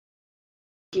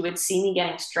he would see me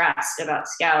getting stressed about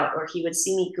Scout, or he would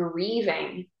see me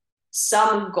grieving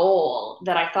some goal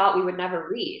that I thought we would never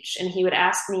reach. And he would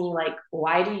ask me, like,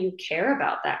 why do you care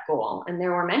about that goal? And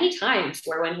there were many times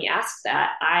where when he asked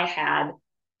that, I had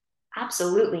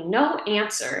absolutely no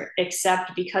answer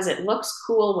except because it looks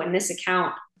cool when this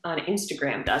account on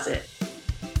Instagram does it.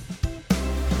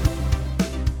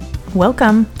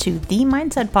 Welcome to the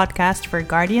Mindset Podcast for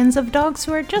guardians of dogs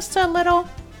who are just a little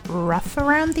rough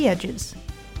around the edges.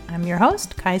 I'm your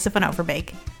host, Kaisa van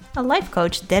Overbeek, a life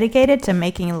coach dedicated to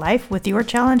making life with your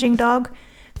challenging dog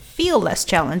feel less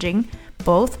challenging,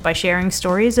 both by sharing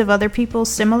stories of other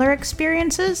people's similar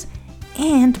experiences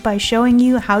and by showing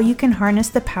you how you can harness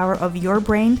the power of your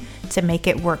brain to make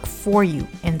it work for you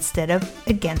instead of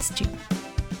against you.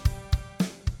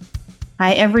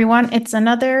 Hi, everyone. It's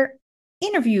another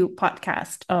interview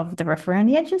podcast of the Rough Around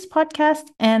the Edges podcast,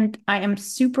 and I am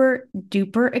super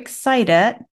duper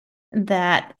excited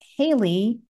that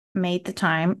Haley made the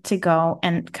time to go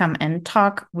and come and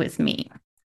talk with me.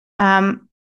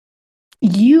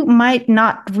 You might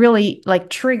not really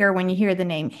trigger when you hear the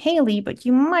name Haley, but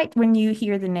you might when you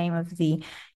hear the name of the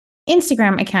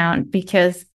Instagram account,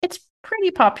 because it's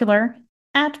pretty popular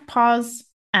at Pause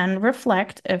and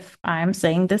Reflect, if I'm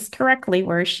saying this correctly,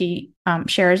 where she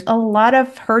shares a lot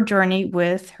of her journey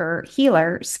with her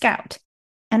healer, Scout.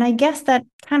 And I guess that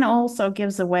kind of also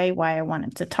gives away why I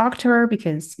wanted to talk to her,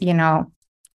 because,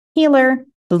 healer,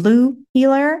 blue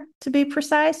healer to be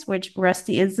precise, which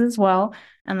Rusty is as well.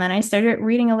 And then I started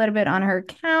reading a little bit on her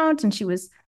account, and she was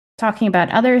talking about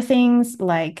other things,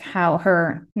 like how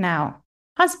her now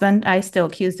husband, I still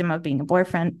accused him of being a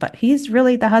boyfriend, but he's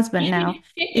really the husband now,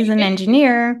 is an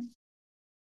engineer.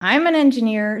 I'm an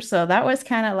engineer. So that was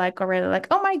kind of already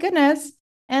oh my goodness.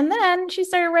 And then she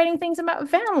started writing things about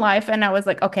van life. And I was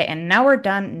like, okay, and now we're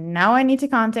done. Now I need to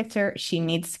contact her. She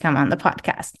needs to come on the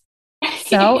podcast.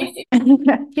 So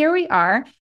here we are.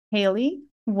 Haley,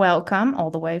 welcome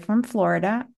all the way from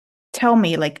Florida. Tell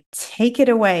me, take it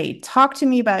away. Talk to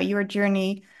me about your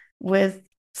journey with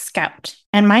Scout.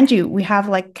 And mind you, we have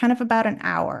kind of about an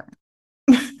hour.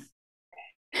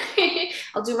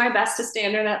 I'll do my best to stay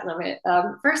under that limit.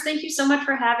 First, thank you so much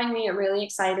for having me. I'm really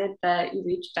excited that you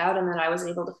reached out and that I was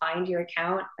able to find your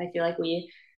account. I feel like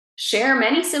we share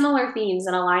many similar themes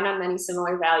and align on many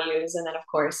similar values. And then, of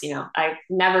course, I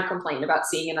never complained about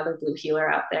seeing another blue healer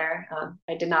out there.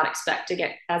 I did not expect to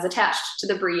get as attached to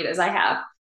the breed as I have.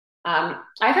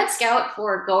 I've had Scout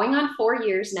for going on 4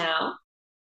 years now.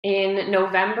 In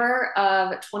November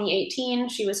of 2018,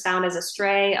 she was found as a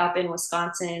stray up in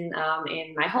Wisconsin,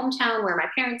 in my hometown where my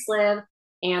parents live.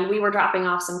 And we were dropping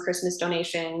off some Christmas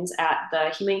donations at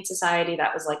the Humane Society.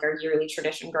 That was our yearly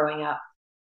tradition growing up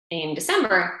in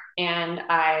December. And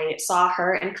I saw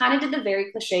her and kind of did the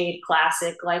very cliched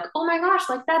classic, oh my gosh,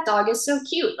 that dog is so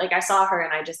cute. I saw her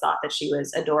and I just thought that she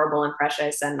was adorable and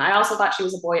precious. And I also thought she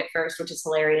was a boy at first, which is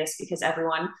hilarious because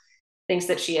everyone thinks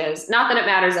that she is. Not that it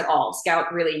matters at all.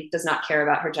 Scout really does not care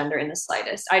about her gender in the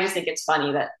slightest. I just think it's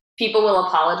funny that people will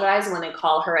apologize when they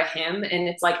call her a him, and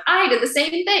it's I did the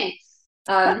same thing.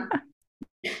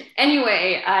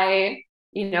 Anyway, I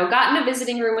got in a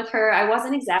visiting room with her. I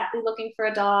wasn't exactly looking for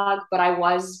a dog, but I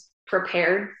was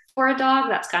prepared for a dog.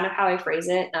 That's kind of how I phrase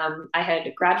it. I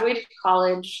had graduated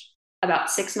college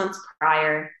about 6 months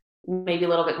prior, maybe a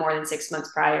little bit more than 6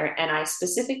 months prior. And I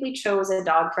specifically chose a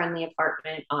dog-friendly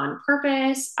apartment on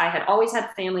purpose. I had always had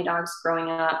family dogs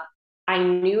growing up. I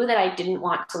knew that I didn't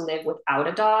want to live without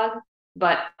a dog,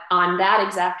 but on that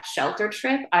exact shelter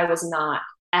trip, I was not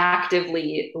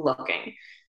actively looking.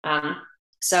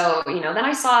 So, then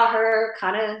I saw her,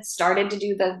 kind of started to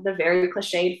do the very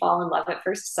cliched fall in love at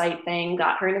first sight thing,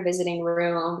 got her in a visiting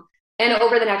room. And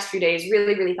over the next few days,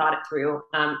 really, really thought it through.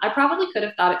 I probably could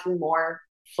have thought it through more,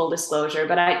 full disclosure,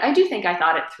 but I do think I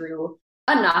thought it through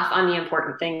enough on the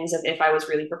important things of if I was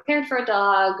really prepared for a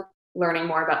dog, learning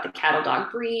more about the cattle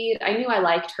dog breed. I knew I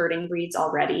liked herding breeds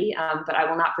already, but I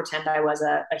will not pretend I was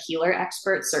a healer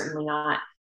expert, certainly not.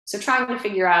 So trying to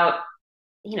figure out,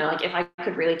 if I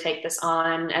could really take this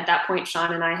on. At that point,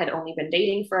 Sean and I had only been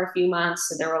dating for a few months,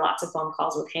 so there were lots of phone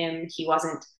calls with him. He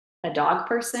wasn't a dog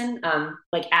person,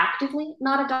 actively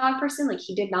not a dog person.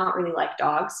 He did not really like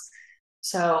dogs.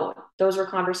 So those were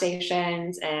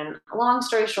conversations, and long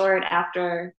story short,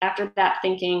 after that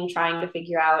thinking, trying to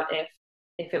figure out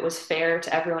if it was fair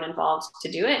to everyone involved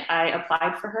to do it, I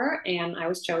applied for her and I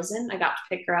was chosen. I got to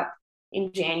pick her up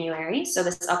in January. So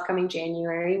this upcoming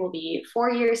January will be 4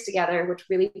 years together, which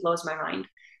really blows my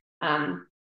mind.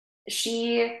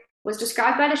 She was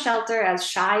described by the shelter as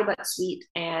shy but sweet,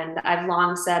 and I've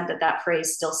long said that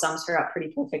phrase still sums her up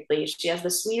pretty perfectly. She has the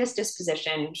sweetest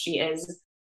disposition. She is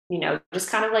just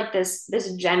kind of like this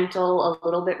gentle, a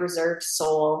little bit reserved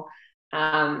soul.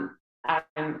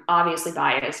 I'm obviously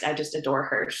biased. I just adore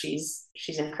her. She's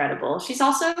incredible. She's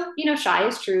also, shy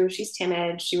is true. She's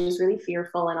timid. She was really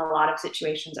fearful in a lot of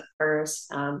situations at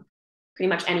first. Pretty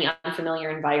much any unfamiliar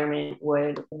environment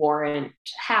would warrant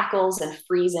hackles and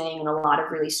freezing and a lot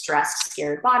of really stressed,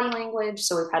 scared body language.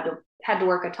 So we've had to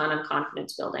work a ton on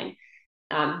confidence building.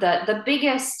 The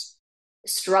biggest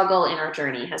struggle in our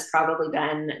journey has probably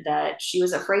been that she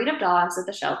was afraid of dogs at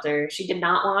the shelter. She did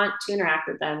not want to interact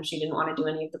with them. She didn't want to do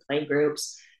any of the play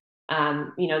groups.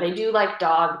 They do like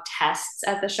dog tests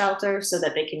at the shelter so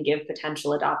that they can give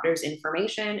potential adopters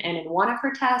information. And in one of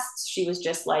her tests, she was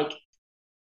just like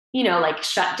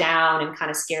shut down and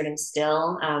kind of scared and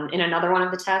still. In another one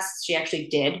of the tests, she actually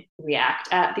did react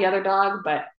at the other dog,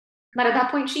 but at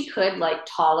that point she could like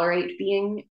tolerate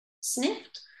being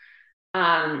sniffed.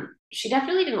 She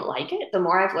definitely didn't like it. The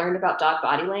more I've learned about dog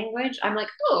body language, I'm like,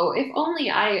 oh, if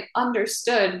only I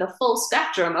understood the full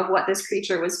spectrum of what this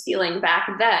creature was feeling back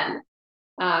then.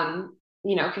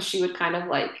 Because she would kind of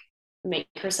like make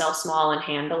herself small and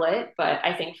handle it. But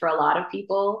I think for a lot of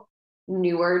people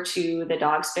newer to the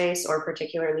dog space, or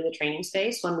particularly the training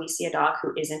space, when we see a dog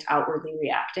who isn't outwardly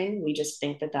reacting, we just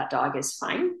think that dog is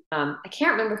fine. I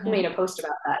can't remember who made a post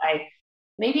about that.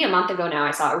 Maybe a month ago now,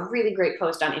 I saw a really great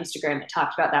post on Instagram that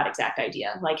talked about that exact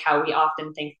idea, like how we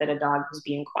often think that a dog who's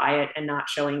being quiet and not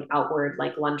showing outward,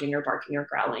 like lunging or barking or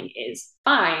growling, is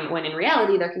fine, when in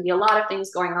reality, there can be a lot of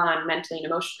things going on mentally and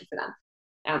emotionally for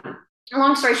them.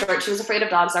 Long story short, she was afraid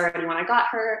of dogs already when I got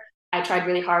her. I tried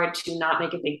really hard to not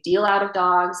make a big deal out of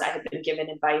dogs. I had been given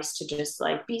advice to just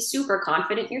like be super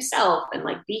confident in yourself and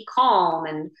like be calm,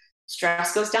 and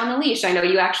stress goes down the leash. I know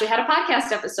you actually had a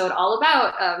podcast episode all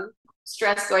about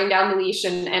stress going down the leash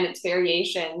and its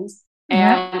variations.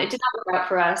 And it did not work out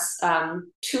for us.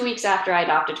 2 weeks after I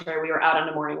adopted her, we were out on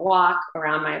a morning walk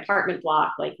around my apartment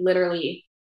block, like literally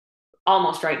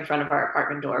almost right in front of our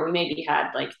apartment door. We maybe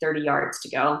had like 30 yards to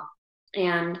go.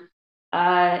 And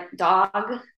a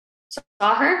dog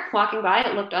saw her walking by.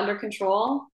 It looked under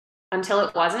control until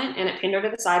it wasn't, and it pinned her to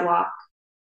the sidewalk.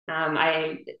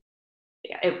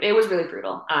 It was really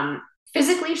brutal.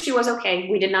 Physically, she was okay.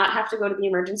 We did not have to go to the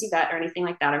emergency vet or anything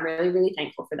like that. I'm really, really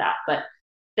thankful for that. But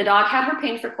the dog had her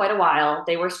pinned for quite a while.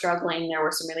 They were struggling. There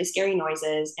were some really scary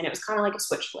noises, and it was kind of like a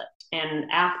switch flipped.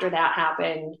 And after that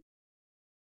happened,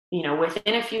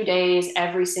 within a few days,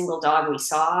 every single dog we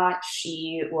saw,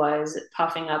 she was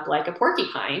puffing up like a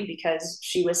porcupine because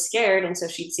she was scared. And so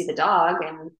she'd see the dog,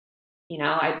 and,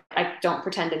 I don't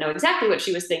pretend to know exactly what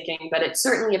she was thinking, but it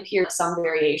certainly appeared some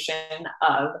variation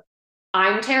of,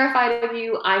 I'm terrified of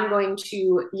you. I'm going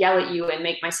to yell at you and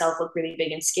make myself look really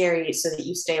big and scary so that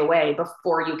you stay away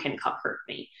before you can come hurt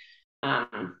me.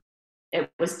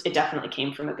 It definitely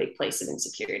came from a big place of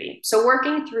insecurity. So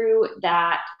working through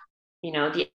that,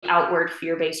 the outward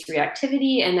fear-based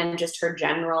reactivity, and then just her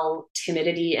general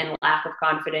timidity and lack of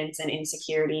confidence and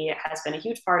insecurity has been a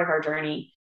huge part of our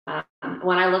journey.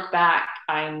 When I look back,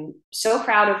 I'm so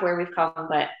proud of where we've come,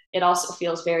 but it also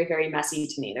feels very, very messy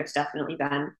to me. There's definitely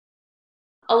been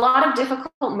a lot of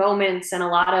difficult moments and a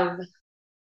lot of,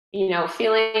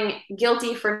 feeling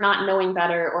guilty for not knowing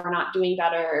better or not doing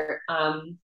better.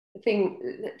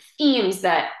 Themes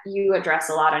that you address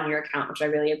a lot on your account, which I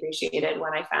really appreciated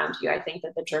when I found you. I think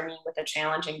that the journey with a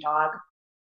challenging dog,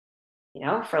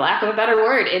 for lack of a better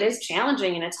word, it is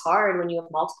challenging, and it's hard when you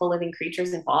have multiple living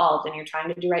creatures involved and you're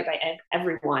trying to do right by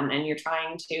everyone, and you're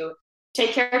trying to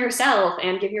take care of yourself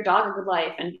and give your dog a good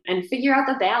life, and figure out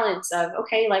the balance of,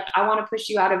 okay, like I want to push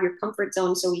you out of your comfort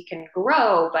zone so we can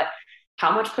grow, but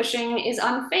how much pushing is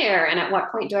unfair? And at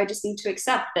what point do I just need to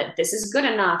accept that this is good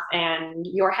enough and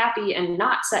you're happy, and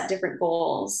not set different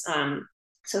goals?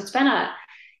 So it's been a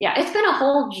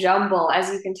whole jumble,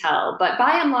 as you can tell, but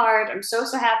by and large, I'm so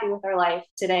happy with our life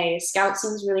today. Scout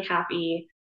seems really happy.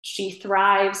 She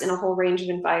thrives in a whole range of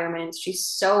environments. She's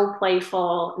so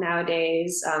playful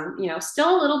nowadays,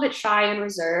 still a little bit shy and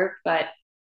reserved, but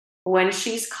when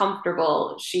she's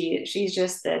comfortable, she's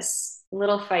just this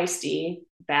little feisty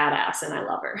badass, and I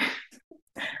love her.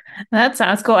 That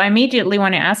sounds cool. I immediately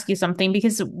want to ask you something,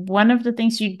 because one of the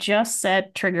things you just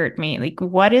said triggered me. Like,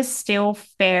 what is still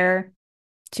fair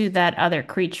to that other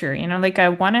creature? Like, I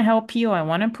want to help you. I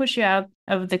want to push you out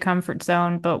of the comfort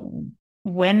zone, but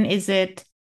when is it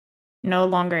no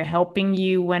longer helping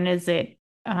you? When is it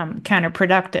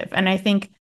counterproductive? And I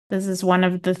think this is one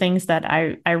of the things that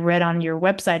I read on your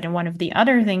website. And one of the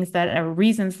other things that are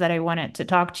reasons that I wanted to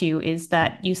talk to you is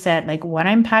that you said, like, what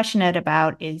I'm passionate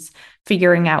about is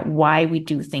figuring out why we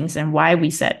do things and why we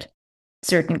set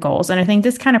certain goals. And I think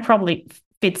this kind of probably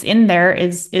fits in there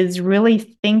is really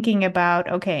thinking about,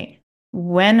 okay,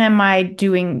 when am I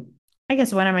doing, I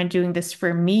guess, when am I doing this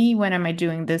for me? When am I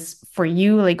doing this for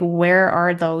you? Like, where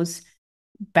are those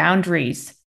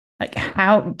boundaries? Like,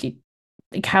 how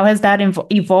has that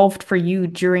evolved for you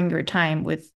during your time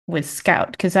with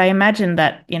Scout? Because I imagine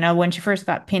that, when she first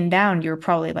got pinned down, you were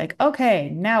probably like, okay,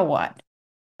 now what?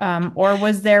 Or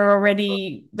was there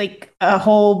already like a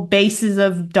whole basis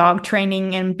of dog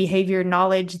training and behavior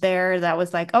knowledge there that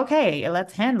was like, okay,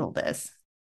 let's handle this?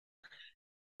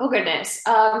 Oh goodness.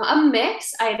 A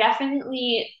mix. I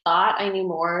definitely thought I knew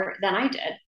more than I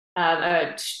did.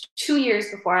 2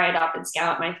 years before I adopted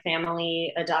Scout, my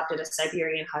family adopted a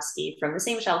Siberian Husky from the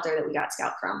same shelter that we got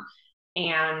Scout from.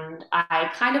 And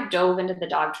I kind of dove into the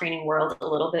dog training world a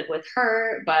little bit with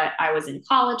her, but I was in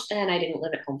college then. I didn't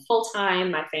live at home full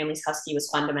time. My family's Husky was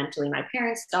fundamentally my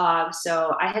parents' dog.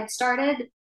 So I had started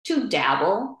to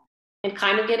dabble and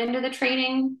kind of get into the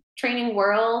training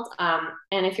world.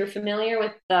 And if you're familiar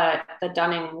with the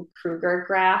Dunning Kruger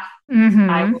graph, I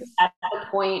Mm-hmm. was at the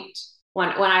point when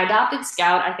I adopted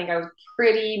Scout. I think I was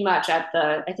pretty much at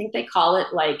I think they call it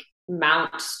like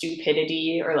Mount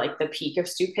Stupidity, or like the peak of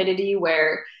stupidity,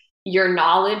 where your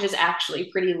knowledge is actually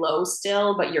pretty low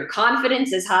still, but your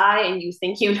confidence is high and you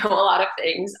think you know a lot of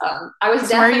things. I was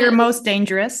It's where you're definitely. most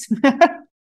dangerous.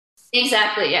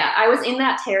 Exactly. Yeah. I was in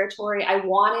that territory. I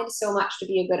wanted so much to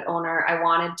be a good owner. I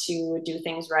wanted to do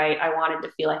things right. I wanted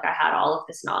to feel like I had all of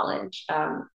this knowledge.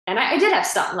 And I did have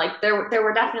some, like there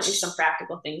were definitely some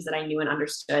practical things that I knew and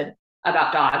understood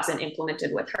about dogs and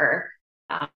implemented with her.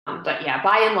 But yeah,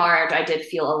 by and large, I did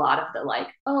feel a lot of the like,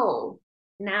 oh,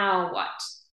 now what?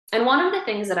 And one of the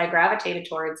things that I gravitated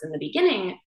towards in the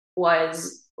beginning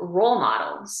was role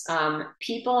models,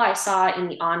 people I saw in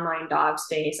the online dog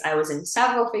space. I was in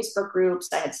several Facebook groups.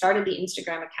 I had started the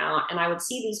Instagram account, and I would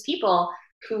see these people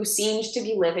who seemed to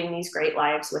be living these great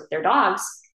lives with their dogs.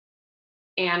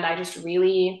 And I just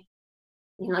really,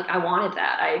 like, I wanted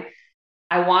that.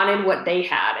 I wanted what they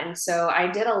had. And so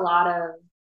I did a lot of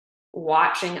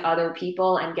watching other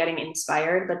people and getting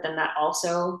inspired, but then that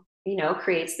also,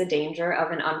 creates the danger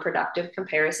of an unproductive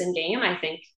comparison game. I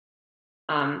think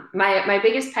my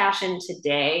biggest passion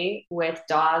today with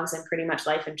dogs and pretty much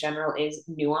life in general is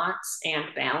nuance and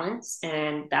balance,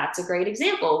 and that's a great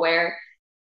example where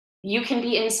you can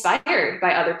be inspired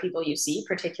by other people you see,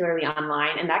 particularly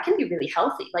online, and that can be really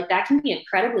healthy. Like that can be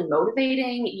incredibly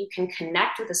motivating. You can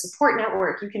connect with a support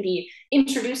network. You can be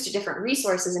introduced to different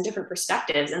resources and different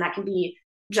perspectives, and that can be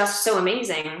just so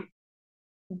amazing.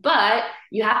 But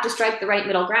you have to strike the right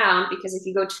middle ground, because if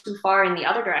you go too far in the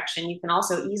other direction, you can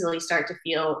also easily start to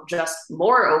feel just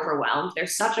more overwhelmed.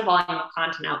 There's such a volume of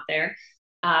content out there.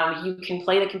 You can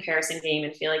play the comparison game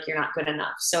and feel like you're not good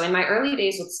enough. So in my early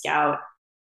days with Scout,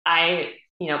 I,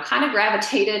 kind of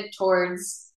gravitated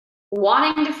towards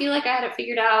wanting to feel like I had it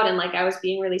figured out and like I was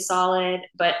being really solid.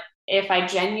 But if I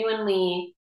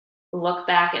genuinely look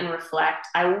back and reflect,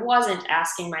 I wasn't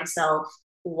asking myself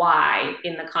why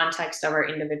in the context of our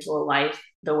individual life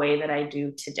the way that I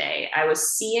do today. I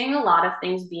was seeing a lot of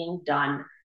things being done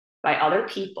by other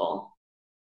people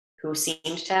who seemed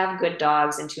to have good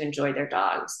dogs and to enjoy their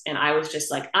dogs. And I was just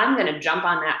like, I'm going to jump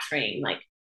on that train. Like,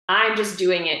 I'm just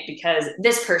doing it because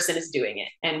this person is doing it.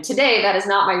 And today, that is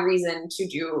not my reason to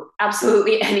do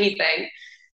absolutely anything.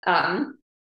 Um,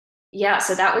 yeah,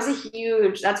 so that's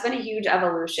been a huge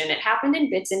evolution. It happened in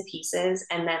bits and pieces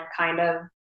and then kind of,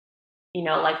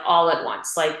 like all at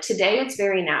once. Like today, it's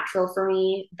very natural for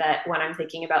me that when I'm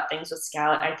thinking about things with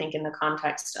Scout, I think in the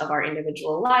context of our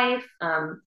individual life.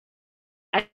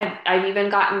 I've even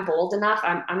gotten bold enough.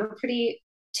 I'm a pretty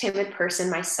timid person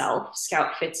myself.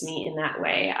 Scout fits me in that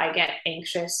way. I get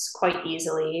anxious quite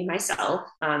easily myself.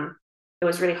 It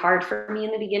was really hard for me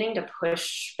in the beginning to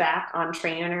push back on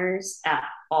trainers at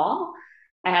all.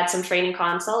 I had some training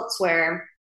consults where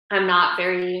I'm not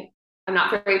very I'm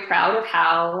not very proud of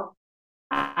how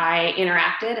I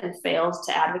interacted and failed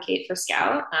to advocate for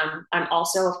Scout. I'm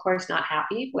also, of course, not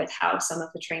happy with how some of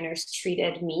the trainers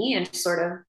treated me and sort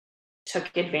of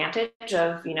took advantage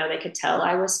of, they could tell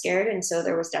I was scared. And so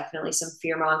there was definitely some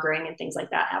fear mongering and things like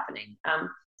that happening.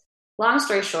 Long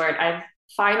story short, I've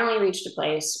finally reached a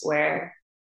place where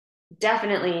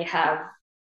definitely have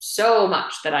so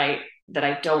much that I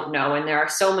don't know. And there are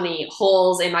so many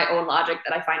holes in my own logic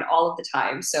that I find all of the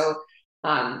time. So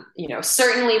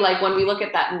certainly like when we look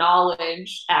at that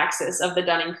knowledge axis of the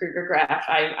Dunning-Kruger graph,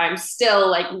 I'm still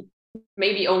like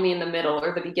maybe only in the middle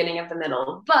or the beginning of the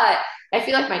middle, but I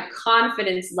feel like my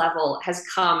confidence level has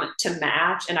come to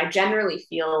match. And I generally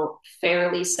feel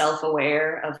fairly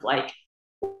self-aware of like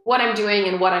what I'm doing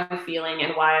and what I'm feeling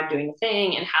and why I'm doing the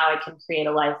thing and how I can create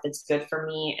a life that's good for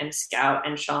me and Scout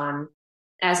and Sean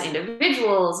as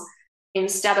individuals,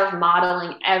 instead of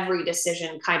modeling every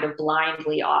decision kind of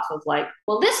blindly off of like,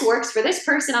 well, this works for this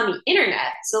person on the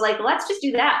internet, so like let's just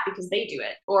do that because they do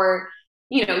it. Or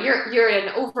you're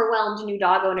an overwhelmed new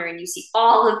dog owner and you see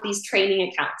all of these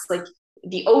training accounts, like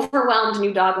the overwhelmed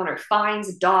new dog owner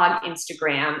finds dog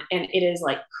Instagram, and it is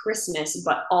like Christmas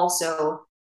but also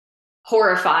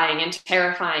horrifying and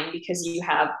terrifying because you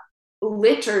have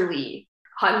literally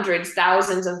hundreds,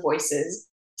 thousands of voices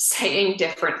saying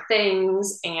different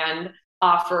things and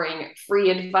offering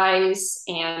free advice.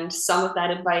 And some of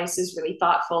that advice is really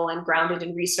thoughtful and grounded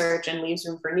in research and leaves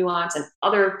room for nuance. And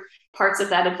other parts of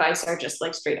that advice are just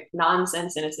like straight up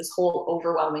nonsense. And it's this whole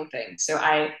overwhelming thing. So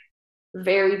I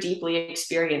very deeply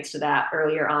experienced that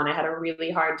earlier on. I had a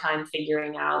really hard time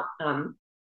figuring out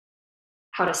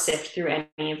how to sift through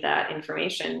any of that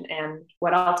information. And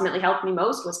what ultimately helped me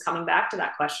most was coming back to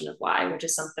that question of why, which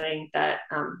is something that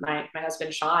my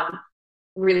husband, Sean,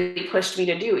 really pushed me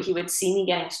to do. He would see me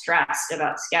getting stressed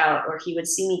about Scout, or he would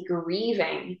see me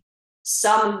grieving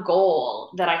some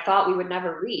goal that I thought we would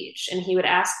never reach. And he would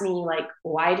ask me, like,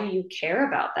 why do you care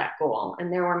about that goal?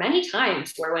 And there were many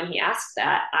times where when he asked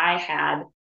that, I had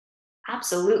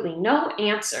absolutely no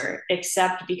answer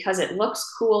except because it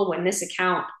looks cool when this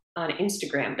account on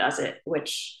Instagram does it,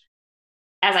 which,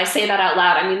 as I say that out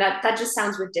loud, I mean, that just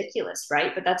sounds ridiculous,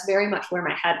 right? But that's very much where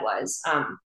my head was.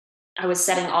 I was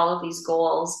setting all of these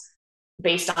goals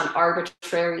based on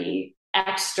arbitrary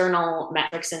external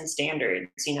metrics and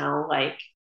standards, like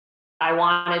I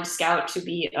wanted Scout to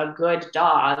be a good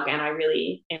dog, and I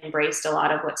really embraced a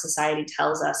lot of what society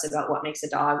tells us about what makes a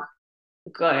dog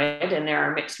good, and there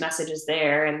are mixed messages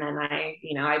there. And then I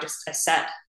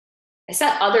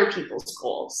set other people's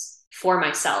goals for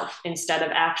myself instead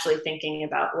of actually thinking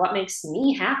about what makes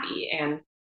me happy and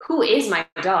who is my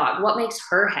dog, what makes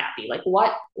her happy, like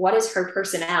what is her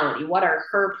personality, what are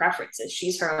her preferences,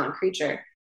 she's her own creature,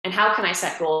 and how can I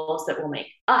set goals that will make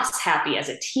us happy as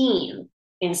a team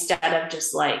instead of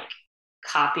just like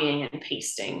copying and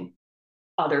pasting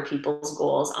other people's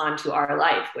goals onto our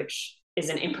life, which is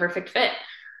an imperfect fit.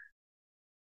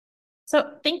 So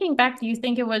thinking back, do you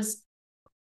think it was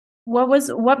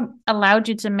what allowed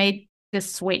you to make the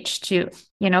switch to,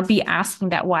 be asking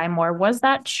that why more? Was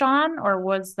that Sean or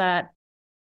was that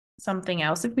something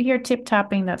else? If we hear tip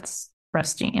tapping, that's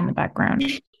Rusty in the background.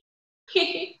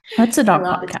 That's a dog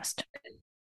podcast.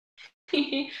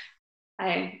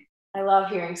 I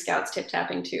love hearing Scouts tip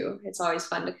tapping too. It's always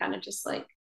fun to kind of just like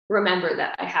remember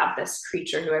that I have this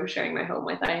creature who I'm sharing my home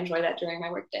with. I enjoy that during my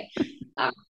workday.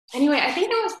 Anyway, I think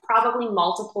there was probably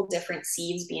multiple different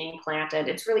seeds being planted.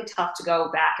 It's really tough to go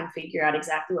back and figure out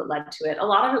exactly what led to it. A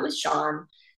lot of it was Sean.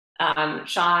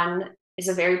 Sean is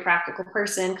a very practical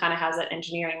person, kind of has that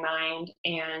engineering mind.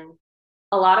 And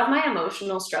a lot of my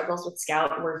emotional struggles with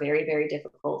Scout were very, very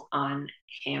difficult on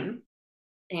him.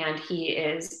 And he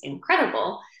is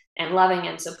incredible and loving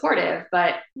and supportive,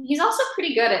 but he's also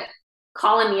pretty good at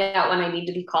calling me out when I need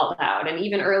to be called out. And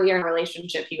even earlier in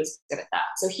relationship, he was good at that.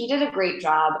 So he did a great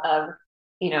job of,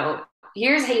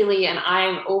 here's Haley and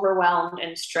I'm overwhelmed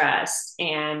and stressed.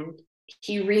 And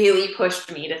he really pushed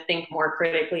me to think more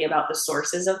critically about the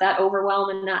sources of that overwhelm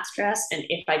and that stress, and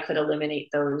if I could eliminate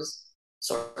those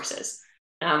sources.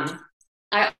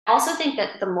 I also think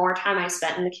that the more time I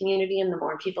spent in the community and the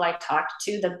more people I talked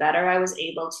to, the better I was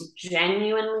able to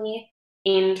genuinely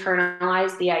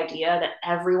internalize the idea that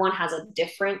everyone has a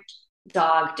different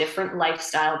dog, different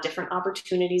lifestyle, different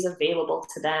opportunities available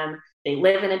to them. They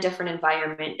live in a different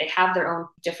environment. They have their own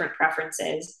different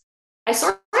preferences. I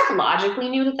sort of logically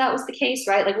knew that that was the case,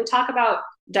 right? Like we talk about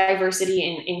diversity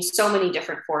in so many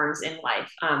different forms in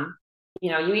life.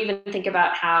 You even think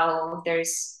about how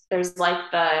there's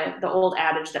like the old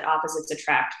adage that opposites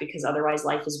attract because otherwise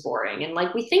life is boring. And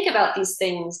like we think about these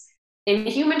things in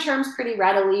human terms pretty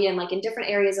readily, and like in different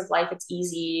areas of life it's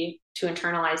easy to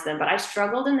internalize them. But I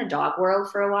struggled in the dog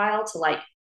world for a while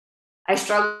I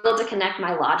struggled to connect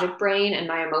my logic brain and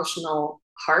my emotional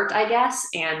heart, I guess,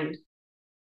 and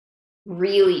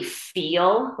really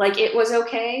feel like it was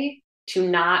okay to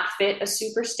not fit a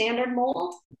super standard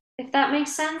mold, if that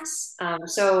makes sense.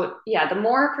 So yeah, the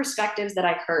more perspectives that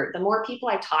I heard, the more people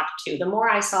I talked to, the more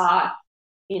I saw,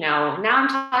 now I'm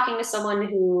talking to someone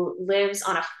who lives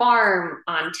on a farm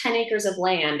on 10 acres of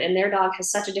land, and their dog has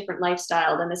such a different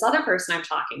lifestyle than this other person I'm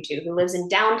talking to who lives in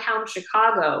downtown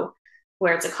Chicago,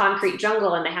 where it's a concrete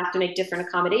jungle and they have to make different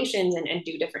accommodations and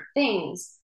do different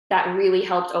things. That really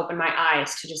helped open my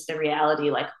eyes to just the reality,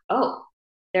 like, oh,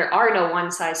 there are no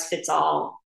one size fits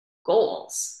all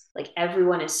goals. like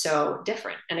everyone is so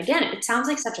different. And again, it sounds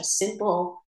like such a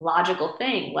simple, logical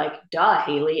thing. Like, duh,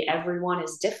 Haley, everyone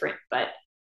is different. But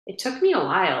it took me a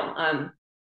while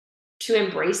to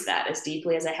embrace that as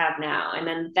deeply as I have now. And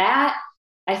then that,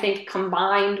 I think,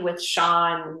 combined with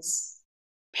Sean's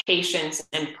patience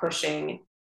and pushing,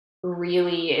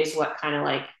 really is what kind of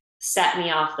like set me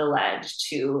off the ledge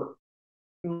to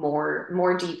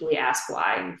more deeply ask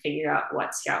why and figure out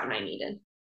what scouting I needed.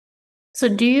 So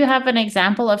do you have an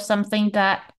example of something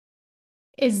that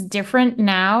is different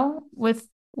now with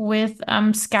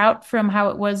Scout from how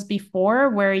it was before,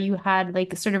 where you had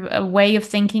like sort of a way of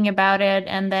thinking about it,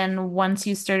 and then once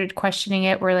you started questioning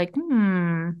it, we're like,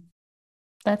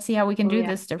 let's see how we can Oh do yeah,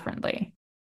 this differently.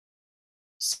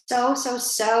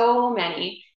 so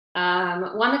many.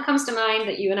 One that comes to mind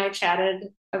that you and I chatted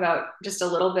about just a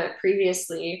little bit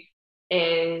previously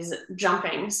is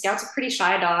jumping. Scout's a pretty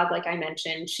shy dog, like I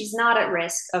mentioned. She's not at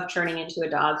risk of turning into a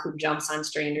dog who jumps on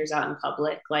strangers out in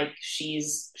public. Like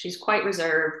she's quite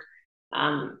reserved.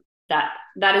 Um, that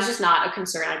is just not a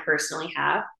concern I personally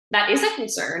have. That is a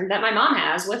concern that my mom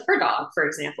has with her dog, for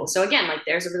example. So again, like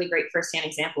there's a really great firsthand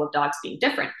example of dogs being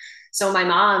different. So my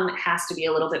mom has to be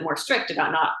a little bit more strict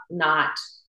about not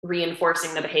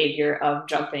reinforcing the behavior of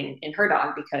jumping in her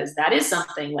dog, because that is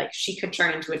something like she could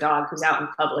turn into a dog who's out in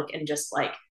public and just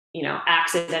like,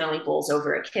 accidentally bowls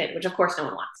over a kid, which of course no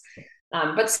one wants.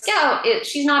 But Scout,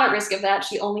 she's not at risk of that.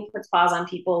 She only puts paws on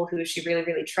people who she really,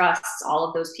 really trusts. All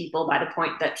of those people, by the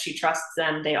point that she trusts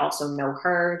them, they also know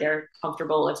her. They're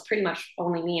comfortable. It's pretty much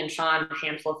only me and Sean, a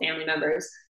handful of family members.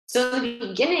 So in the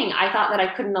beginning, I thought that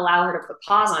I couldn't allow her to put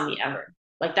paws on me ever.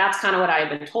 Like that's kind of what I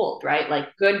had been told, right?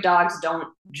 Like good dogs don't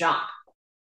jump.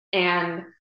 And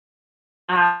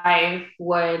I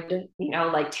would,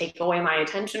 like take away my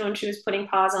attention when she was putting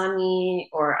paws on me,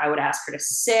 or I would ask her to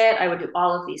sit. I would do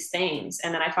all of these things.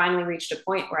 And then I finally reached a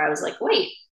point where I was like,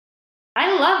 wait,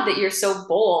 I love that you're so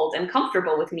bold and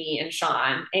comfortable with me and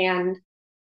Sean. And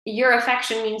your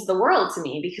affection means the world to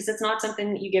me because it's not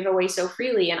something that you give away so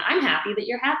freely. And I'm happy that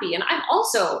you're happy. And I'm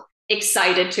also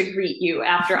excited to greet you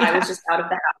after I was Yeah. just out of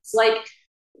the house. Like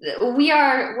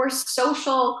we're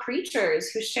social creatures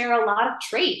who share a lot of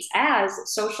traits as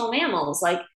social mammals.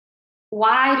 Like,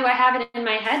 why do I have it in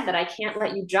my head that I can't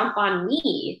let you jump on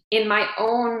me in my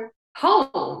own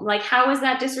home? Like, how is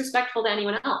that disrespectful to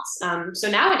anyone else?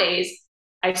 So nowadays,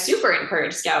 I super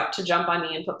encourage Scout to jump on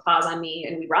me and put paws on me,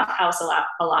 and we roughhouse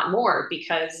a lot more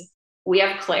because we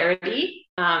have clarity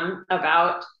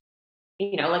about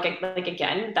like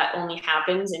again, that only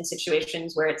happens in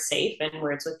situations where it's safe and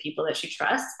where it's with people that she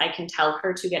trusts. I can tell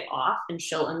her to get off and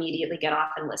she'll immediately get off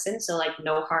and listen. So like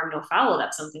no harm, no foul.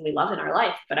 That's something we love in our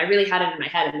life. But I really had it in my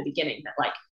head in the beginning that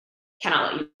like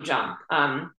cannot let you jump.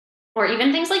 Or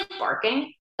even things like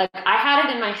barking. Like I had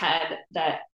it in my head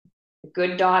that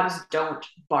good dogs don't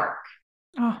bark.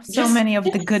 Oh, so Just many of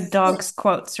the good dogs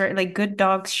quotes, right? Like good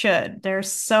dogs should.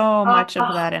 There's so much of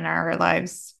uh, that in our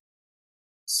lives.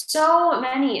 so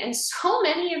many, and so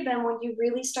many of them, when you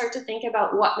really start to think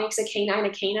about what makes a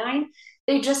canine,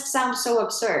 they just sound so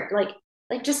absurd.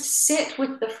 Like just sit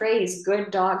with the phrase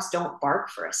 "good dogs don't bark"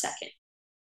 for a second.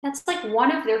 That's like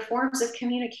one of their forms of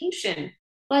communication.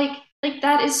 Like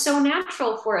that is so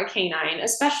natural for a canine,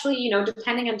 especially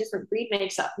depending on different breed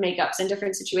makeups and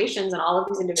different situations and all of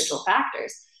these individual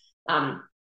factors. Um,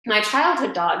 my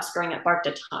childhood dogs growing up barked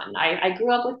a ton. I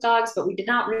grew up with dogs, but we did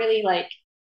not really like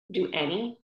do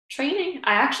any training.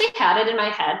 I actually had it in my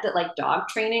head that like dog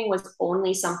training was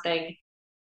only something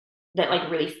that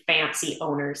like really fancy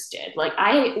owners did. Like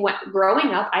I went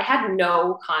growing up, I had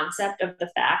no concept of the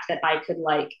fact that I could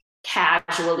like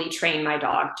casually train my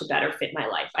dog to better fit my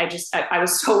life. I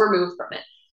was so removed from it.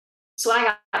 So when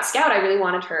I got Scout, I really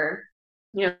wanted her,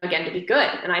 again, to be good.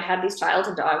 And I'd had these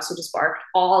childhood dogs who just barked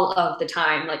all of the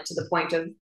time, like to the point of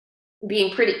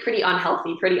being pretty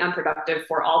unhealthy, pretty unproductive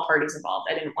for all parties involved.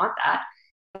 I didn't want that.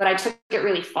 But I took it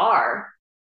really far.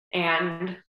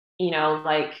 And,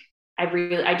 like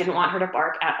I didn't want her to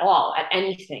bark at all, at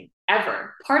anything,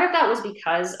 ever. Part of that was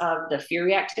because of the fear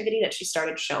reactivity that she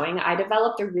started showing. I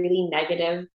developed a really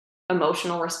negative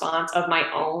emotional response of my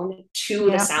own to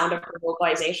the Yeah. sound of her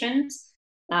vocalizations.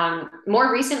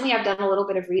 More recently, I've done a little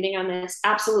bit of reading on this.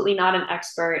 Absolutely not an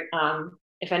expert.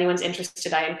 If anyone's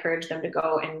interested, I encourage them to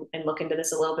go and look into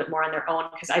this a little bit more on their own,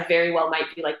 because I very well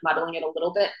might be like muddling it a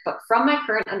little bit. But from my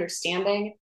current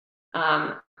understanding,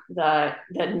 um, the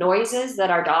noises that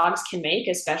our dogs can make,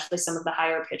 especially some of the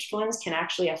higher pitched ones, can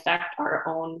actually affect our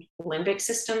own limbic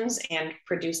systems and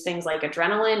produce things like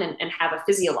adrenaline and have a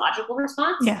physiological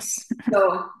response. Yes.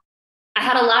 So I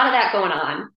had a lot of that going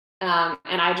on.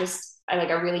 And I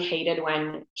really hated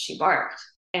when she barked.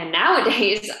 And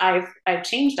nowadays I've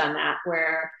changed on that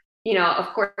where,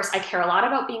 of course I care a lot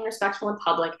about being respectful in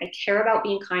public. I care about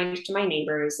being kind to my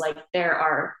neighbors. Like there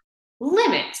are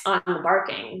limits on the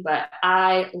barking, but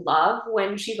I love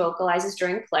when she vocalizes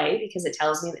during play because it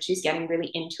tells me that she's getting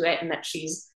really into it and that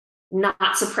she's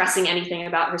not suppressing anything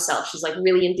about herself. She's like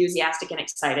really enthusiastic and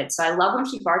excited. So I love when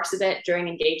she barks a bit during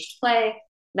engaged play.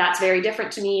 That's very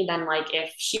different to me than like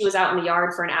if she was out in the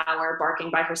yard for an hour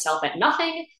barking by herself at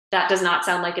nothing. That does not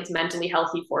sound like it's mentally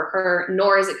healthy for her,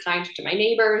 nor is it kind to my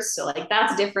neighbors. So like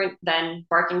that's different than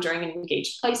barking during an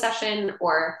engaged play session.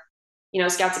 Or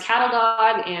Scout's a cattle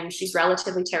dog and she's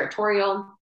relatively territorial.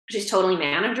 She's totally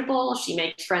manageable. She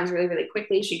makes friends really, really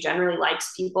quickly. She generally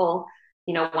likes people,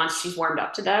 once she's warmed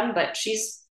up to them, but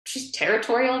she's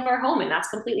territorial of our home, and that's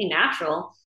completely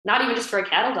natural. Not even just for a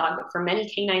cattle dog, but for many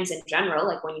canines in general.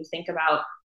 Like when you think about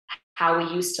how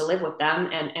we used to live with them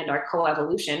and our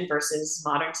coevolution versus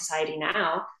modern society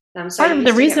now. So Part I of the used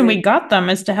to get reason we really got them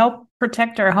is to help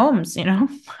protect our homes, to be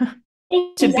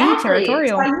exactly. So I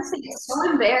territorial. used to get so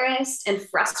embarrassed and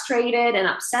frustrated and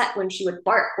upset when she would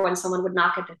bark when someone would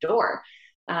knock at the door.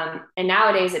 And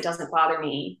nowadays it doesn't bother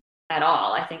me at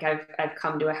all. I think I've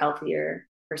come to a healthier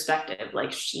perspective.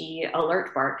 Like she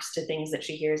alert barks to things that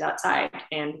she hears outside,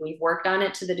 and we've worked on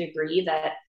it to the degree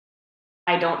that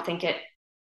I don't think it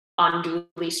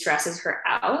unduly stresses her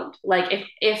out. Like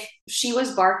if she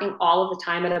was barking all of the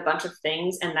time at a bunch of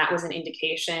things and that was an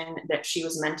indication that she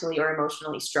was mentally or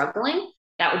emotionally struggling,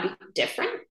 that would be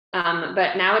different.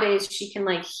 But nowadays she can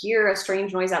like hear a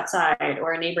strange noise outside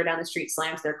or a neighbor down the street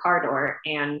slams their car door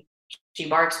and she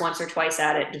barks once or twice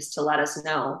at it just to let us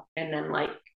know, and then like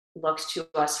looks to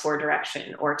us for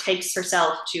direction or takes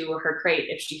herself to her crate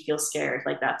if she feels scared.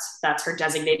 Like that's her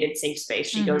designated safe space.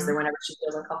 She goes there whenever she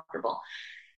feels uncomfortable.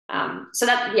 So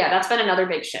that's been another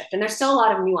big shift. And there's still a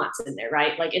lot of nuance in there,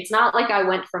 right? Like it's not like I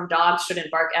went from dogs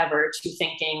shouldn't bark ever to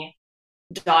thinking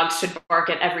dogs should bark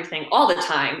at everything all the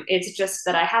time. It's just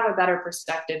that I have a better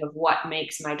perspective of what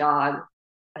makes my dog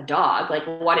a dog, like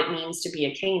what it means to be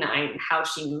a canine, how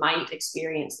she might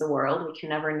experience the world. We can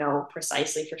never know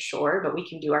precisely for sure, but we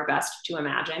can do our best to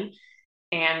imagine.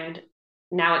 And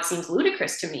now it seems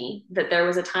ludicrous to me that there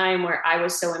was a time where I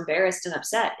was so embarrassed and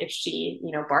upset if she,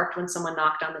 barked when someone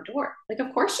knocked on the door. Like,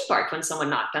 of course she barked when someone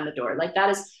knocked on the door. Like that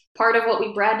is part of what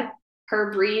we bred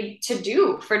her breed to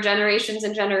do for generations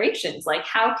and generations. Like,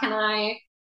 how can I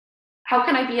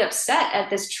be upset at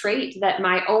this trait that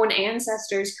my own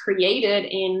ancestors created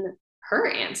in her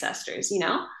ancestors?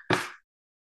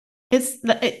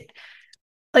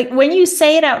 Like when you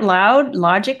say it out loud,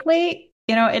 logically,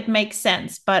 it makes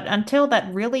sense. But until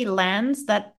that really lands,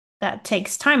 that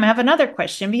takes time. I have another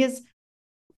question because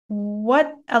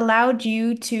what allowed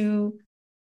you to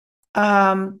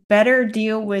better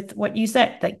deal with what you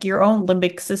said, like your own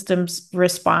limbic system's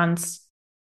response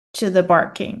to the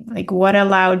barking? Like what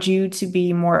allowed you to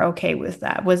be more okay with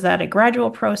that? Was that a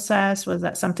gradual process? Was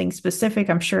that something specific?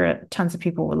 I'm sure tons of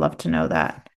people would love to know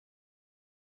that.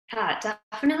 Yeah,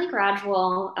 definitely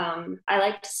gradual. I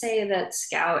like to say that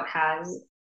Scout has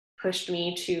pushed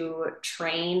me to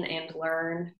train and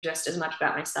learn just as much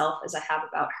about myself as I have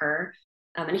about her.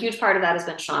 And a huge part of that has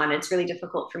been Sean. It's really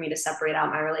difficult for me to separate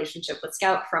out my relationship with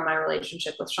Scout from my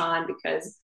relationship with Sean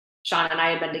because Sean and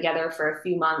I had been together for a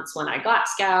few months when I got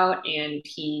Scout, and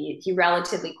he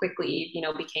relatively quickly,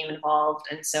 became involved.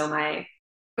 And so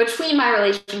between my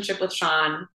relationship with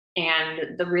Sean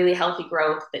and the really healthy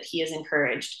growth that he has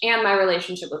encouraged and my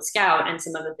relationship with Scout and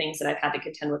some of the things that I've had to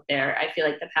contend with there, I feel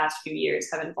like the past few years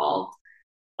have involved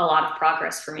a lot of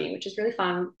progress for me, which is really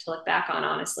fun to look back on,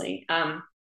 honestly.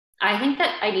 I think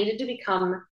that I needed to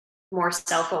become more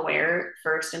self-aware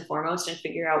first and foremost and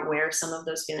figure out where some of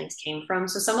those feelings came from.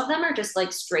 So some of them are just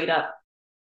like straight up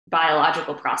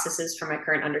biological processes from my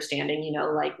current understanding.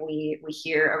 Like we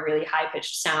hear a really high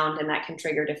pitched sound and that can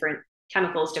trigger different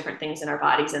chemicals, different things in our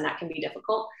bodies, and that can be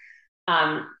difficult.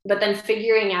 But then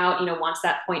figuring out, once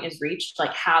that point is reached,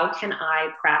 like how can I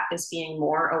practice being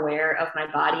more aware of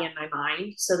my body and my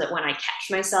mind so that when I catch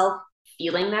myself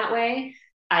feeling that way,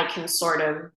 I can sort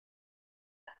of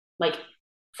like,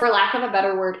 for lack of a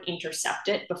better word, intercept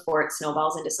it before it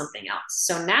snowballs into something else.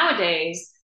 So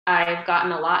nowadays, I've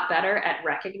gotten a lot better at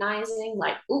recognizing,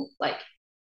 like, ooh, like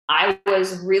I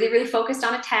was really, really focused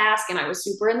on a task and I was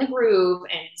super in the groove,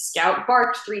 and Scout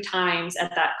barked 3 times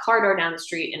at that car door down the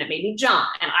street and it made me jump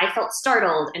and I felt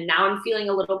startled. And now I'm feeling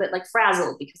a little bit like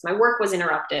frazzled because my work was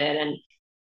interrupted. And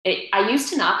I used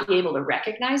to not be able to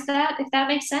recognize that, if that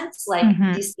makes sense. Like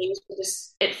Mm-hmm. these things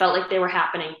it felt like they were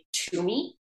happening to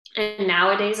me. And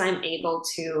nowadays I'm able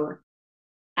to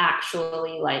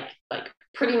actually like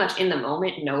pretty much in the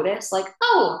moment notice, like,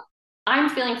 oh, I'm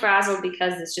feeling frazzled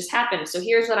because this just happened. So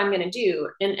here's what I'm going to do.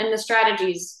 And the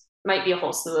strategies might be a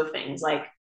whole slew of things. Like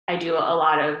I do a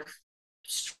lot of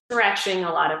stretching,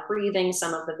 a lot of breathing,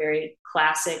 some of the very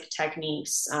classic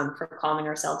techniques for calming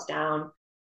ourselves down.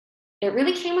 It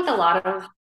really came with a lot of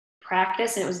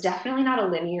practice, and it was definitely not a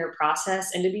linear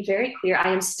process. And to be very clear, I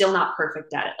am still not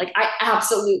perfect at it. Like I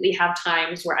absolutely have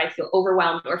times where I feel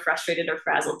overwhelmed or frustrated or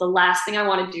frazzled. The last thing I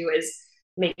want to do is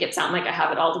make it sound like I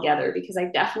have it all together, because I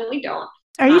definitely don't.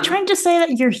 Are you um trying to say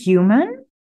that you're human?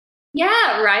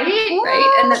 yeah, right,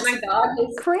 and that What? my dog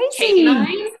is Crazy.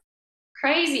 canine.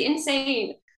 Crazy,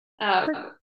 insane. uh,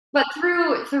 but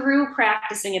through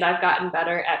practicing it, I've gotten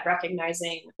better at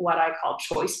recognizing what I call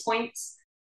choice points.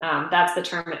 That's the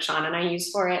term that Sean and I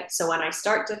use for it. So when I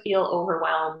start to feel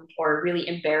overwhelmed or really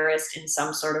embarrassed in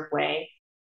some sort of way,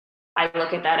 I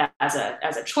look at that as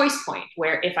a choice point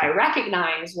where if I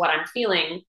recognize what I'm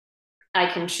feeling, I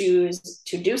can choose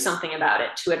to do something about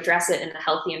it, to address it in a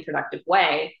healthy and productive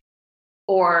way.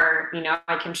 Or,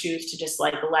 I can choose to just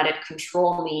like let it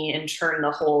control me and turn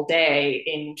the whole day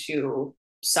into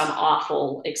some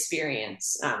awful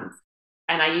experience.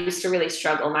 And I used to really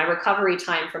struggle. My recovery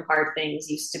time from hard things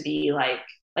used to be like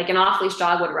an off-leash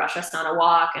dog would rush us on a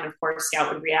walk, and of course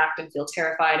Scout would react and feel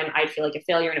terrified, and I'd feel like a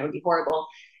failure and it would be horrible.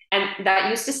 And that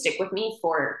used to stick with me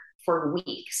for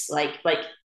weeks, like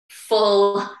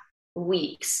full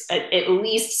weeks, at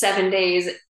least 7 days,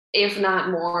 if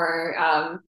not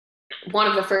more. One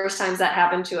of the first times that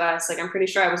happened to us, like I'm pretty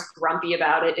sure I was grumpy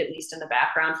about it, at least in the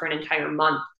background, for an entire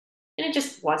month. And it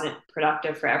just wasn't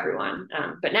productive for everyone.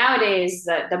 But nowadays,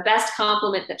 the best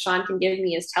compliment that Sean can give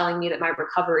me is telling me that my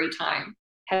recovery time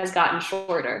has gotten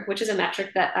shorter, which is a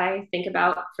metric that I think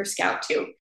about for Scout too.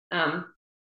 Um,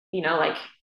 like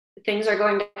things are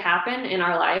going to happen in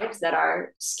our lives that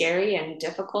are scary and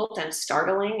difficult and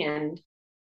startling and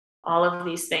all of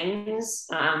these things.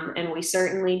 And we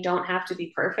certainly don't have to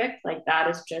be perfect. Like that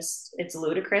is just, it's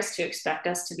ludicrous to expect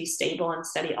us to be stable and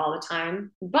steady all the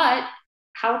time. But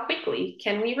how quickly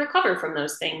can we recover from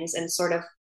those things and sort of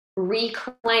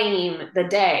reclaim the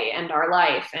day and our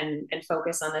life, and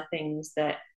focus on the things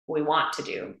that we want to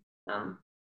do? I'm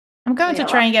So going to yeah,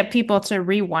 try and get people to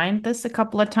rewind this a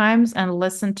couple of times and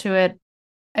listen to it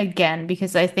again,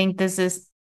 because I think this is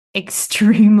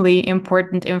extremely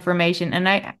important information. And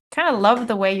I kind of love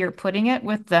the way you're putting it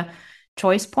with the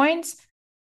choice points.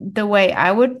 The way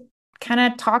I would kind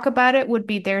of talk about it would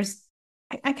be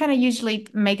I kind of usually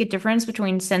make a difference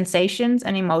between sensations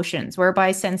and emotions,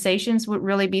 whereby sensations would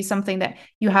really be something that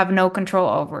you have no control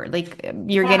over. Like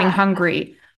you're getting yeah,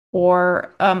 hungry,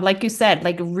 or like you said,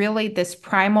 like really this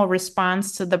primal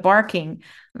response to the barking.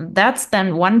 That's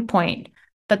then one point.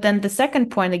 But then the second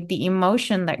point, like the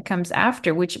emotion that comes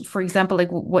after, which, for example, like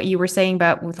what you were saying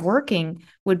about with working,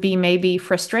 would be maybe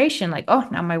frustration, like, oh,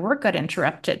 now my work got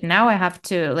interrupted. Now I have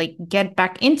to like get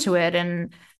back into it.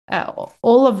 And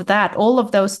all of that, all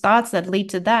of those thoughts that lead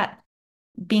to that,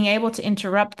 being able to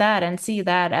interrupt that and see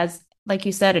that as, like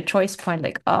you said, a choice point,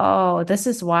 like, oh, this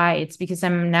is why. It's because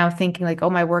I'm now thinking like, oh,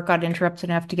 my work got interrupted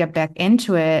and I have to get back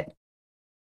into it.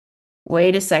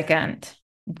 Wait a second,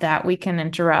 that we can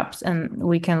interrupt and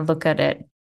we can look at it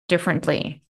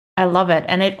differently. I love it.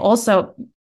 And it also,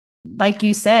 like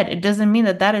you said, it doesn't mean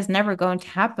that that is never going to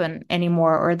happen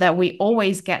anymore, or that we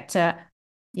always get to,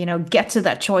 get to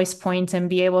that choice point and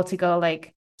be able to go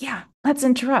like, yeah, let's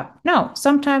interrupt. No,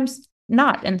 sometimes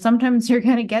not. And sometimes you're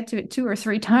going to get to it two or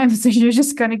three times. So you're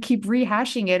just going to keep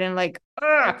rehashing it and like,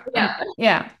 yeah.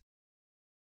 yeah.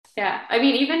 Yeah, I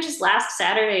mean, even just last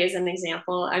Saturday as an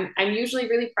example, I'm usually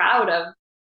really proud of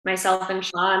myself and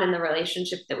Sean and the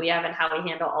relationship that we have and how we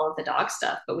handle all of the dog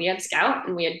stuff. But we had Scout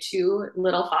and we had two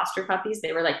little foster puppies.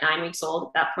 They were like 9 weeks old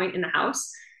at that point in the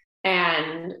house.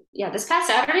 And yeah, this past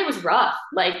Saturday was rough.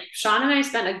 Like Sean and I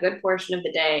spent a good portion of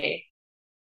the day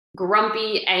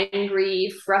grumpy,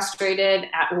 angry, frustrated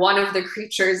at one of the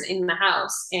creatures in the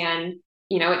house. And,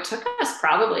 it took us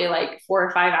probably like 4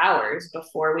 or 5 hours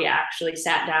before we actually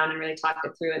sat down and really talked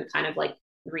it through and kind of like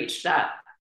reached that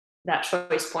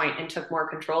choice point and took more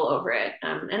control over it.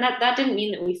 And that didn't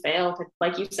mean that we failed.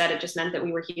 Like you said, it just meant that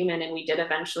we were human, and we did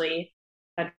eventually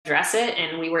address it,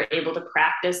 and we were able to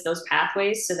practice those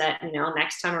pathways so that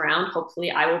next time around,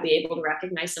 hopefully I will be able to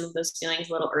recognize some of those feelings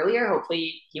a little earlier.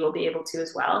 Hopefully he will be able to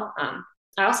as well.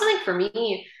 I also think for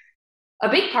me, a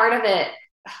big part of it,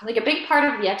 like a big part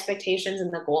of the expectations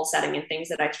and the goal setting and things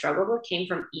that I struggled with, came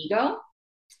from ego,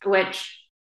 which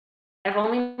I've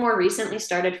only more recently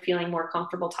started feeling more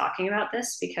comfortable talking about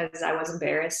this because I was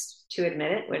embarrassed to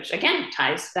admit it, which again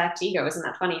ties back to ego. Isn't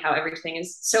that funny how everything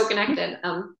is so connected?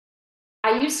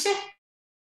 I used to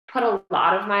put a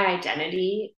lot of my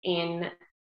identity in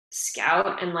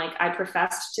Scout, and like I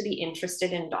professed to be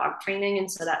interested in dog training,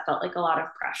 and so that felt like a lot of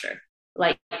pressure.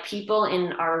 Like people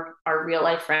in our real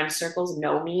life friend circles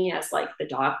know me as like the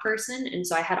dog person, and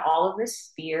so I had all of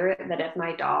this fear that if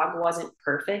my dog wasn't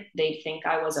perfect, they'd think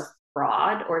I was a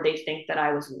fraud, or they'd think that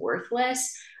I was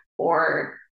worthless,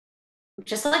 or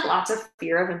just like lots of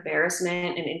fear of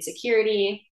embarrassment and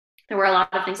insecurity. There were a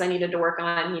lot of things I needed to work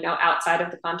on, outside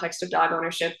of the context of dog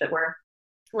ownership, that were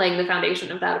laying the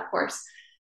foundation of that, of course.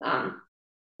 um,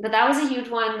 but that was a huge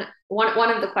one. One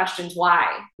of the questions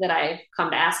why that I've come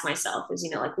to ask myself is,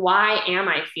 like, why am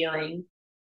I feeling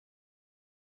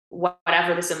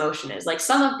whatever this emotion is? Like,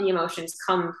 some of the emotions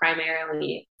come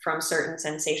primarily from certain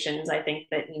sensations. I think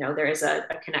that, there is a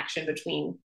connection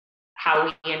between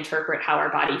how we interpret how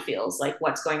our body feels, like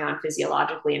what's going on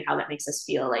physiologically and how that makes us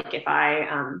feel. Like if I,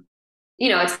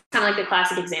 it's kind of like the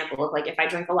classic example of like, if I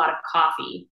drink a lot of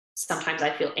coffee, sometimes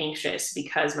I feel anxious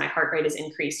because my heart rate is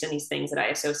increased and these things that I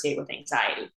associate with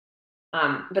anxiety.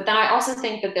 But then I also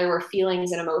think that there were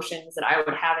feelings and emotions that I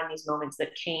would have in these moments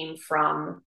that came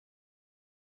from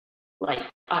like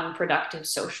unproductive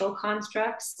social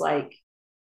constructs. Like,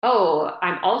 oh,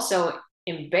 I'm also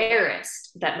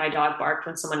embarrassed that my dog barked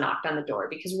when someone knocked on the door,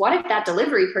 because what if that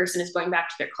delivery person is going back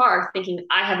to their car thinking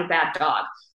I have a bad dog?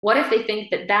 What if they think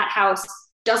that that house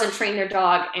doesn't train their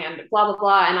dog and blah blah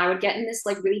blah? And I would get in this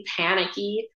like really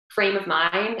panicky frame of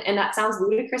mind, and that sounds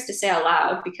ludicrous to say out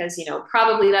loud, because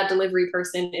probably that delivery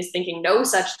person is thinking no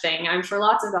such thing. I'm sure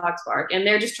lots of dogs bark, and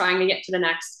they're just trying to get to the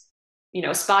next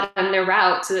spot on their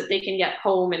route so that they can get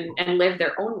home and live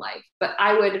their own life. But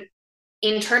I would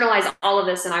internalize all of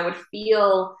this, and I would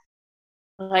feel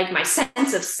like my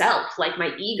sense of self, like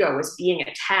my ego was being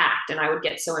attacked, and I would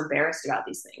get so embarrassed about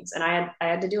these things. And I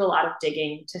had to do a lot of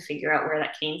digging to figure out where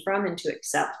that came from, and to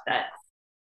accept that,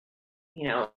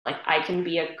 like I can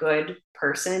be a good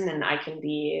person and I can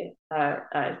be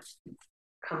a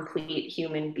complete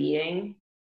human being,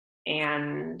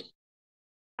 and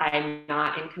I'm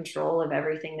not in control of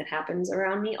everything that happens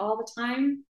around me all the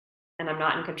time. And I'm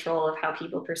not in control of how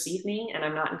people perceive me, and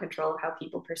I'm not in control of how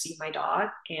people perceive my dog.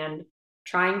 And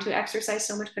trying to exercise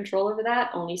so much control over that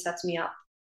only sets me up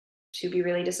to be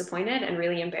really disappointed and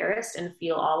really embarrassed and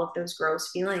feel all of those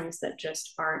gross feelings that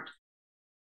just aren't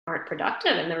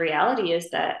productive. And the reality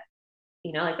is that,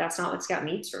 like that's not what Scout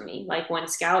needs from me. Like when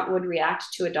Scout would react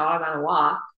to a dog on a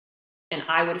walk, and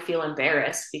I would feel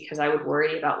embarrassed because I would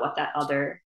worry about what that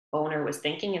other owner was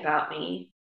thinking about me,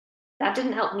 that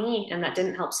didn't help me, and that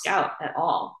didn't help Scout at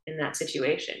all in that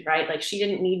situation, right? Like she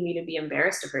didn't need me to be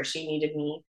embarrassed of her. She needed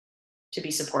me to be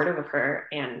supportive of her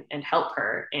and help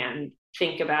her and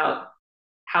think about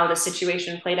how the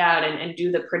situation played out, and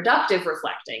do the productive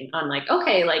reflecting on like,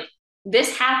 okay, like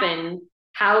this happened.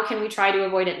 How can we try to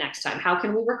avoid it next time? How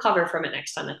can we recover from it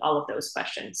next time? Like all of those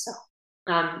questions.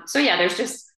 So yeah,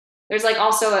 there's like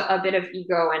also a bit of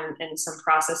ego and some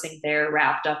processing there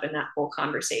wrapped up in that whole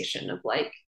conversation of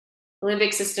like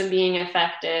limbic system being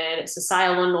affected,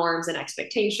 societal norms and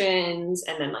expectations,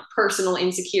 and then like personal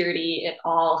insecurity. It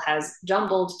all has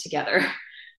jumbled together.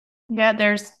 Yeah,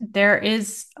 there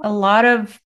is a lot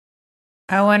of,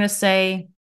 I want to say,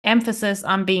 emphasis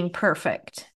on being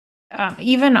perfect.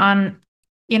 Even on,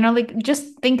 like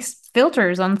just think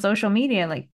filters on social media,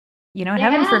 like,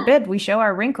 heaven Yeah. forbid we show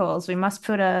our wrinkles. We must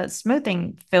put a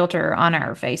smoothing filter on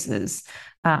our faces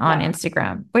on Yeah.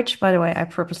 Instagram, which, by the way, I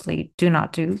purposely do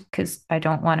not do because I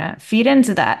don't want to feed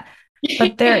into that.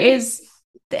 But there is,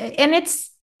 and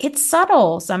it's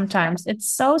subtle sometimes.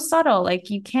 It's so subtle. Like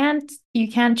you can't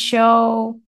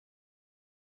show,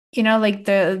 like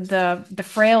the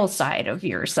frail side of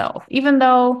yourself, even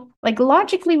though like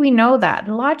logically we know that.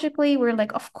 Logically we're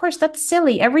like, of course that's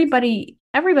silly. Everybody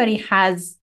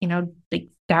has, like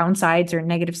downsides or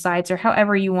negative sides or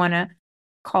however you want to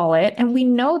call it, and we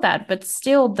know that. But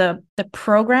still the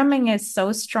programming is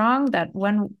so strong that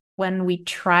when we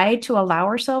try to allow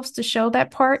ourselves to show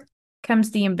that part,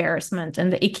 comes the embarrassment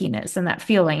and the ickiness and that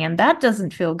feeling, and that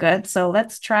doesn't feel good. So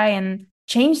let's try and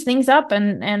change things up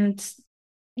and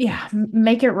yeah,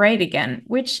 make it right again,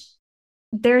 which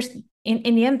there's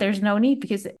in the end there's no need,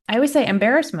 because I always say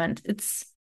embarrassment, it's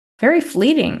very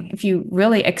fleeting if you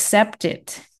really accept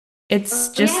it. It's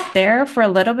just Yeah. there for a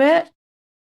little bit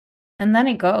and then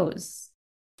it goes.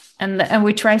 And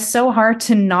we try so hard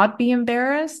to not be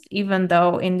embarrassed, even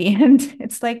though in the end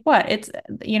it's like what? It's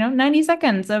 90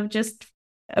 seconds of just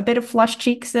a bit of flushed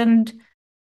cheeks and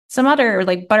some other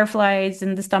like butterflies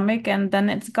in the stomach, and then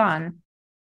it's gone.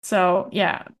 So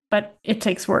yeah, but it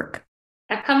takes work.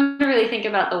 I've come to really think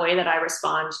about the way that I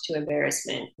respond to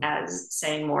embarrassment as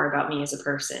saying more about me as a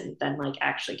person than like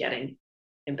actually getting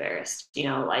embarrassed. You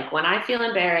know, like when I feel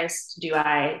embarrassed, do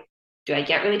I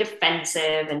get really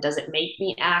defensive and does it make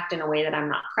me act in a way that I'm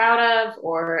not proud of,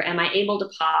 or am I able to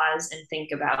pause and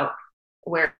think about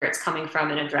where it's coming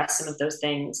from and address some of those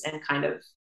things and kind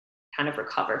of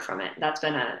recover from it? That's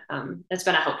been a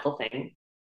helpful thing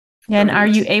Yeah, for and are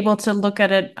me. you able to look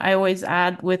at it? I always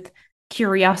add with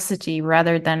curiosity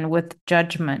rather than with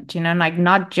judgment, like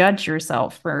not judge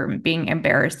yourself for being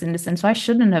embarrassed in the sense, I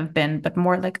shouldn't have been, but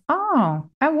more like, oh,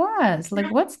 I was.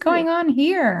 Like, what's going on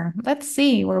here? Let's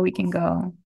see where we can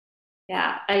go.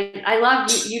 Yeah, I love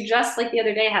you. You just like the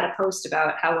other day had a post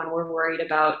about how when we're worried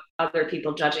about other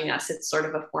people judging us, it's sort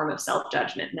of a form of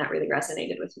self-judgment, and that really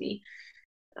resonated with me.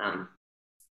 Um,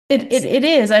 It, it it's it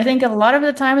is. I think a lot of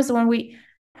the times when we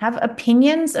have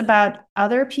opinions about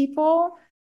other people,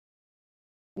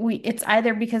 it's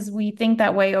either because we think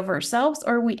that way of ourselves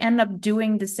or we end up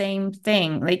doing the same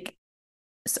thing. Like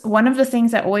one of the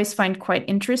things I always find quite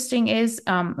interesting is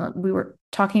we were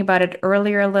talking about it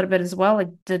earlier a little bit as well,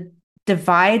 like the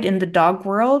divide in the dog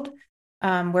world,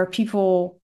 where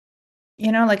people,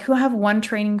 like who have one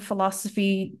training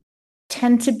philosophy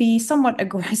tend to be somewhat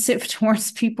aggressive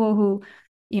towards people who,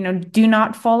 do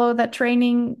not follow that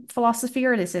training philosophy,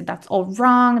 or they said that's all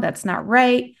wrong, that's not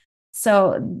right.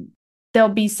 So they'll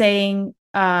be saying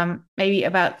maybe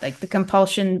about like the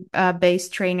compulsion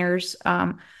based trainers,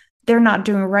 they're not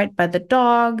doing right by the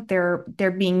dog,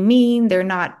 they're being mean, they're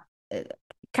not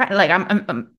kind of like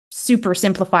I'm super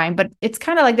simplifying, but it's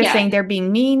kind of like they're yeah, saying they're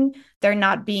being mean, they're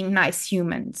not being nice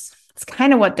humans. It's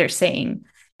kind of what they're saying.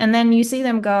 And then you see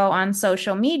them go on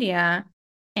social media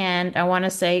and I want to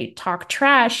say talk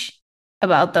trash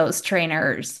about those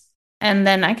trainers. And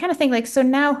then I kind of think like, so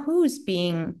now who's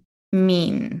being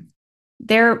mean?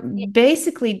 They're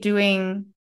basically doing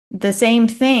the same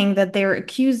thing that they're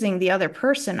accusing the other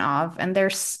person of. And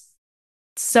there's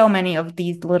so many of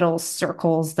these little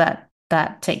circles that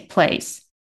take place.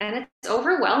 and it's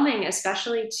overwhelming,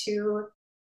 especially to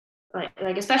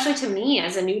like especially to me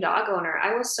as a new dog owner.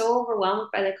 I was so overwhelmed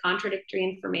by the contradictory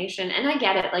information, and I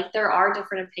get it. Like there are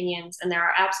different opinions, and there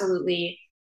are absolutely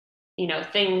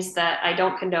things that I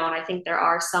don't condone. I think there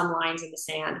are some lines in the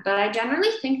sand, but I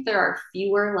generally think there are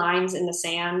fewer lines in the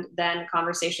sand than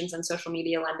conversations on social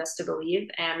media lend us to believe.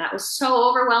 And that was so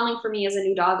overwhelming for me as a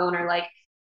new dog owner. Like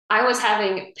I was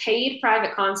having paid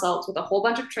private consults with a whole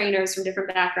bunch of trainers from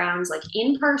different backgrounds, like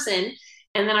in person.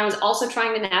 And then I was also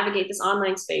trying to navigate this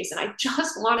online space. And I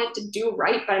just wanted to do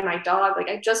right by my dog. Like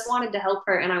I just wanted to help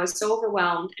her. And I was so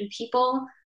overwhelmed. And people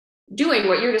doing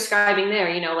what you're describing there,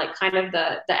 like kind of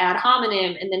the ad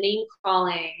hominem and the name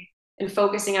calling and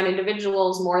focusing on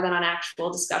individuals more than on actual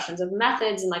discussions of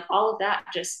methods and like all of that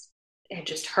it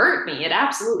just hurt me. It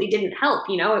absolutely didn't help.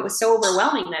 It was so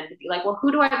overwhelming then to be like, well,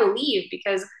 who do I believe?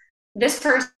 Because this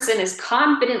person is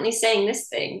confidently saying this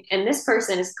thing, and this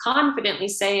person is confidently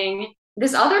saying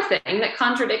this other thing that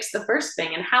contradicts the first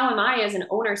thing. And how am I as an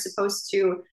owner supposed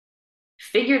to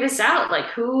figure this out? Like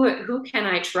who can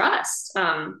I trust?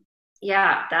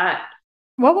 Yeah, that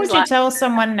What there's would a you lot. tell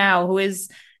someone now who is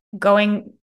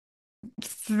going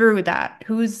through that,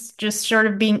 who's just sort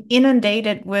of being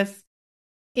inundated with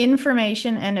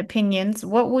information and opinions?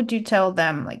 What would you tell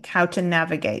them, like how to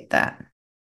navigate that?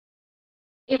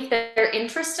 If they're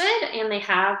interested and they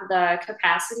have the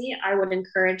capacity, I would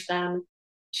encourage them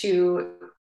to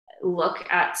look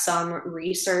at some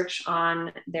research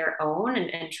on their own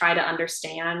and try to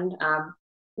understand,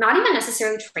 not even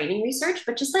necessarily training research,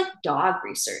 but just like dog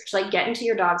research, like get into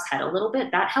your dog's head a little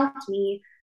bit. That helped me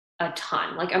a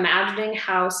ton. Like imagining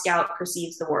how Scout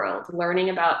perceives the world, learning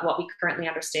about what we currently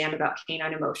understand about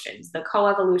canine emotions, the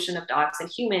coevolution of dogs and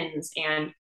humans,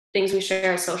 and things we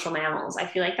share as social mammals. I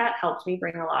feel like that helped me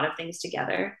bring a lot of things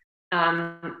together.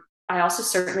 I also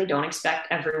certainly don't expect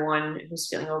everyone who's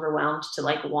feeling overwhelmed to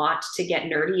like want to get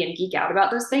nerdy and geek out about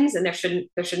those things, and there shouldn't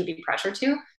be pressure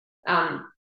to. Um,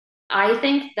 I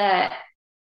think that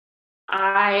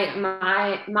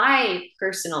my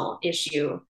personal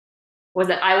issue was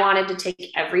that I wanted to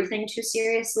take everything too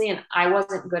seriously, and I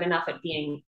wasn't good enough at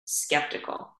being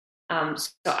skeptical.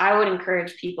 So I would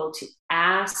encourage people to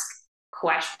ask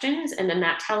questions, and then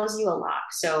that tells you a lot.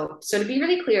 So to be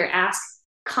really clear, ask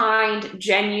kind,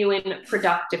 genuine,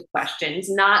 productive questions,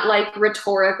 not like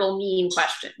rhetorical, mean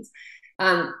questions.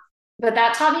 Um, but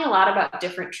that taught me a lot about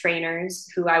different trainers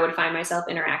who I would find myself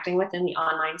interacting with in the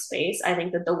online space. I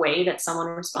think that the way that someone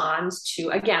responds to,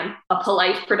 again, a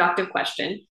polite, productive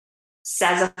question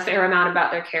says a fair amount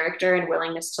about their character and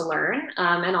willingness to learn.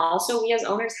 And also, we as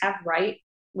owners have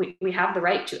we have the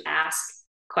right to ask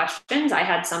questions. I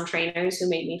had some trainers who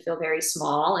made me feel very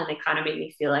small, and they kind of made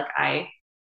me feel like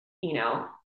you know,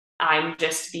 I'm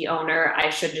just the owner. I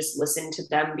should just listen to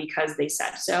them because they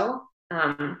said so.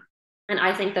 And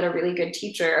I think that a really good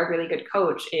teacher, a really good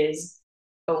coach is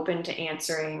open to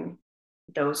answering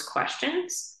those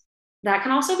questions. That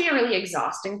can also be a really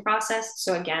exhausting process.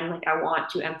 So again, like I want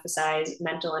to emphasize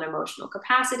mental and emotional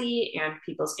capacity and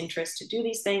people's interest to do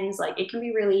these things. Like it can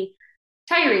be really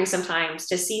tiring sometimes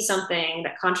to see something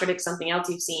that contradicts something else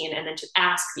you've seen and then to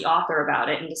ask the author about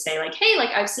it and to say like, hey, like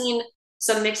I've seen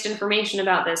some mixed information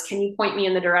about this. Can you point me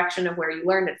in the direction of where you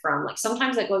learned it from? Like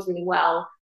sometimes that goes really well.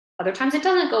 Other times it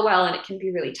doesn't go well and it can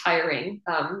be really tiring.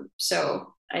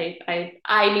 So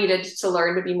I needed to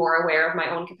learn to be more aware of my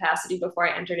own capacity before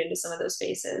I entered into some of those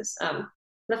spaces.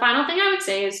 The final thing I would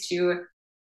say is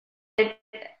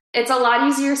it's a lot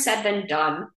easier said than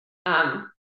done.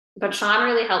 But Sean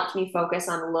really helped me focus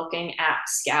on looking at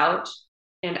Scout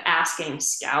and asking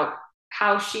Scout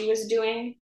how she was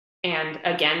doing. And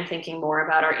again, thinking more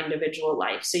about our individual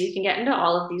life. So you can get into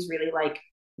all of these really like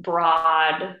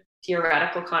broad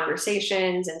theoretical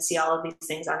conversations and see all of these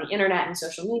things on the internet and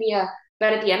social media.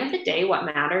 But at the end of the day, what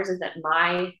matters is that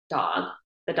my dog,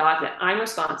 the dog that I'm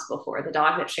responsible for, the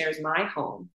dog that shares my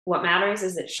home, what matters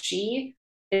is that she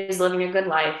is living a good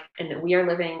life and that we are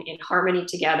living in harmony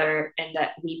together and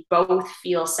that we both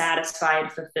feel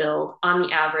satisfied, fulfilled on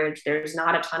the average. There's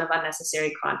not a ton of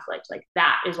unnecessary conflict. Like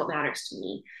that is what matters to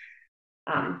me.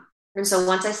 And so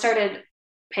once I started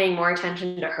paying more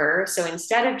attention to her, so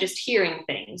instead of just hearing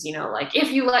things, you know, like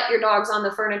if you let your dogs on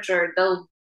the furniture, they'll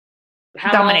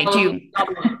have dominate you.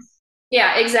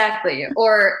 Yeah, exactly.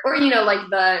 Or you know, like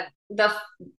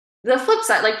the flip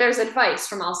side, like there's advice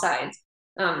from all sides.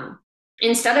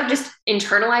 Instead of just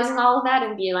internalizing all of that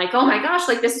and being like, oh my gosh,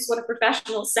 like this is what a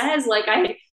professional says, like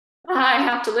I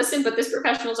have to listen, but this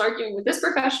professional's arguing with this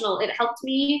professional. It helped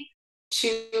me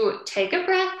to take a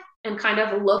breath and kind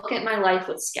of look at my life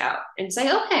with Scout and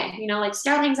say, okay, you know, like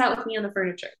Scout hangs out with me on the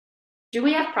furniture. Do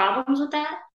we have problems with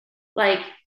that? Like,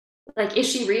 is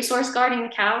she resource guarding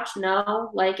the couch? No.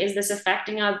 Like, is this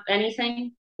affecting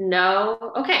anything? No.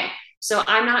 Okay. So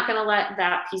I'm not going to let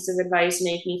that piece of advice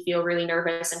make me feel really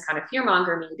nervous and kind of fear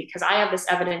monger me because I have this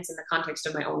evidence in the context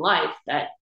of my own life that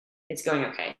it's going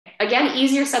okay. Again,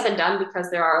 easier said than done because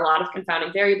there are a lot of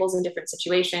confounding variables in different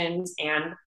situations.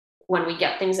 And when we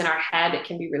get things in our head, it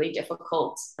can be really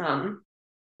difficult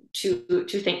to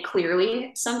think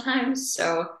clearly sometimes.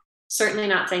 So certainly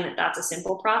not saying that that's a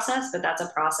simple process, but that's a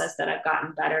process that I've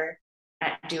gotten better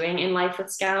at doing in life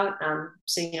with Scout.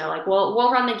 So you know, like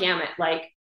we'll run the gamut. Like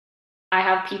I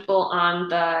have people on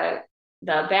the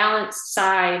balanced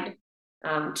side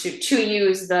to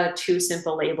use the two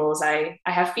simple labels. I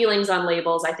have feelings on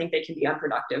labels. I think they can be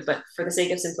unproductive, but for the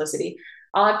sake of simplicity,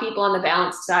 I'll have people on the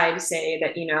balanced side say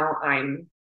that, you know, I'm,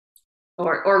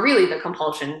 or really the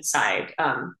compulsion side.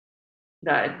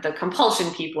 The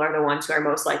compulsion people are the ones who are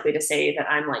most likely to say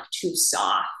that I'm like too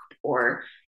soft or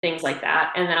things like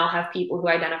that. And then I'll have people who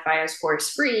identify as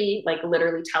force free, like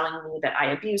literally telling me that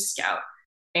I abuse Scout.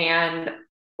 And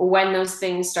when those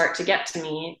things start to get to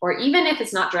me, or even if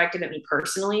it's not directed at me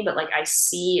personally, but like I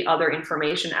see other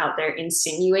information out there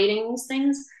insinuating these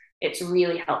things, it's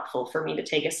really helpful for me to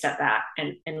take a step back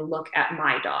and look at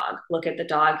my dog, look at the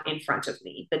dog in front of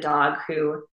me, the dog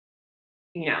who,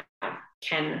 you know,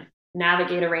 can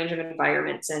navigate a range of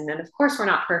environments. And of course, we're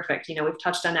not perfect. You know, we've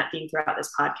touched on that theme throughout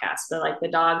this podcast, but like the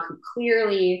dog who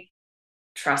clearly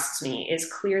trusts me,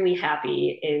 is clearly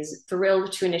happy, is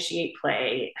thrilled to initiate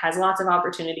play, has lots of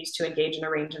opportunities to engage in a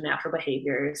range of natural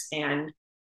behaviors, and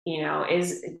you know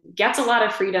gets a lot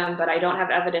of freedom, but I don't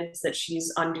have evidence that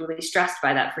she's unduly stressed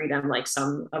by that freedom like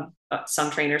some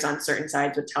trainers on certain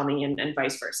sides would tell me, and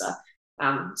vice versa.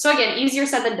 So again, easier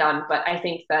said than done, but I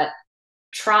think that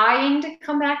trying to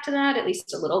come back to that at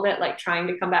least a little bit, like trying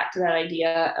to come back to that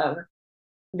idea of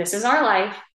this is our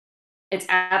life. It's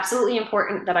absolutely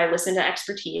important that I listen to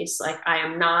expertise. Like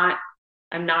I'm not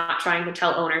trying to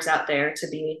tell owners out there to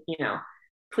be, you know,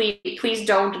 please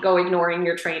don't go ignoring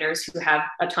your trainers who have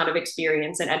a ton of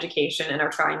experience and education and are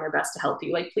trying their best to help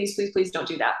you. Like please don't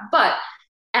do that. But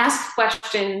ask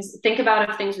questions, think about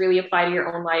if things really apply to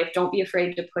your own life. Don't be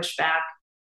afraid to push back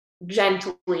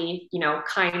gently, you know,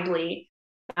 kindly,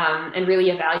 and really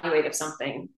evaluate if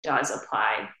something does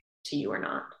apply to you or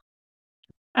not.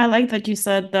 I like that you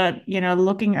said that, you know,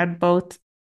 looking at both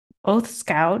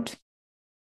Scout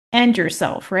and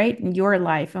yourself, right? Your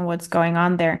life and what's going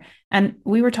on there. And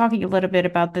we were talking a little bit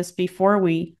about this before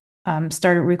we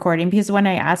started recording, because when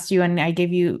I asked you and I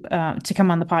gave you to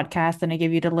come on the podcast and I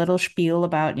gave you the little spiel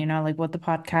about, you know, like what the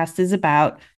podcast is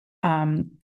about,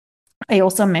 I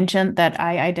also mentioned that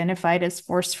I identified as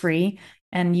force free,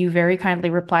 and you very kindly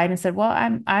replied and said,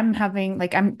 "Well, I'm having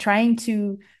like I'm trying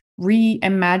to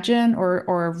reimagine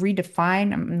or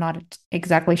redefine. I'm not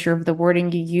exactly sure of the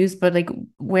wording you use, but like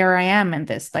where I am in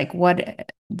this. Like,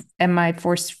 what am I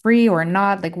force free or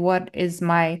not? Like, what is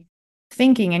my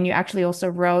thinking?" And you actually also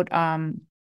wrote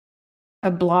a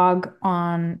blog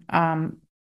on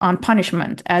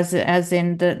punishment as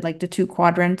in the like the two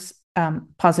quadrants,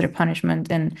 positive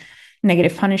punishment and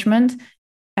negative punishment.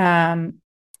 um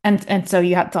and so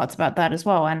you had thoughts about that as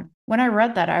well. And when I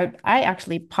read that, I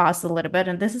actually paused a little bit,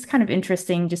 and this is kind of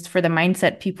interesting just for the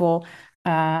mindset people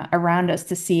around us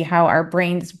to see how our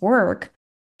brains work,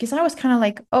 because I was kind of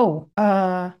like, oh,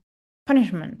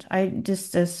 punishment. I don't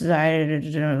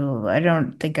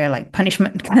think I like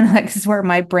punishment. Kind of like this is where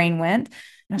my brain went. And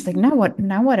I was like, what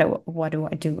do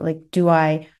I do? Like, do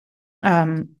I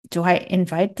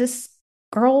invite this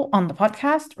girl on the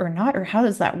podcast or not? Or how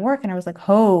does that work? And I was like,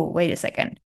 oh, wait a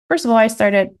second. First of all, I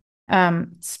started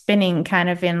spinning kind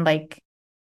of in like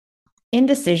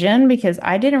indecision because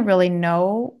I didn't really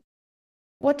know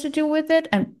what to do with it.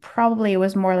 And probably it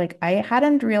was more like I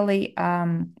hadn't really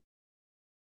I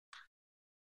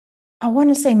want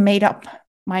to say made up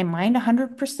my mind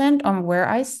 100% on where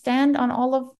I stand on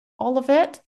all of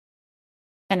it.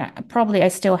 And probably I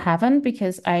still haven't,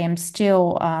 because I am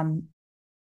still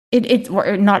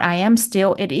or not I am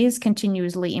still, it is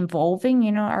continuously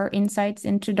evolving, our insights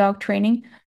into dog training.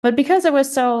 But because I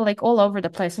was so like all over the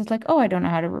place, I was like, oh, I don't know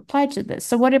how to reply to this.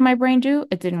 So what did my brain do?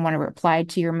 It didn't want to reply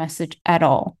to your message at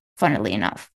all, funnily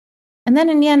enough. And then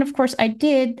in the end, of course, I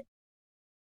did,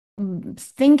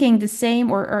 thinking the same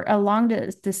or along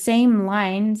the same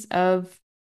lines of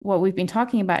what we've been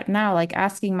talking about now, like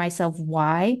asking myself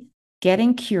why,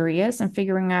 getting curious and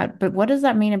figuring out, but what does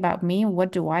that mean about me?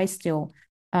 What do I still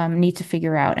need to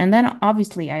figure out? And then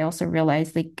obviously, I also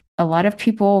realized like a lot of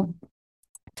people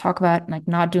talk about like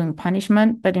not doing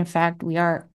punishment, but in fact, we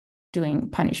are doing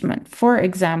punishment. For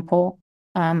example,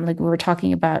 like we were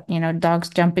talking about, dogs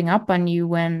jumping up on you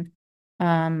when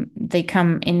they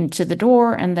come into the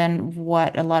door. And then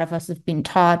what a lot of us have been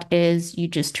taught is you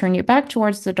just turn your back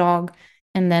towards the dog,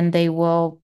 and then they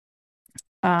will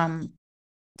um,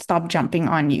 stop jumping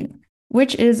on you,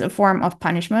 which is a form of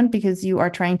punishment because you are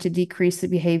trying to decrease the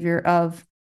behavior of,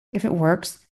 if it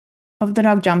works, of the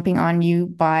dog jumping on you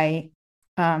by,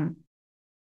 um,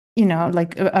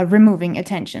 like removing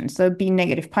attention. So it'd be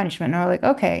negative punishment. And we're like,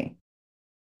 okay,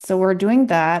 so we're doing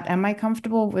that. Am I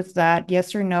comfortable with that?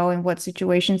 Yes or no? In what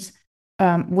situations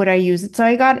would I use it? So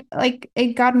I got like,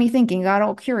 it got me thinking, got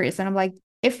all curious. And I'm like,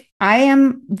 if I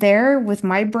am there with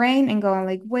my brain and going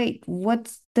like, wait,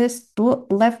 what's this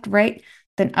left, right?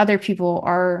 Then other people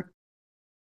are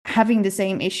having the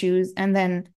same issues. And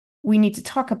then we need to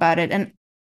talk about it. And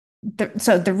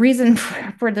so the reason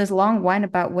for this long whine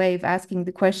about wave asking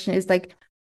the question is like,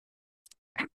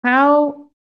 how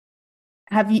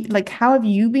how have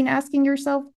you been asking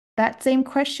yourself that same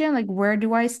question? Like, where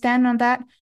do I stand on that?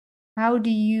 How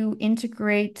do you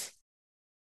integrate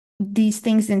these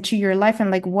things into your life?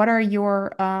 And like, what are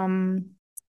your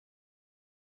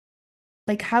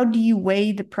like, how do you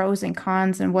weigh the pros and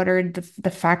cons, and what are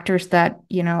the factors that,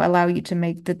 allow you to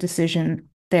make the decision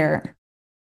there?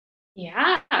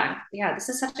 Yeah, yeah, this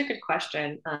is such a good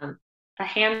question. A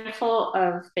handful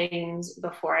of things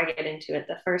before I get into it.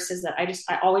 The first is that I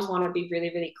always want to be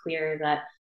really, really clear that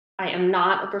I am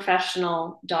not a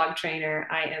professional dog trainer.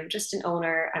 I am just an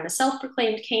owner. I'm a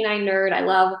self-proclaimed canine nerd. I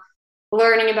love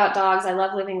learning about dogs. I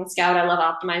love living with Scout. I love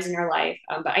optimizing her life.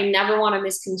 But I never want to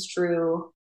misconstrue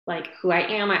like who I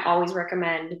am. I always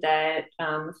recommend that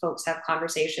folks have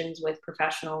conversations with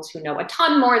professionals who know a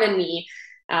ton more than me.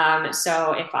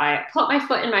 So if I put my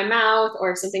foot in my mouth or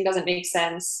if something doesn't make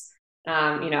sense,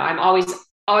 I'm always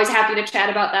happy to chat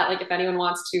about that. Like if anyone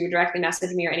wants to directly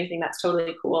message me or anything, that's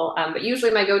totally cool. But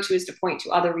usually my go-to is to point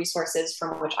to other resources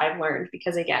from which I've learned,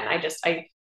 because again, I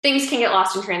things can get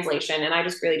lost in translation, and I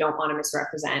just really don't want to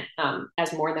misrepresent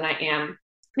as more than I am.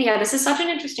 But yeah, this is such an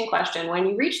interesting question. When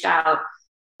you reached out,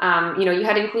 you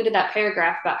had included that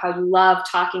paragraph about how you love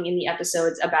talking in the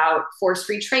episodes about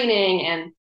force-free training,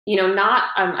 and not.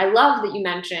 I love that you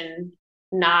mentioned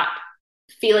not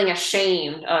feeling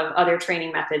ashamed of other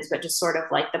training methods, but just sort of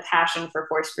like the passion for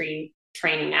force-free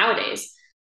training nowadays.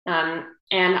 And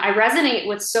I resonate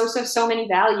with so many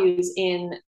values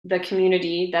in the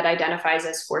community that identifies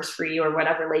as force-free or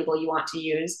whatever label you want to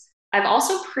use. I've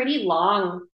also pretty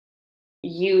long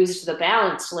used the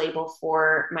balanced label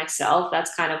for myself.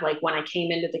 That's kind of like when I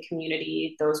came into the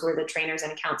community, those were the trainers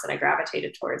and accounts that I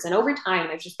gravitated towards. And over time,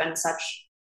 there's just been such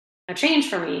a change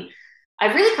for me.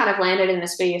 I've really kind of landed in a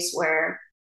space where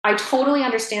I totally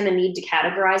understand the need to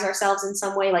categorize ourselves in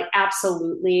some way. Like,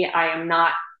 absolutely, I'm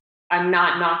not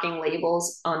knocking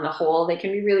labels on the whole. They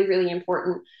can be really, really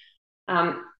important.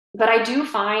 But I do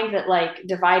find that like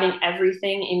dividing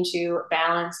everything into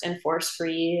balanced and force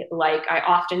free, like I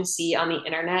often see on the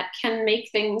internet, can make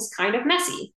things kind of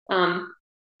messy.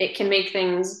 It can make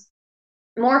things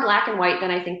more black and white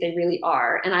than I think they really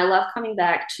are. And I love coming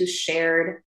back to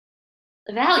shared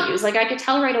values. Like I could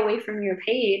tell right away from your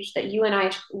page that you and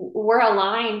I were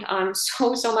aligned on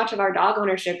so much of our dog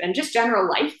ownership and just general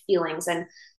life feelings and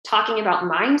talking about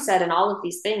mindset and all of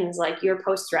these things. Like your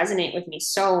posts resonate with me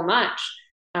so much.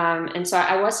 And so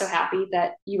I was so happy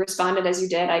that you responded as you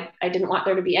did. I didn't want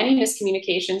there to be any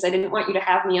miscommunications. I didn't want you to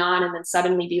have me on and then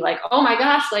suddenly be like, oh my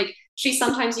gosh, like she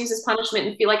sometimes uses punishment,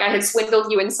 and feel like I had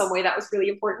swindled you in some way that was really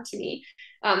important to me.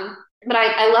 But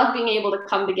I love being able to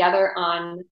come together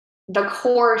on the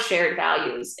core shared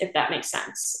values, if that makes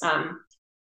sense.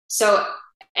 So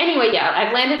anyway, yeah,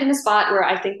 I've landed in a spot where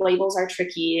I think labels are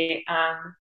tricky.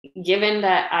 Given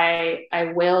that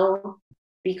I will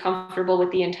be comfortable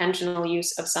with the intentional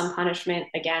use of some punishment,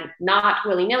 again, not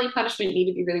willy-nilly punishment,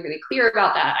 need to be really, really clear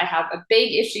about that. I have a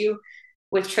big issue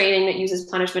with training that uses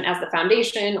punishment as the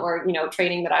foundation, or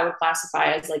training that I would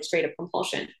classify as like straight up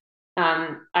compulsion.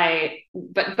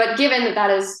 But given that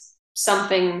that is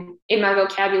something in my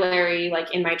vocabulary,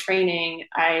 like in my training,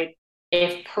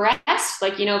 if pressed,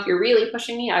 like if you're really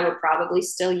pushing me, I would probably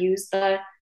still use the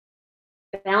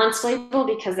balance label,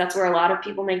 because that's where a lot of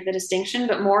people make the distinction.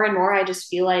 But more and more, I just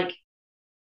feel like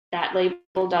that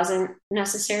label doesn't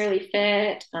necessarily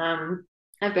fit.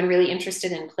 I've been really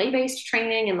interested in play-based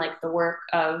training and like the work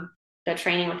of the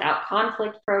Training Without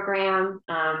Conflict program,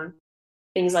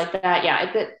 things like that.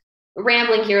 Yeah,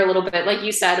 rambling here a little bit, like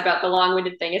you said about the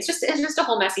long-winded thing. It's just a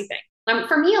whole messy thing.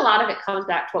 For me, a lot of it comes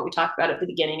back to what we talked about at the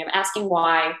beginning of asking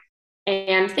why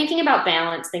and thinking about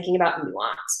balance, thinking about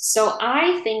nuance. So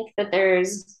I think that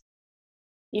there's,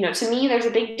 to me, there's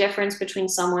a big difference between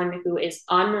someone who is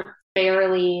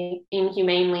unfairly,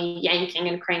 inhumanely yanking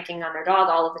and cranking on their dog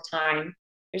all of the time.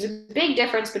 There's a big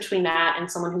difference between that and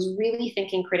someone who's really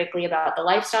thinking critically about the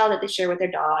lifestyle that they share with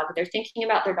their dog. They're thinking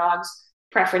about their dog's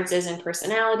preferences and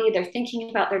personality. They're thinking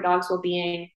about their dog's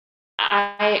well-being.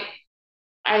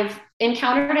 I've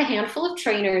encountered a handful of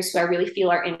trainers who I really feel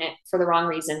are in it for the wrong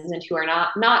reasons and who are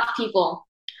not people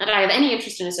that I have any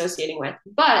interest in associating with.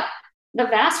 But the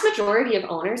vast majority of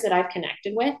owners that I've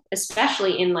connected with,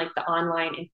 especially in like the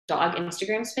online dog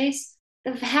Instagram space,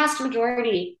 the vast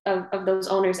majority of those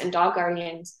owners and dog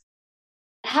guardians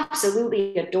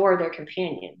absolutely adore their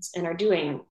companions and are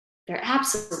doing their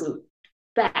absolute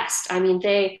best. I mean,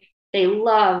 they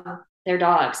love their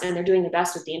dogs and they're doing the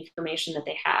best with the information that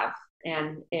they have.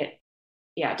 And it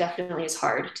definitely is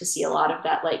hard to see a lot of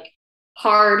that like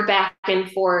hard back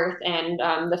and forth and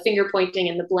the finger pointing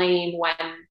and the blame,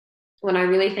 when I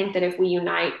really think that if we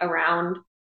unite around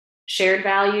shared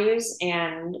values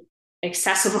and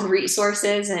accessible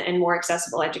resources and more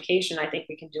accessible education, I think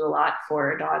we can do a lot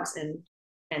for dogs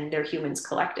and their humans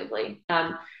collectively.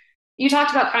 You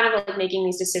talked about kind of like making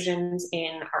these decisions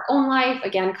in our own life.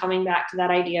 Again, coming back to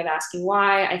that idea of asking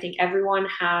why. I think everyone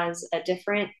has a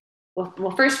different,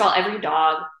 well, first of all, every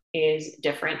dog is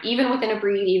different, even within a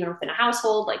breed, even within a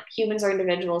household. Like humans are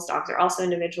individuals, dogs are also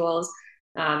individuals.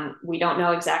 We don't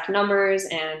know exact numbers,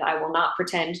 and I will not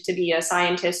pretend to be a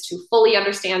scientist who fully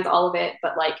understands all of it,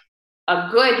 but like a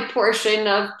good portion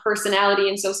of personality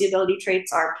and sociability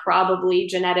traits are probably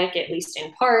genetic, at least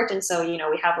in part. And so,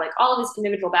 we have like all of this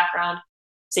individual background.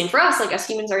 Same for us, like us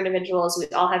humans are individuals. We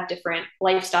all have different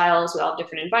lifestyles. We all have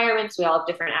different environments. We all have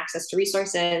different access to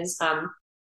resources.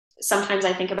 Sometimes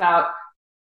I think about,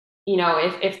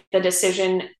 if the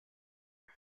decision,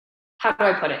 how do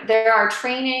I put it? There are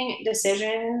training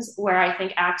decisions where I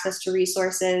think access to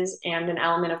resources and an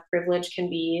element of privilege can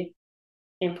be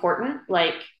important.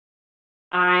 Like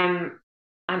I'm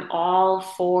all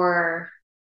for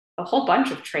a whole bunch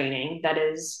of training that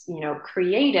is,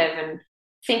 creative and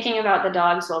thinking about the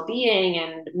dog's well-being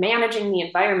and managing the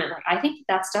environment. Like I think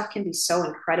that stuff can be so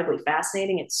incredibly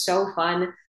fascinating. It's so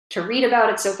fun to read about.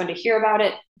 It's so fun to hear about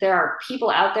it. There are people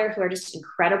out there who are just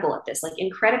incredible at this, like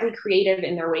incredibly creative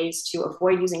in their ways to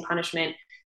avoid using punishment.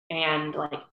 And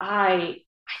like, I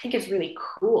think it's really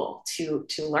cool to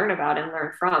learn about and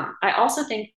learn from. I also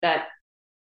think that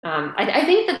I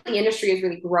think that the industry is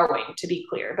really growing, to be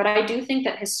clear, but I do think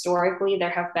that historically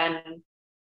there have been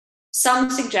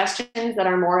some suggestions that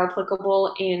are more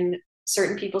applicable in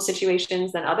certain people's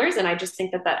situations than others. And I just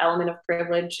think that element of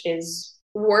privilege is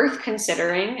worth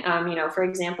considering. For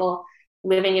example,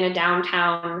 living in a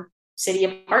downtown city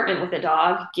apartment with a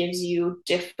dog gives you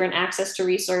different access to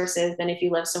resources than if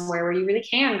you live somewhere where you really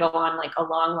can go on like a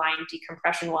long line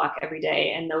decompression walk every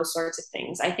day and those sorts of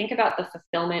things. I think about the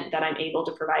fulfillment that I'm able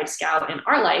to provide Scout in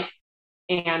our life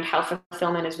and how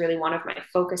fulfillment is really one of my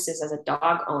focuses as a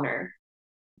dog owner.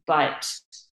 But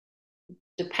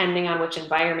depending on which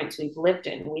environments we've lived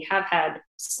in, we have had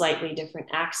slightly different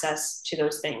access to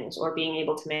those things or being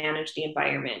able to manage the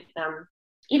environment.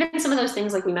 Even some of those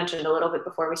things, like we mentioned a little bit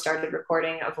before we started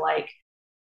recording, of like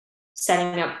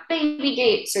setting up baby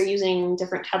gates or using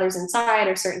different tethers inside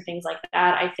or certain things like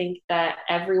that. I think that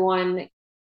everyone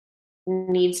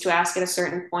needs to ask at a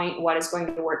certain point what is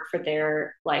going to work for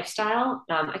their lifestyle.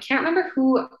 I can't remember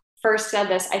who first said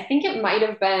this. I think it might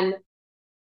have been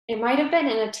in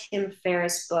a Tim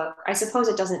Ferriss book. I suppose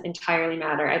it doesn't entirely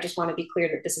matter. I just want to be clear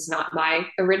that this is not my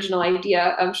original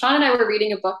idea. Sean and I were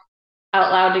reading a book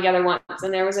out loud together once,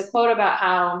 and there was a quote about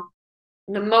how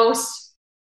the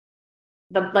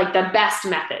best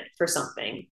method for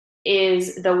something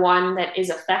is the one that is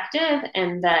effective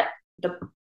and that the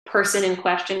person in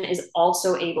question is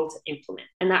also able to implement.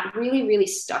 And that really, really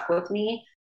stuck with me.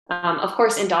 Of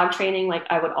course, in dog training, like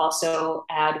I would also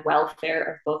add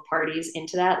welfare of both parties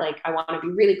into that. Like I want to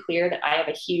be really clear that I have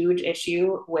a huge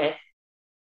issue with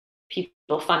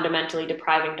people fundamentally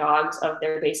depriving dogs of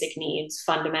their basic needs,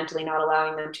 fundamentally not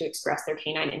allowing them to express their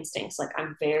canine instincts. Like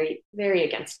I'm very, very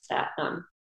against that.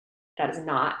 That is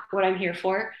not what I'm here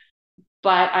for.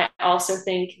 But I also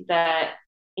think that,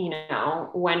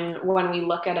 when we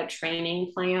look at a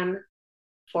training plan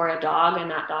for a dog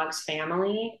and that dog's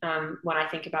family, when I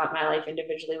think about my life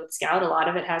individually with Scout, a lot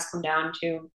of it has come down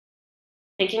to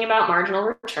thinking about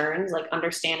marginal returns, like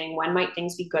understanding when might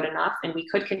things be good enough, and we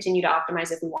could continue to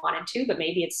optimize if we wanted to, but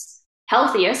maybe it's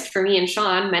healthiest for me and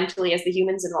Sean mentally as the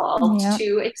humans involved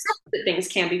to accept that things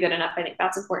can be good enough. I think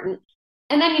that's important.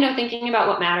 And then, thinking about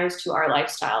what matters to our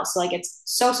lifestyle. So like, it's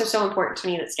so, so, so important to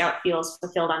me that Scout feels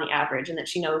fulfilled on the average and that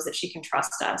she knows that she can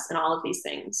trust us and all of these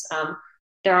things.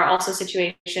 There are also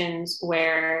situations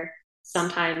where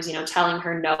sometimes, telling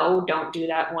her, no, don't do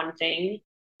that one thing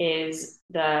is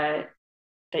the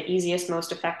easiest,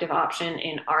 most effective option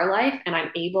in our life. And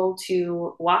I'm able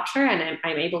to watch her and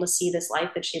I'm able to see this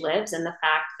life that she lives, and the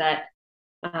fact that,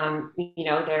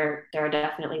 there are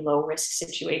definitely low risk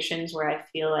situations where I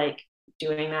feel like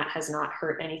doing that has not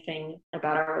hurt anything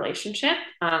about our relationship.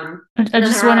 I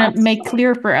just want to make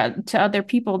clear to other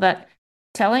people that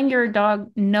telling your dog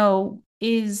no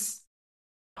is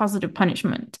positive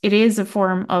punishment. It is a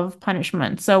form of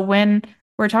punishment. So when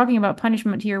we're talking about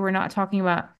punishment here, we're not talking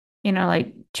about,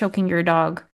 like choking your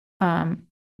dog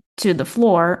to the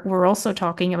floor. We're also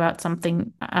talking about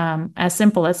something as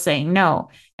simple as saying no.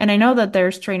 And I know that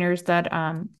there's trainers that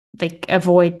they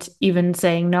avoid even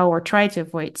saying no or try to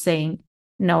avoid saying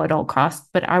no at all costs,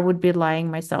 but I would be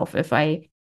lying myself if I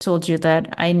told you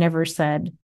that I never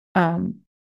said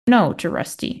no to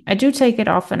Rusty. I do take it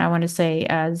often, I want to say,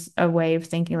 as a way of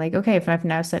thinking like, okay, if I've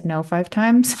now said no 5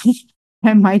 times,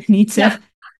 I might need to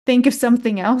think of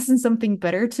something else and something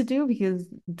better to do because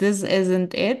this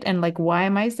isn't it. And like, why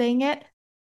am I saying it?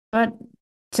 But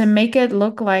to make it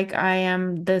look like I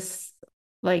am this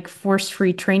like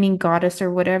force-free training goddess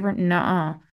or whatever,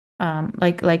 nah.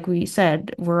 Like we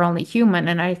said, we're only human,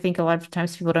 and I think a lot of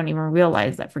times people don't even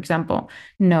realize that. For example,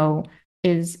 no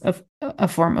is a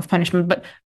form of punishment. But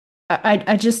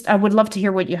I would love to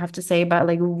hear what you have to say about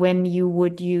like when you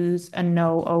would use a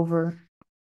no over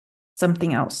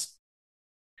something else.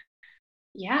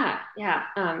 Yeah.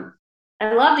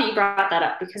 I love that you brought that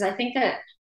up because I think that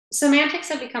semantics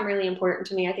have become really important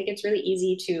to me. I think it's really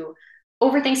easy to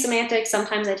overthink semantics.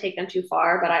 Sometimes I take them too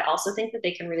far, but I also think that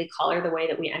they can really color the way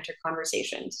that we enter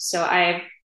conversations. So I've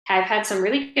had some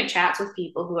really good chats with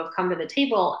people who have come to the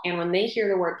table, and when they hear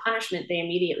the word punishment, they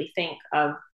immediately think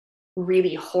of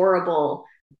really horrible,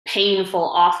 painful,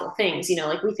 awful things.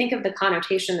 Like we think of the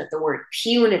connotation that the word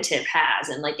punitive has,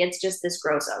 and like it's just this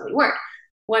gross, ugly word.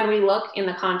 When we look in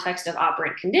the context of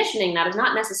operant conditioning, that is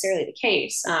not necessarily the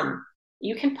case.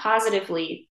 You can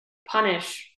positively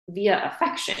punish via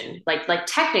affection. Like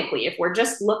technically, if we're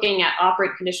just looking at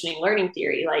operant conditioning learning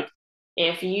theory, like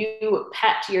if you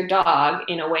pet your dog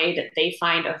in a way that they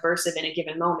find aversive in a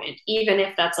given moment, even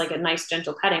if that's like a nice,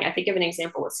 gentle petting. I think of an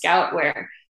example with Scout where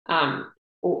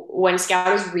when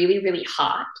Scout is really, really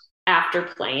hot after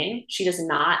playing, she does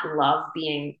not love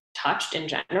being touched in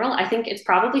general. I think it's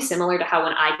probably similar to how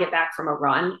when I get back from a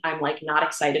run, I'm like not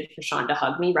excited for Sean to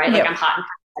hug me, right? Like I'm hot and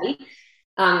sweaty.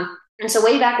 And so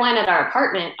way back when at our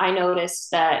apartment, I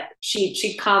noticed that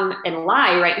she'd come and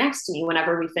lie right next to me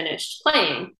whenever we finished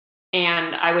playing.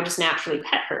 and I would just naturally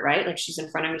pet her, right? Like she's in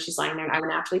front of me, she's lying there, and I would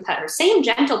naturally pet her. Same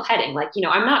gentle petting, like, you know,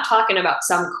 I'm not talking about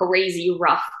some crazy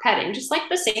rough petting, just like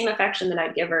the same affection that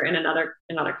I'd give her in another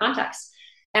context.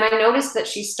 And I noticed that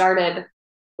she started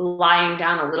lying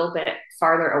down a little bit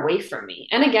farther away from me.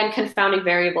 And again, confounding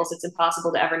variables, it's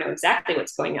impossible to ever know exactly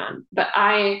what's going on. But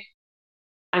I'm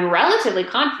relatively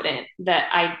confident that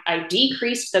I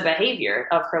decreased the behavior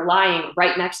of her lying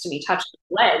right next to me, touching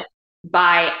the leg,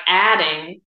 by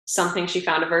adding something she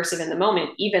found aversive in the moment,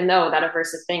 even though that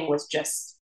aversive thing was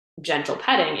just gentle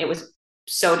petting. It was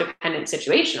so dependent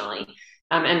situationally.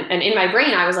 And in my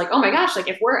brain, I was like, oh my gosh, like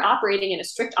if we're operating in a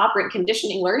strict operant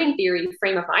conditioning learning theory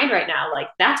frame of mind right now, like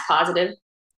that's positive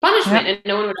punishment, Yep. and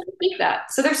no one would ever think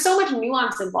that. So there's so much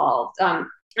nuance involved.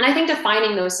 And I think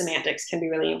defining those semantics can be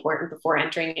really important before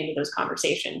entering into those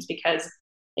conversations, because,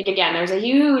 like, again, there's a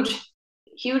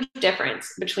huge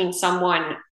difference between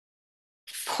someone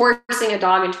forcing a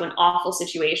dog into an awful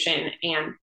situation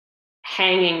and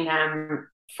hanging them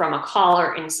from a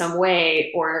collar in some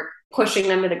way or pushing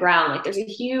them to the ground. Like, there's a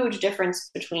huge difference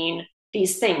between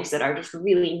these things that are just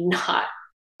really not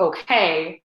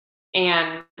okay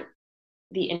and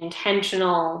the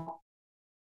intentional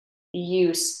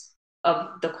use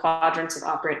of the quadrants of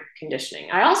operant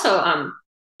conditioning. I also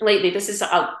lately, this is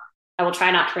I will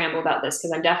try not to ramble about this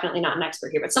because I'm definitely not an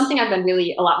expert here, but something I've been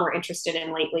really a lot more interested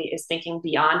in lately is thinking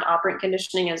beyond operant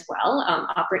conditioning as well.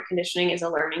 Operant conditioning is a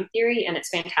learning theory, and it's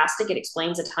fantastic. It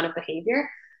explains a ton of behavior.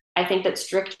 I think that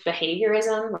strict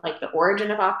behaviorism, like the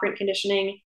origin of operant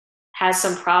conditioning, has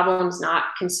some problems not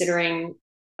considering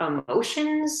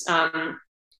emotions.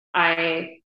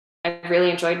 I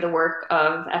really enjoyed the work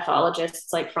of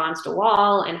ethologists like Frans de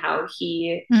Waal, and how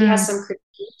he has Mm. some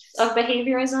critiques of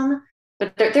behaviorism,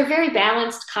 but they're very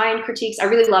balanced, kind critiques. I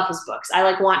really love his books. I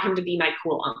like want him to be my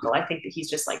cool uncle. I think that he's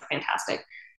just like fantastic.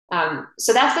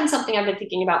 So that's been something I've been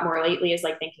thinking about more lately, is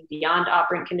like thinking beyond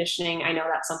operant conditioning. I know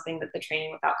that's something that the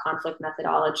training without conflict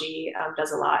methodology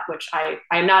does a lot, which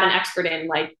I'm not an expert in.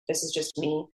 Like, this is just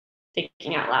me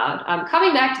thinking out loud.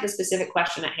 Coming back to the specific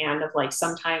question at hand of like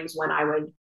sometimes when I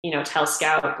would, you know, tell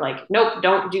Scout like, nope,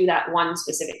 don't do that one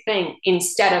specific thing,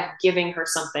 instead of giving her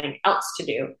something else to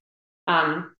do.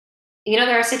 Um, you know,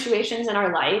 there are situations in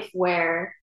our life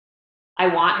where I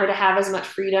want her to have as much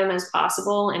freedom as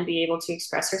possible and be able to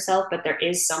express herself, but there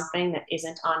is something that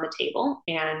isn't on the table.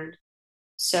 And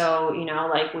so, you know,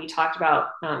 like we talked about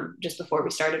just before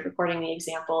we started recording, the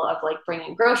example of like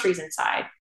bringing groceries inside.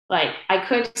 Like, I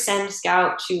could send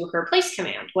Scout to her place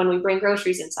command when we bring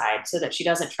groceries inside, so that she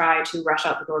doesn't try to rush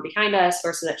out the door behind us,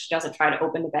 or so that she doesn't try to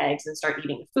open the bags and start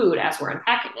eating the food as we're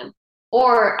unpacking them.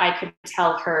 Or I could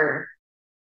tell her,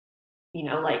 you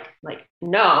know, like,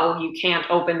 no, you can't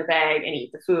open the bag and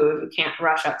eat the food. You can't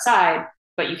rush outside,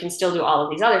 but you can still do all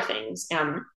of these other things.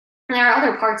 And there are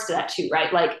other parts to that too,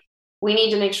 right? Like, we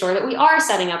need to make sure that we are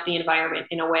setting up the environment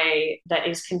in a way that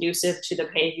is conducive to the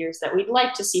behaviors that we'd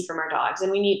like to see from our dogs.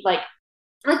 And we need, like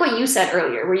what you said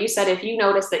earlier, where you said if you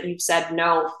notice that you've said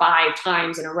no 5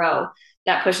 times in a row,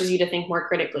 that pushes you to think more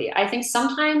critically. I think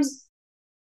sometimes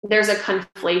there's a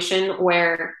conflation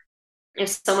where if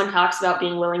someone talks about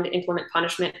being willing to implement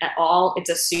punishment at all, it's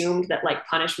assumed that like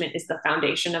punishment is the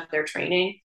foundation of their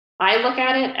training. I look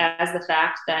at it as the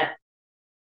fact that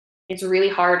it's really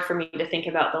hard for me to think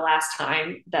about the last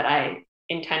time that I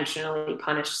intentionally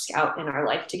punished Scout in our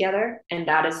life together. And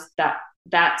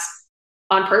that's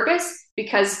on purpose,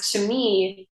 because to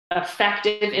me,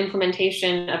 effective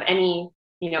implementation of any,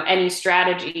 you know, any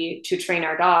strategy to train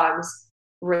our dogs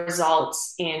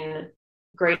results in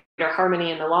greater harmony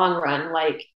in the long run.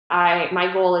 Like, my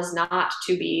goal is not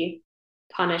to be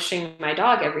punishing my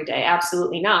dog every day.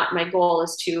 Absolutely not. My goal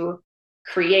is to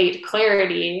create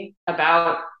clarity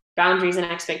about boundaries and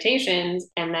expectations,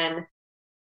 and then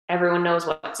everyone knows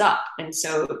what's up. And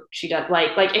so she does,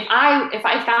 like if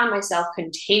I found myself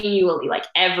continually, like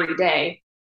every day,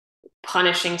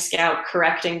 punishing Scout,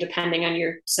 correcting depending on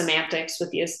your semantics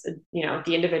with the, you know,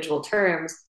 the individual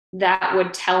terms, that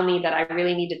would tell me that I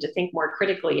really needed to think more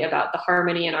critically about the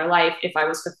harmony in our life if I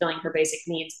was fulfilling her basic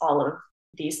needs, all of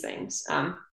these things.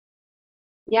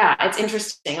 Yeah, it's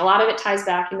interesting. A lot of it ties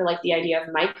back into like the idea of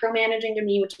micromanaging to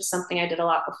me, which is something I did a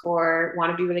lot before.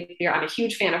 Want to be really clear, I'm a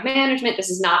huge fan of management. This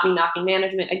is not me knocking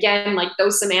management. Again, like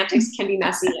those semantics can be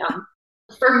messy.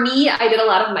 For me, I did a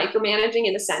lot of micromanaging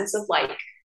in the sense of like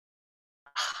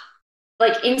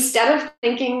instead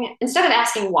of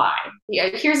asking why. Yeah,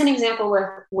 here's an example with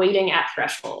waiting at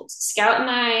thresholds. Scout and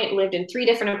I lived in 3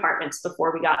 different apartments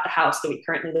before we got the house that we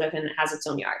currently live in that has its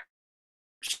own yard.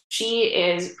 She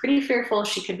is pretty fearful.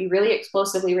 She could be really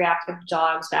explosively reactive to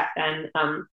dogs back then.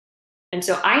 And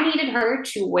so I needed her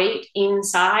to wait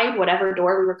inside whatever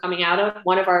door we were coming out of.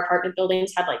 One of our apartment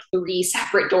buildings had like three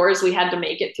separate doors we had to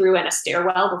make it through and a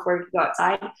stairwell before we could go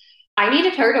outside. I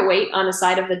needed her to wait on the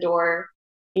side of the door,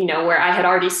 where I had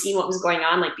already seen what was going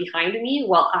on, like behind me,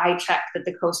 while I checked that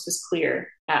the coast was clear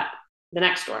at the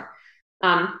next door.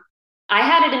 I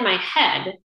had it in my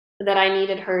head that I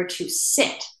needed her to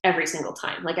sit every single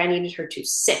time. Like I needed her to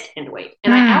sit and wait.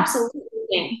 And I absolutely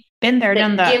think been there,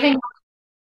 done that. Giving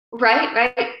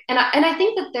right. And I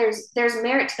think that there's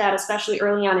merit to that, especially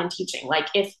early on in teaching. Like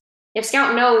if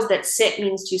Scout knows that sit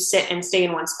means to sit and stay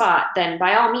in one spot, then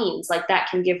by all means, like that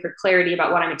can give her clarity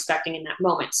about what I'm expecting in that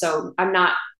moment. So I'm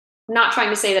not trying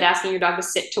to say that asking your dog to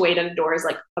sit to wait at a door is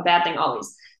like a bad thing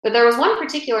always. But there was one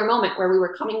particular moment where we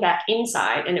were coming back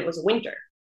inside and it was winter.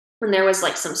 And there was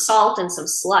like some salt and some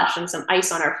slush and some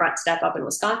ice on our front step up in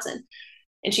Wisconsin.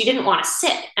 And she didn't want to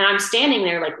sit. And I'm standing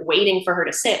there like waiting for her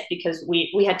to sit because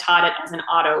we had taught it as an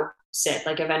auto sit,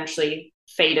 like eventually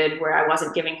faded where I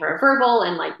wasn't giving her a verbal.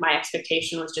 And like my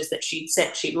expectation was just that she'd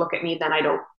sit, she'd look at me, then I'd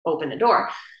open the door.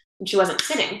 And she wasn't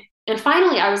sitting. And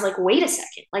finally I was like, wait a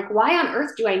second, like why on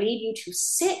earth do I need you to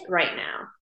sit right now?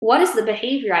 What is the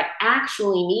behavior I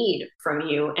actually need from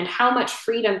you? And how much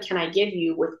freedom can I give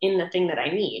you within the thing that I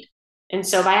need? And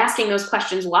so by asking those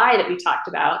questions, why that we talked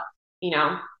about,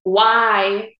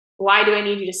 why do I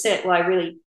need you to sit? Well, I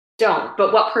really don't.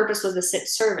 But what purpose was the sit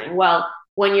serving? Well,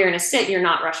 when you're in a sit, you're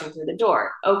not rushing through the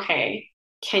door. Okay.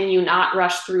 Can you not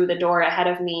rush through the door ahead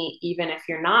of me, even if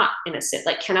you're not in a sit?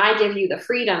 Like, can I give you the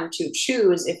freedom to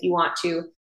choose if you want to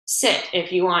sit,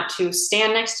 if you want to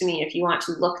stand next to me, if you want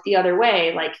to look the other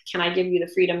way? Like, can I give you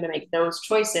the freedom to make those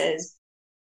choices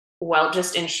while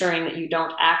just ensuring that you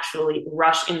don't actually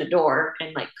rush in the door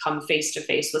and like come face to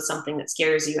face with something that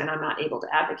scares you and I'm not able to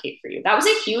advocate for you? That was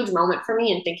a huge moment for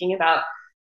me in thinking about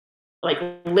like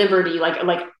liberty,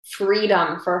 like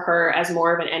freedom for her as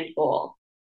more of an end goal.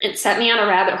 It set me on a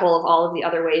rabbit hole of all of the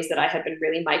other ways that I had been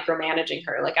really micromanaging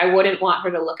her. Like I wouldn't want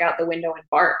her to look out the window and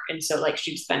bark. And so like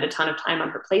she'd spend a ton of time on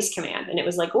her place command. And it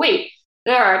was like, wait,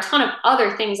 there are a ton of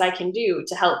other things I can do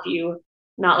to help you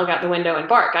not look out the window and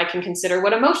bark. I can consider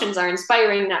what emotions are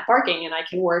inspiring that barking and I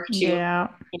can work to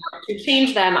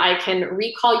change them. I can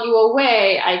recall you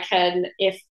away. I can,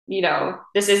 if,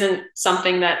 this isn't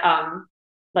something that,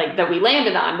 like that we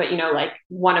landed on, but, like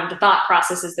one of the thought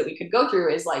processes that we could go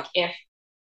through is like,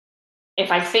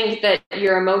 if I think that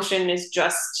your emotion is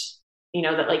just,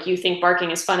 that like you think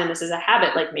barking is fun and this is a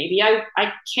habit, like maybe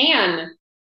I can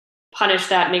punish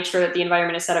that, make sure that the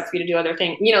environment is set up for you to do other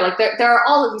things. Like there are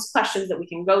all of these questions that we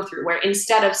can go through where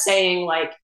instead of saying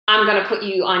like, I'm going to put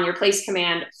you on your place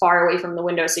command far away from the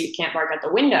window so you can't bark at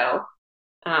the window,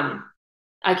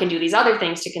 I can do these other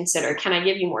things to consider. Can I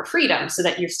give you more freedom so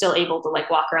that you're still able to like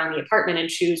walk around the apartment and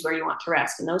choose where you want to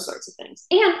rest and those sorts of things?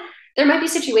 And there might be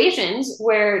situations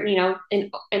where,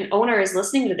 an owner is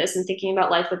listening to this and thinking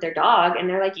about life with their dog. And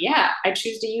they're like, yeah, I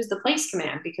choose to use the place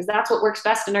command because that's what works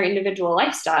best in our individual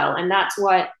lifestyle. And that's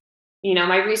what,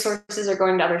 my resources are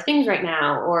going to other things right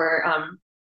now. Or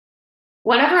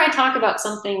whenever I talk about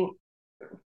something,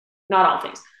 not all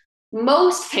things,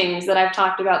 most things that I've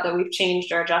talked about that we've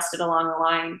changed or adjusted along the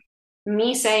line,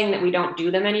 me saying that we don't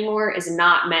do them anymore is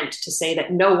not meant to say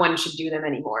that no one should do them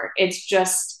anymore. It's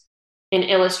just an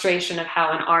illustration of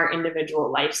how in our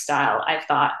individual lifestyle, I've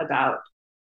thought about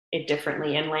it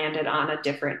differently and landed on a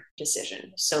different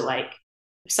decision. So like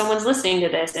if someone's listening to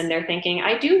this and they're thinking,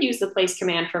 I do use the place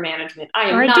command for management. I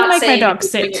am not saying my dog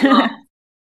sit.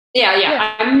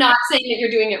 Yeah. I'm not saying that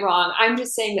you're doing it wrong. I'm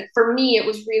just saying that for me, it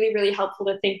was really, really helpful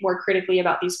to think more critically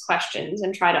about these questions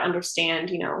and try to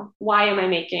understand, why am I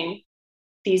making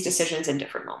these decisions in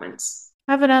different moments?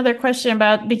 I have another question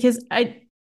because I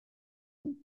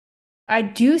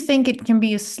do think it can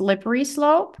be a slippery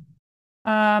slope,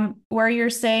 where you're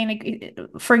saying,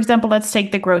 for example, let's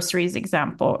take the groceries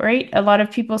example, right? A lot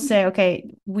of people say, okay,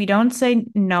 we don't say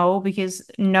no because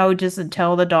no doesn't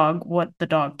tell the dog what the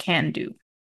dog can do.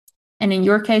 And in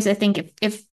your case, I think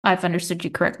if I've understood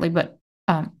you correctly, but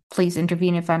please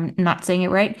intervene if I'm not saying it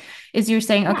right, is you're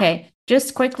saying, okay,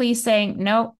 just quickly saying,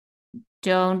 no,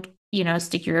 don't,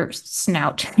 stick your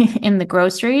snout in the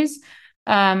groceries.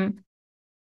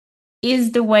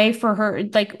 Is the way for her,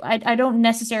 like, I don't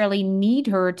necessarily need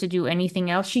her to do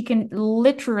anything else. She can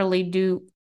literally do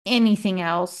anything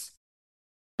else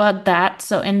but that.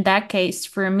 So in that case,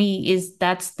 for me,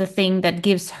 that's the thing that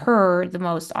gives her the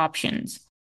most options.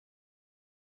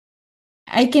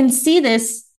 I can see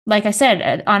this, like I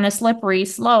said, on a slippery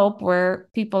slope where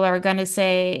people are going to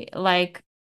say, like,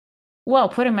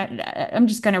 well, I'm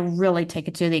just going to really take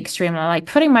it to the extreme. Like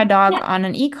putting my dog on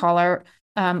an e-collar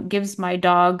gives my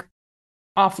dog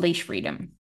off-leash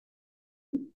freedom.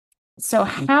 So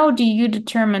how do you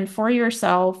determine for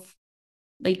yourself,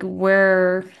 like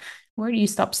where do you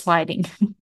stop sliding?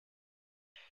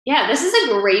 Yeah, this is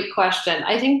a great question.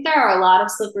 I think there are a lot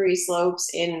of slippery slopes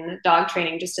in dog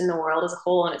training, just in the world as a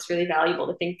whole, and it's really valuable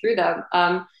to think through them.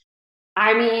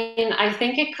 I mean, I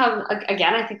think it comes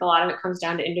again. I think a lot of it comes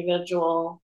down to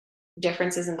individual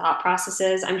differences in thought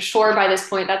processes. I'm sure by this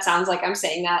point that sounds like I'm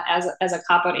saying that as a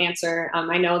cop out answer.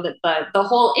 I know that the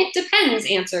whole "it depends"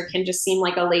 answer can just seem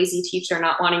like a lazy teacher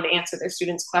not wanting to answer their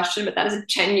student's question, but that is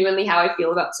genuinely how I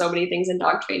feel about so many things in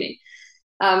dog training.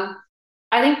 Um,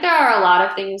 I think there are a lot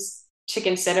of things to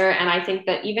consider, and I think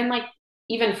that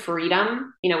even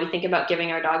freedom, we think about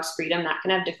giving our dogs freedom, that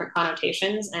can have different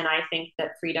connotations, and I think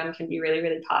that freedom can be really,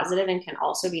 really positive and can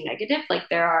also be negative. Like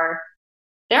there are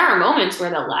moments where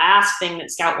the last thing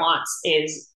that Scout wants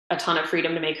is a ton of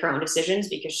freedom to make her own decisions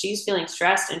because she's feeling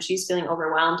stressed and she's feeling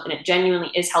overwhelmed, and it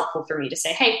genuinely is helpful for me to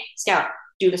say, "Hey, Scout,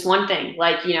 do this one thing."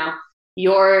 Like,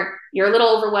 you're a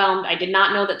little overwhelmed. I did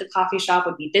not know that the coffee shop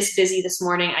would be this busy this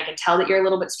morning. I can tell that you're a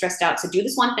little bit stressed out. So do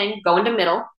this one thing, go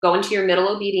into your middle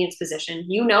obedience position.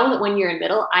 You know that when you're in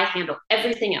middle, I handle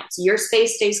everything else. Your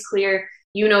space stays clear.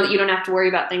 You know that you don't have to worry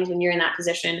about things when you're in that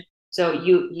position. So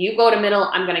you go to middle,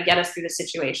 I'm going to get us through the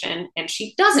situation. And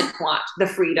she doesn't want the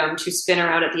freedom to spin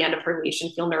around at the end of her leash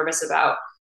and feel nervous about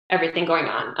everything going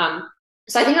on.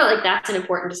 So I think that like that's an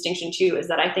important distinction too, is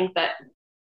that I think that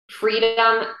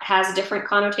freedom has different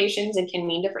connotations and can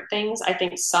mean different things. I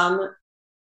think some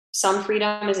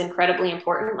freedom is incredibly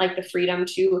important, like the freedom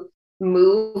to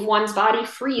move one's body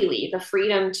freely, the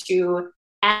freedom to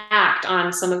act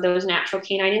on some of those natural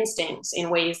canine instincts in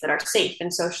ways that are safe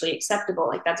and socially acceptable.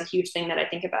 Like that's a huge thing that I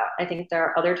think about. I think there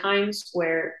are other times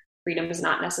where freedom is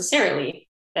not necessarily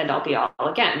end all be all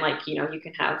again. Like, you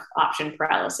can have option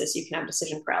paralysis, you can have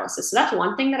decision paralysis. So that's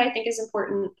one thing that I think is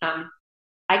important.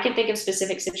 I can think of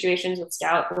specific situations with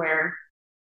Scout where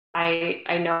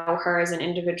I know her as an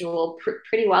individual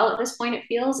pretty well at this point, it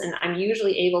feels, and I'm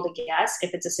usually able to guess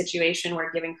if it's a situation where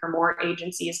giving her more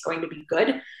agency is going to be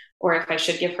good, or if I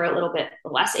should give her a little bit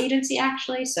less agency,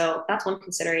 actually. So that's one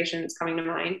consideration that's coming to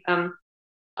mind.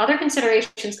 Other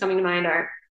considerations coming to mind are,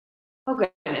 oh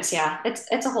goodness, yeah,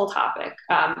 it's a whole topic.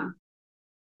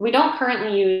 We don't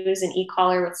currently use an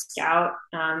e-collar with Scout.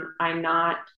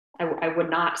 I would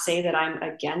not say that I'm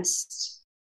against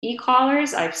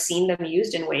e-collars. I've seen them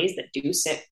used in ways that do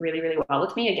sit really, really well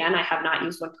with me. Again, I have not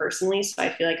used one personally, so I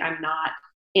feel like I'm not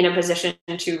in a position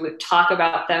to talk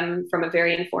about them from a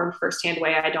very informed firsthand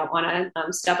way. I don't want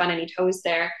to step on any toes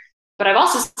there. But I've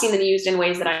also seen them used in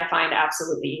ways that I find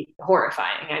absolutely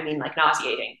horrifying. I mean, like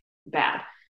nauseating, bad.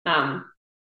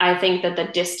 I think that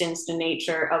the distanced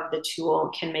nature of the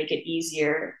tool can make it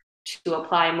easier to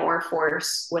apply more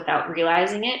force without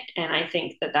realizing it. And I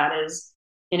think that that is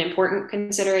an important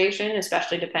consideration,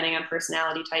 especially depending on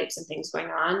personality types and things going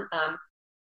on.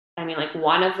 I mean, like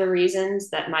one of the reasons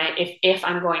that if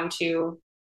I'm going to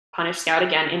punish Scout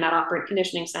again in that operant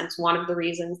conditioning sense, one of the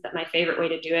reasons that my favorite way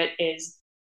to do it is,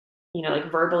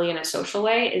 like verbally in a social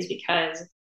way, is because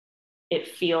it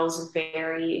feels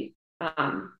very,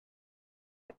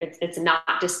 it's not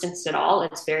distanced at all.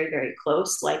 It's very, very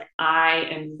close. Like I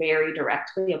am very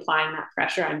directly applying that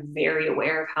pressure. I'm very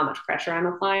aware of how much pressure I'm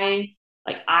applying.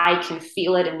 Like I can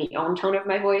feel it in the own tone of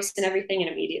my voice and everything,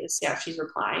 and immediately see how she's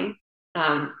replying.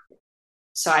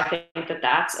 So I think that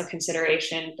that's a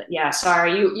consideration. But yeah,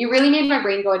 sorry, you really made my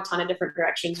brain go a ton of different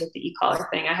directions with the e-collar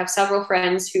thing. I have several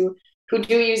friends who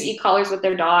do use e-collars with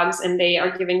their dogs, and they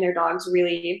are giving their dogs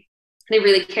they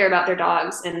really care about their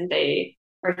dogs, and they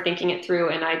are thinking it through.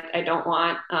 And I don't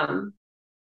want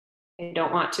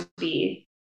to be,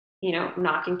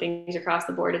 knocking things across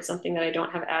the board. It's something that I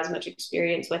don't have as much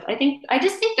experience with. I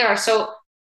just think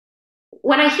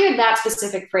when I hear that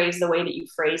specific phrase, the way that you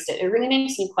phrased it, it really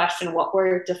makes me question what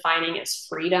we're defining as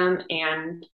freedom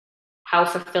and how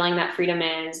fulfilling that freedom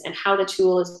is and how the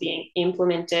tool is being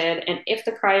implemented and if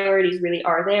the priorities really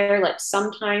are there. Like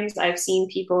sometimes I've seen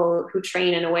people who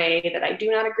train in a way that I do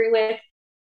not agree with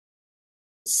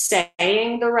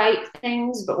saying the right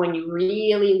things, but when you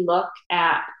really look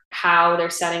at how they're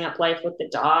setting up life with the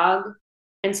dog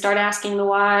and start asking the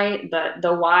why,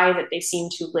 the why that they seem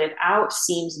to live out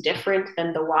seems different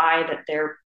than the why that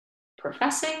they're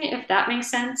professing, if that makes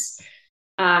sense.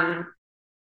 Oh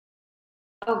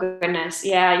goodness,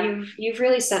 yeah, you've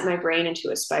really sent my brain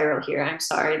into a spiral here. I'm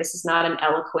sorry, this is not an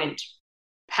eloquent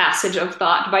passage of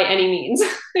thought by any means.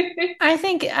 I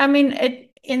think, I mean,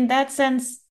 in that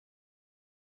sense,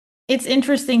 it's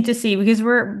interesting to see because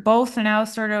we're both now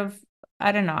sort of,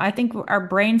 I don't know, I think our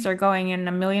brains are going in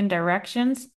a million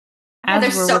directions. Yeah, as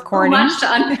there's we're so much recording.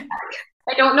 to unpack.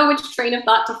 I don't know which train of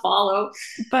thought to follow.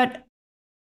 But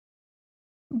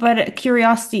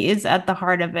curiosity is at the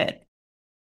heart of it.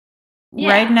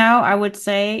 Right Yeah. now, I would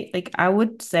say I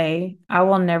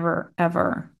will never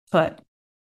ever put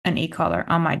an e-collar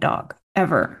on my dog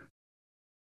ever.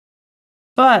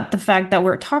 But the fact that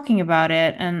we're talking about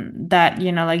it and that,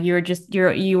 like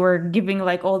you were giving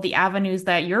like all the avenues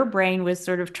that your brain was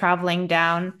sort of traveling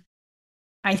down,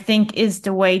 I think is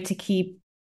the way to keep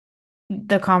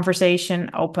the conversation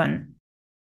open.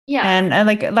 Yeah. And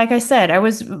like I said, I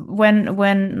was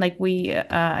when like we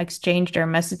exchanged our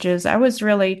messages, I was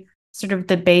really sort of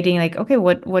debating like, okay,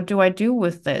 what do I do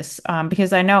with this?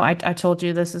 Because I know I told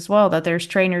you this as well, that there's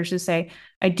trainers who say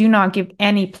I do not give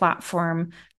any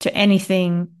platform to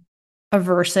anything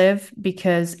aversive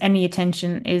because any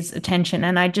attention is attention,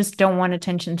 and I just don't want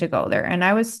attention to go there. And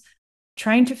I was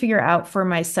trying to figure out for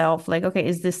myself like, okay,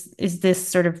 is this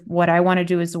sort of what I want to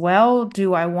do as well?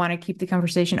 Do I want to keep the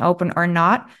conversation open or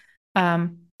not?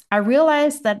 I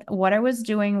realized that what I was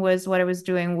doing was what I was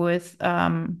doing with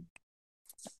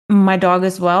my dog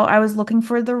as well. I was looking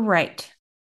for the right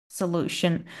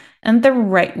solution and the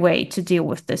right way to deal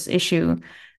with this issue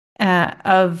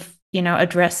of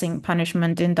addressing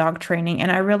punishment in dog training.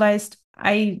 And I realized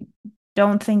I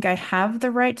don't think I have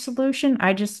the right solution.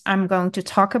 I'm going to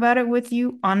talk about it with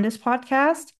you on this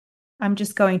podcast. I'm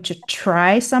just going to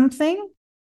try something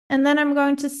and then I'm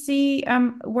going to see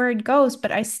where it goes.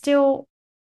 But I still,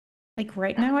 like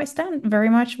right now, I stand very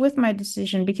much with my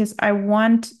decision because I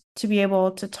want to be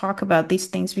able to talk about these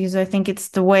things because I think it's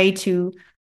the way to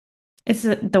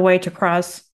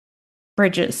cross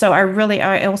bridges. So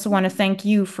I also want to thank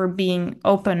you for being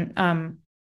open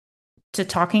to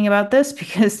talking about this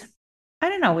because I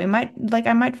don't know,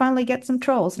 I might finally get some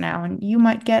trolls now and you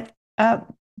might get a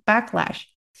backlash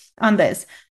on this.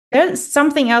 There's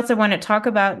something else I want to talk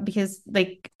about because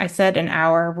like I said, an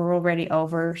hour, we're already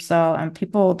over. So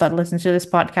people that listen to this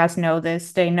podcast know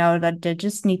this. They know that they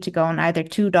just need to go on either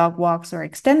 2 dog walks or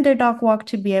extend their dog walk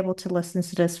to be able to listen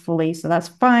to this fully. So that's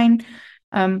fine.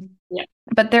 Um, Yeah.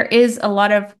 but there is a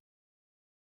lot of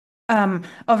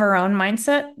our own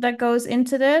mindset that goes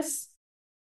into this.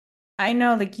 I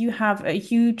know like you have a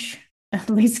huge, at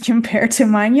least compared to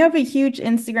mine, you have a huge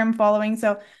Instagram following.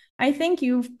 So I think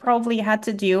you've probably had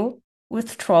to deal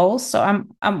with trolls. So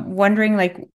I'm wondering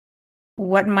like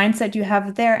what mindset you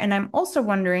have there. And I'm also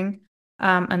wondering,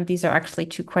 and these are actually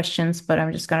 2 questions, but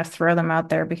I'm just gonna throw them out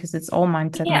there because it's all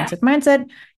mindset, Yeah. mindset, mindset.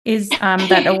 Is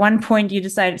that at one point you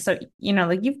decided, so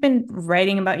like you've been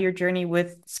writing about your journey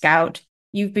with Scout,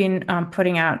 you've been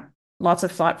putting out lots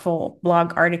of thoughtful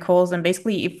blog articles, and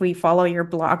basically, if we follow your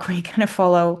blog, we kind of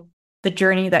follow the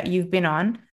journey that you've been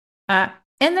on. Uh,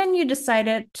 and then you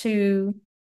decided to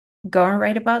go and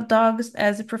write about dogs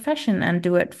as a profession and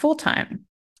do it full time.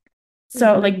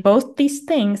 So Mhm. like both these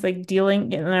things, like dealing,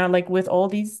 like with all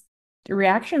these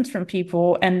reactions from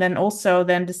people, and then also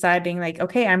then deciding like,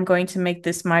 okay, I'm going to make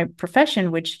this my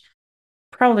profession, which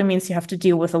probably means you have to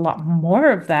deal with a lot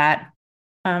more of that.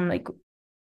 Like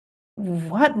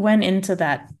what went into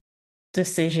that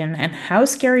decision and how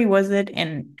scary was it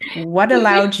and what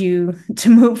allowed you to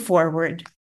move forward?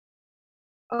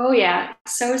 Oh yeah,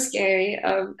 so scary.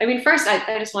 I mean, first,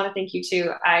 I just want to thank you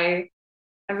too. I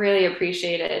really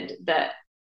appreciated that.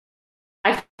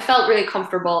 I felt really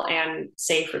comfortable and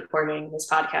safe recording this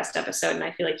podcast episode, and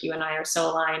I feel like you and I are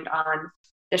so aligned on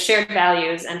the shared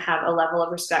values and have a level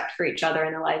of respect for each other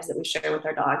in the lives that we share with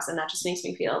our dogs, and that just makes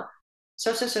me feel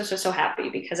so happy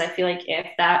because I feel like if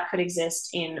that could exist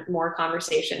in more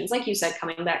conversations, like you said,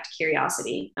 coming back to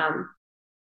curiosity,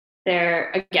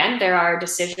 there are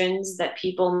decisions that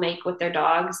people make with their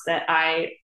dogs that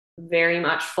I very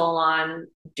much full on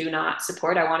do not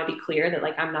support. I want to be clear that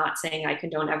like I'm not saying I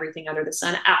condone everything under the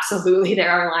sun. Absolutely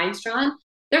there are lines drawn.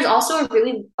 There's also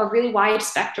a really wide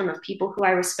spectrum of people who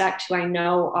I respect, who I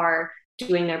know are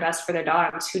doing their best for their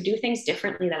dogs, who do things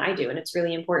differently than I do. And it's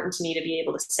really important to me to be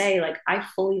able to say, like, I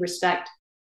fully respect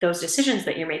those decisions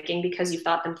that you're making because you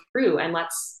thought them through, and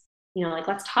let's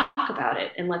talk about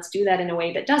it and let's do that in a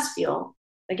way that does feel,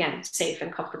 again, safe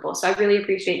and comfortable. So I really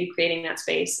appreciate you creating that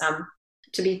space.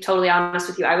 To be totally honest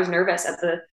with you, I was nervous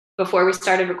before we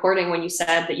started recording when you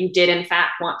said that you did in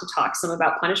fact want to talk some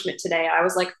about punishment today. I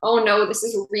was like, oh no, this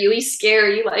is really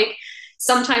scary. Like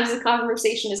sometimes the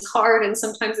conversation is hard and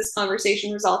sometimes this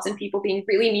conversation results in people being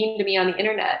really mean to me on the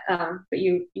internet. But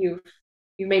you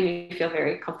made me feel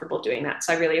very comfortable doing that.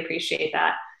 So I really appreciate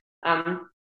that. Um,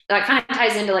 that kind of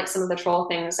ties into like some of the troll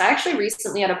things. I actually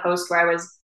recently had a post where I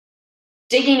was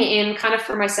digging in kind of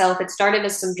for myself. It started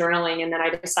as some journaling, and then I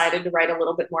decided to write a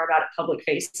little bit more about it public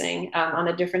facing, on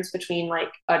the difference between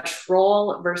like a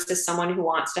troll versus someone who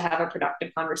wants to have a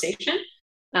productive conversation.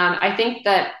 I think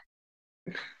that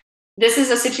this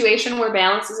is a situation where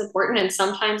balance is important, and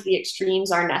sometimes the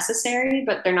extremes are necessary,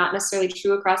 but they're not necessarily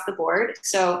true across the board.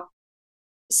 So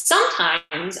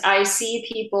sometimes I see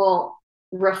people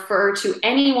refer to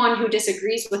anyone who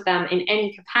disagrees with them in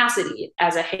any capacity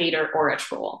as a hater or a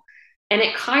troll. And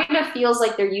it kind of feels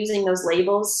like they're using those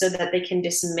labels so that they can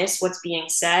dismiss what's being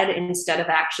said instead of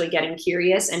actually getting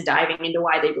curious and diving into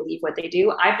why they believe what they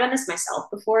do. I've done this myself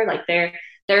before. Like there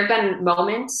have been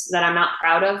moments that I'm not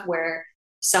proud of where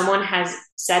someone has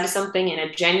said something in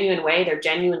a genuine way, they're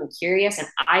genuinely curious, and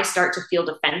I start to feel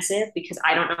defensive because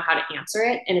I don't know how to answer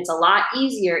it. And it's a lot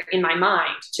easier in my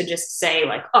mind to just say,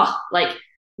 like, oh, like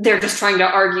they're just trying to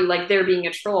argue like they're being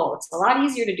a troll. It's a lot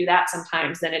easier to do that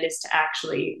sometimes than it is to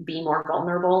actually be more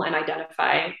vulnerable and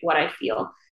identify what I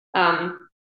feel.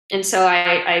 And so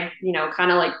I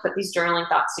kind of like put these journaling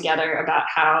thoughts together about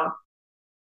how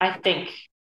I think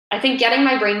getting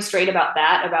my brain straight about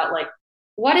that, about like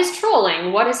what is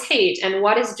trolling, what is hate, and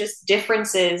what is just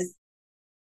differences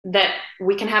that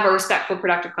we can have a respectful,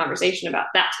 productive conversation about.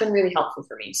 That's been really helpful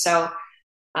for me. So,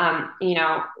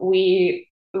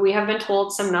 we have been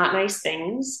told some not nice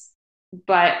things,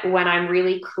 but when I'm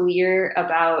really clear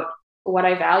about what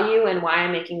I value and why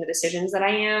I'm making the decisions that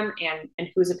I am, and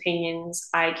whose opinions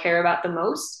I care about the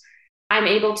most, I'm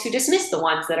able to dismiss the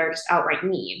ones that are just outright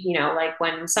mean. Like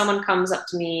when someone comes up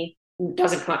to me,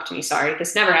 doesn't come up to me, sorry,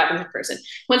 this never happens in person.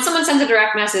 When someone sends a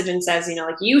direct message and says,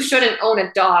 like, you shouldn't own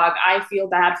a dog, I feel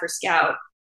bad for Scout.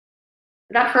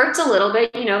 That hurts a little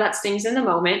bit, that stings in the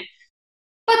moment.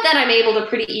 But then I'm able to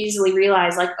pretty easily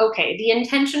realize, like, okay, the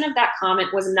intention of that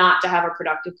comment was not to have a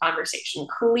productive conversation.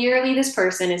 Clearly, this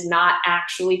person is not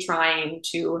actually trying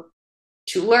to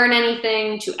learn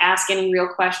anything, to ask any real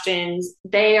questions.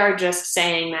 They are just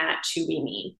saying that to be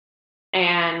mean.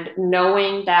 And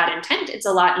knowing that intent, it's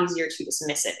a lot easier to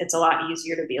dismiss it. It's a lot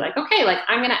easier to be like, okay, like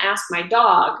I'm going to ask my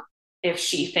dog if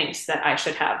she thinks that I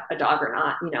should have a dog or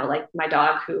not. Like my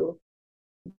dog who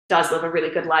does live a really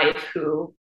good life,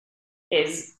 who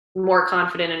is more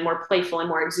confident and more playful and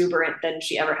more exuberant than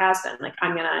she ever has been. Like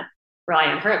I'm going to rely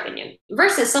on her opinion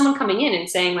versus someone coming in and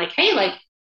saying like, hey, like,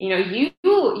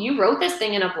 you wrote this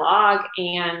thing in a blog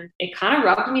and it kind of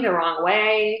rubbed me the wrong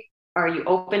way. Are you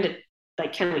open to,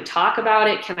 like, can we talk about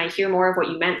it? Can I hear more of what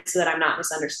you meant so that I'm not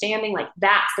misunderstanding? Like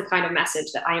that's the kind of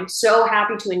message that I am so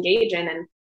happy to engage in. And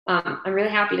I'm really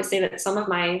happy to say that some of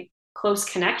my close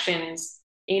connections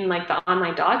in like the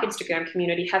online dog Instagram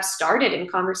community have started in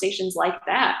conversations like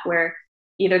that, where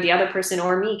either the other person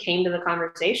or me came to the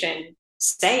conversation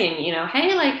saying,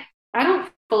 hey, like, I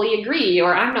don't fully agree,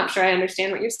 or I'm not sure I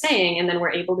understand what you're saying. And then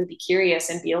we're able to be curious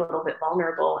and be a little bit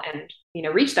vulnerable and,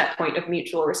 reach that point of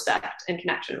mutual respect and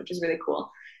connection, which is really cool.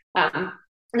 And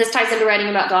this ties into writing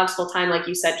about dogs full time, like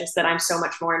you said, just that I'm so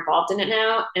much more involved in it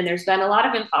now. And there's been a lot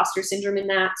of imposter syndrome in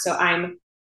that. So I'm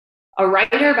a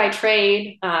writer by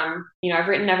trade. I've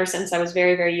written ever since I was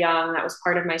very, very young. That was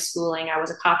part of my schooling. I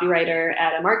was a copywriter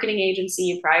at a marketing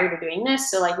agency prior to doing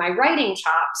this. So like my writing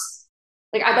chops,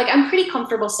 I'm pretty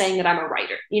comfortable saying that I'm a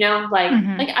writer,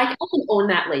 like I can own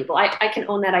that label. I can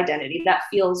own that identity. That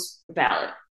feels valid.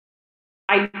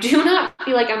 I do not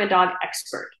feel like I'm a dog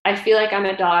expert. I feel like I'm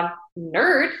a dog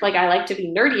nerd. Like I like to be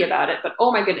nerdy about it, but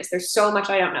oh my goodness, there's so much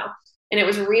I don't know. And it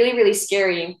was really, really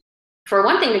scary, for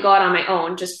one thing, to go out on my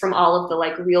own, just from all of the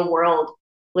like real world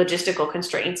logistical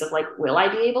constraints of like, will I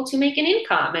be able to make an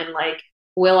income? And like,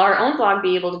 will our own blog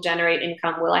be able to generate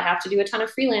income? Will I have to do a ton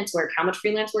of freelance work? How much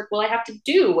freelance work will I have to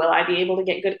do? Will I be able to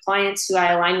get good clients who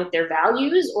I align with their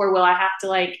values? Or will I have to,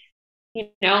 like,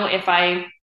 if I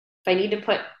need to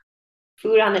put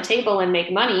food on the table and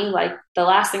make money, like the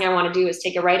last thing I want to do is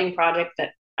take a writing project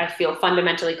that I feel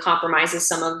fundamentally compromises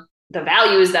some of the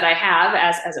values that I have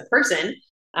as a person.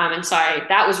 And so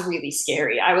that was really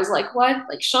scary. I was like, what?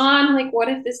 Like, Sean, like, what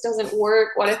if this doesn't work?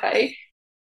 What if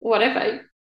I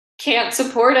can't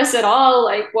support us at all?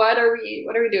 Like, what are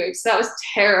we doing? So that was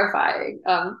terrifying.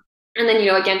 And then,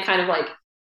 again, kind of like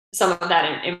some of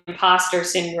that imposter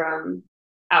syndrome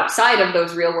outside of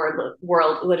those real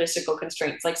world logistical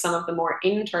constraints, like some of the more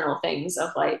internal things of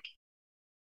like,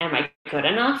 am I good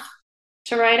enough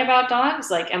to write about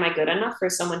dogs? Like, am I good enough for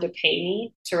someone to pay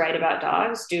me to write about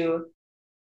dogs?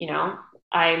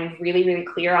 I'm really, really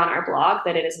clear on our blog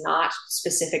that it is not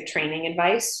specific training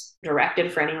advice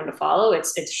directed for anyone to follow.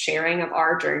 It's sharing of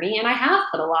our journey. And I have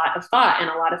put a lot of thought and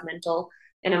a lot of mental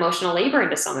and emotional labor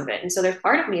into some of it. And so there's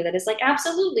part of me that is like,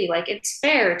 absolutely, like it's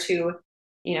fair to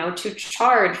to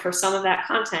charge for some of that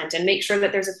content and make sure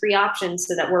that there's a free option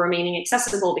so that we're remaining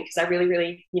accessible because I really,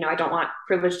 really, I don't want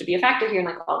privilege to be a factor here and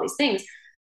like all these things.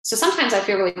 So sometimes I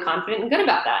feel really confident and good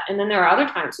about that. And then there are other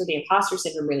times where the imposter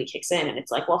syndrome really kicks in and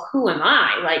it's like, well, who am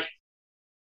I? Like,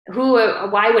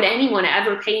 why would anyone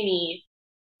ever pay me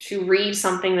to read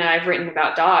something that I've written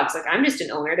about dogs? Like, I'm just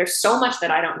an owner. There's so much that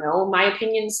I don't know. My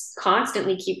opinions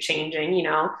constantly keep changing.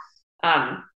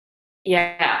 Um,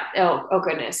 yeah. Oh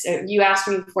goodness. You asked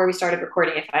me before we started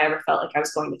recording if I ever felt like I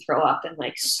was going to throw up, and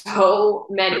like so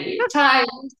many times,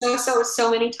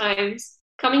 so many times.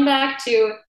 Coming back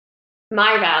to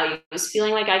my values,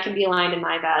 feeling like I can be aligned in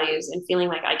my values and feeling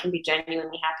like I can be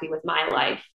genuinely happy with my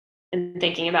life and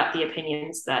thinking about the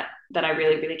opinions that I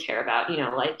really, really care about.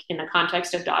 Like in the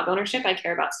context of dog ownership, I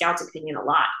care about Scout's opinion a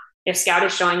lot. If Scout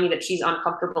is showing me that she's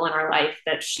uncomfortable in our life,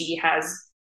 that she has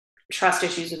trust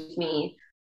issues with me,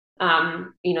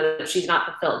 that she's not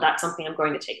fulfilled, that's something I'm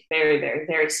going to take very, very,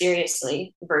 very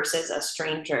seriously versus a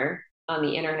stranger on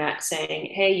the internet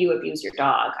saying, hey, you abuse your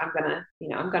dog. I'm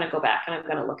gonna go back and I'm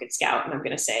gonna look at Scout and I'm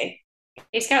gonna say,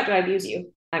 hey Scout, do I abuse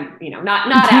you? I'm, not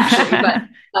actually, but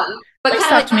Please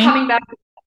kind of touch like coming me. back.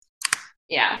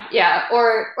 Yeah.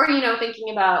 Or,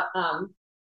 thinking about,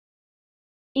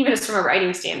 even just from a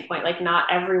writing standpoint, like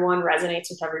not everyone resonates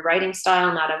with every writing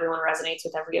style. Not everyone resonates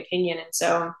with every opinion. And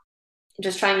so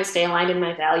just trying to stay aligned in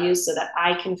my values so that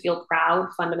I can feel proud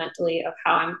fundamentally of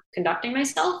how I'm conducting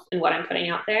myself and what I'm putting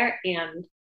out there. And,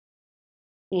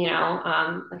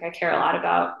 like I care a lot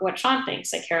about what Sean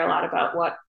thinks. I care a lot about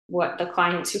what the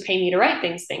clients who pay me to write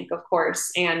things think, of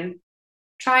course, and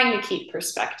trying to keep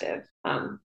perspective.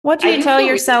 What do I you do tell feel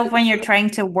yourself when you're really, trying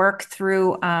to work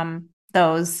through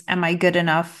those am I good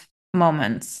enough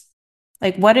moments?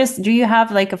 Like do you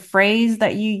have like a phrase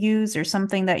that you use or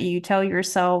something that you tell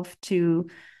yourself to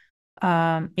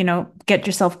get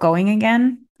yourself going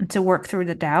again and to work through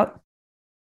the doubt?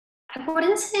 I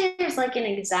wouldn't say there's like an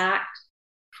exact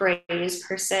phrase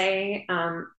per se,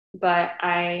 but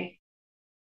I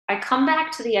come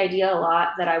back to the idea a lot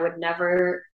that I would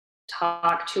never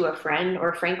talk to a friend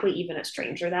or frankly even a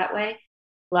stranger that way.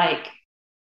 Like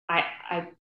I'm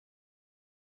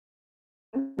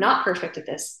not perfect at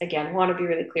this. Again, want to be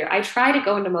really clear. I try to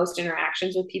go into most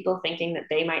interactions with people thinking that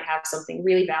they might have something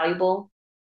really valuable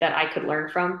that I could learn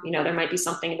from. There might be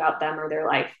something about them or their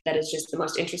life that is just the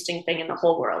most interesting thing in the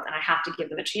whole world. And I have to give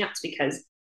them a chance because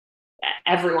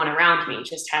everyone around me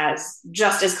just has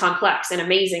just as complex and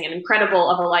amazing and incredible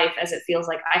of a life as it feels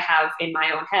like I have in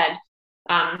my own head.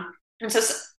 And so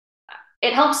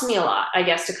it helps me a lot, I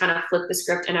guess, to kind of flip the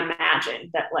script and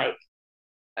imagine that, like,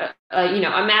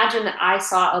 imagine that I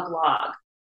saw a blog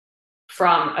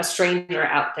from a stranger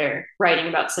out there writing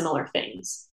about similar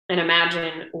things and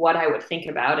imagine what I would think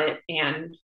about it.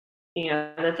 And,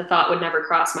 that the thought would never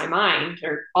cross my mind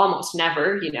or almost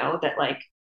never, that like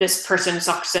this person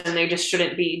sucks and they just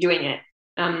shouldn't be doing it.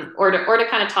 Or to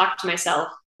kind of talk to myself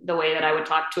the way that I would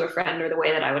talk to a friend or the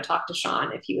way that I would talk to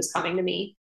Sean if he was coming to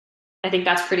me. I think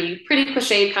that's pretty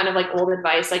cliched, kind of like old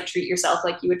advice, like treat yourself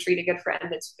like you would treat a good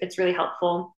friend. It's really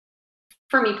helpful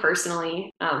for me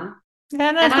personally. Yeah,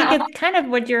 and I And think I it's kind of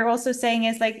what you're also saying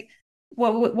is like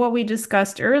what we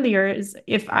discussed earlier is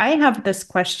if I have this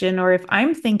question or if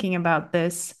I'm thinking about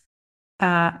this,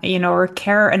 or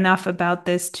care enough about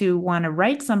this to want to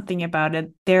write something about it,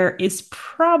 there is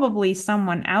probably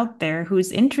someone out there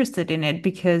who's interested in it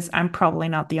because I'm probably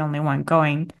not the only one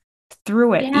going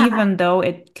through it, Yeah, even though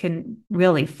it can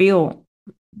really feel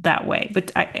that way.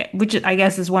 But which I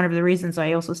guess is one of the reasons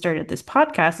I also started this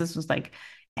podcast. This was like,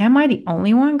 am I the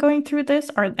only one going through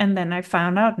this? And then I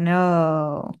found out,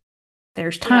 no,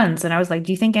 there's yeah, tons. And I was like,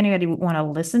 do you think anybody would want to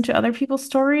listen to other people's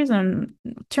stories? And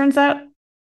turns out,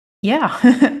 yeah,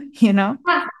 yeah,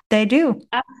 they do.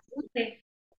 absolutely.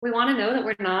 We want to know that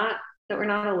we're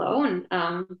not alone.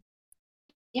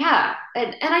 Yeah,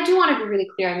 and I do want to be really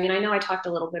clear. I mean, I know I talked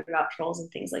a little bit about trolls and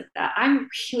things like that. I'm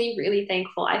really, really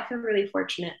thankful. I feel really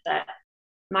fortunate that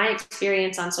my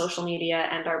experience on social media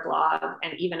and our blog,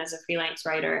 and even as a freelance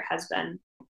writer, has been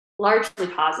largely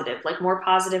positive, like more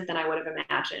positive than I would have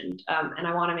imagined. And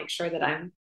I want to make sure that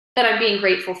I'm being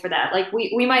grateful for that. Like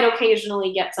we might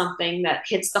occasionally get something that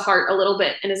hits the heart a little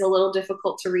bit and is a little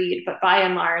difficult to read, but by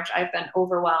and large, I've been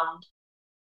overwhelmed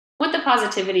with the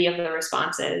positivity of the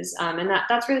responses, and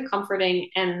that's really comforting.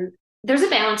 And there's a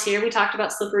balance here. We talked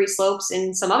about slippery slopes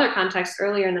in some other context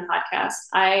earlier in the podcast.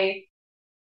 I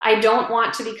don't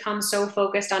want to become so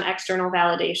focused on external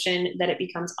validation that it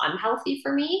becomes unhealthy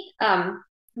for me.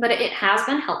 But it has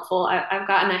been helpful. I've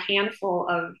gotten a handful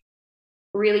of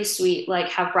really sweet, like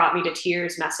have brought me to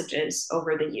tears messages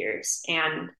over the years.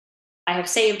 And I have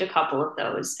saved a couple of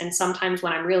those. And sometimes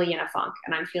when I'm really in a funk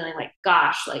and I'm feeling like,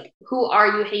 gosh, like, who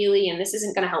are you, Haley? And this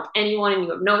isn't going to help anyone. And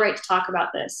you have no right to talk about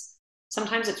this.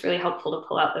 Sometimes it's really helpful to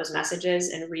pull out those messages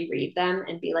and reread them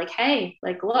and be like, hey,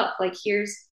 like, look, like,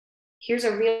 here's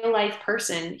a real life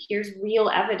person. Here's real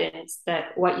evidence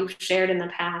that what you've shared in the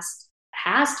past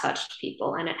has touched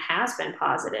people and it has been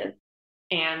positive.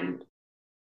 And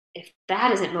if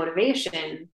that isn't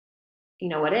motivation,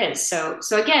 what is. So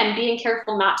again, being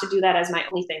careful not to do that as my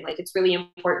only thing. Like, it's really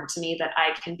important to me that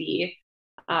I can be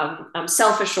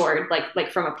self-assured,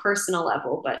 like from a personal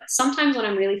level. But sometimes when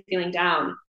I'm really feeling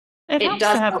down, It it helps to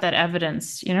does have help. that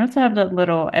evidence, to have that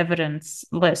little evidence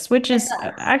list, which is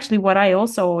actually what I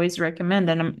also always recommend.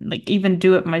 And I'm like, even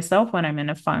do it myself when I'm in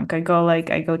a funk. I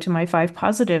go to my 5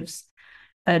 positives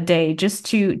a day just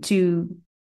to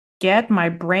get my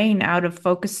brain out of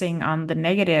focusing on the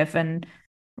negative and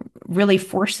really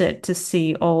force it to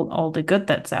see all the good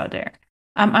that's out there.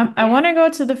 I Yeah. want to go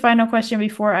to the final question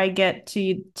before I get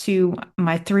to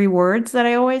my 3 words that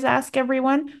I always ask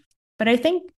everyone. But I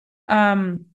think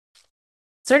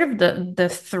sort of the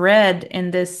thread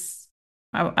in this,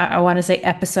 I want to say,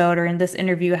 episode or in this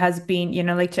interview has been,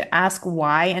 like, to ask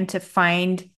why and to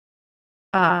find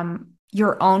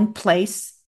your own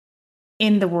place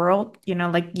in the world,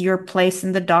 like your place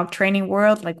in the dog training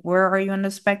world. Like, where are you on the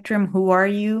spectrum? Who are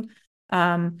you?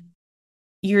 um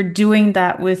you're doing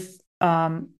that with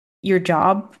your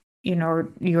job,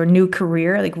 your new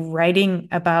career, like writing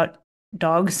about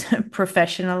dogs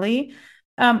professionally,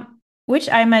 which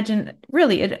I imagine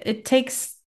really it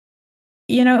takes,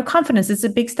 confidence. It's a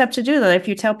big step to do that. If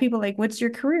you tell people, like, what's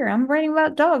your career? I'm writing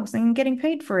about dogs and getting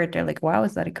paid for it. They're like, wow,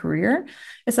 is that a career?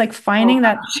 It's like Oh, finding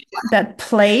that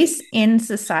place in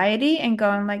society and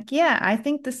going like, yeah, I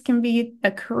think this can be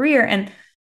a career. And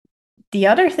the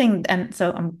other thing, and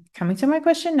so I'm coming to my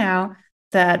question now,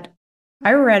 that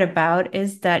I read about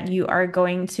is that you are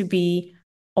going to be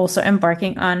also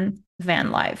embarking on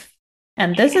van life.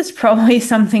 And this is probably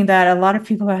something that a lot of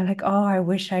people are like, oh, I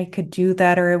wish I could do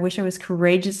that, or I wish I was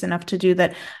courageous enough to do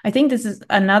that. I think this is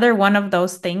another one of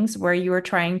those things where you are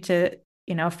trying to,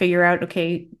 figure out,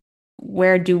 okay,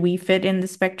 where do we fit in the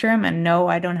spectrum? And no,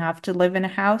 I don't have to live in a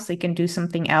house. I can do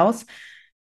something else.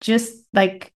 Just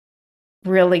like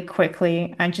really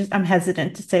quickly. I'm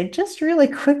hesitant to say just really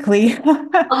quickly.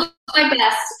 I'll do my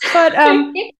But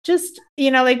best. just,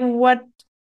 like, what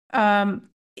um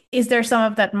is there some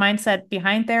of that mindset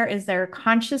behind there? Is there a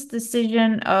conscious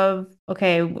decision of,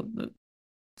 okay,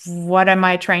 what am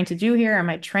I trying to do here? Am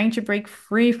I trying to break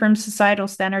free from societal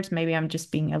standards? Maybe I'm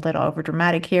just being a little over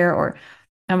dramatic here, or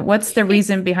what's the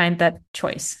reason behind that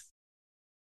choice?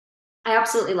 I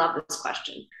absolutely love this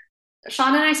question.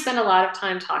 Sean and I spend a lot of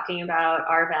time talking about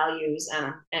our values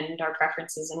and our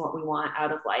preferences and what we want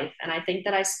out of life. And I think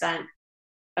that I spent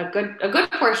a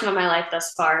good portion of my life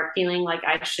thus far feeling like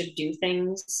I should do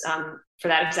things for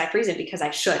that exact reason, because I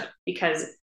should, because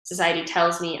society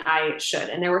tells me I should.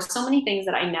 And there were so many things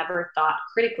that I never thought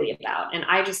critically about. And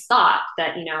I just thought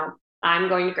that, I'm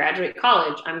going to graduate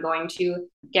college, I'm going to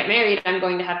get married, I'm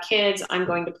going to have kids, I'm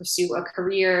going to pursue a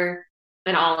career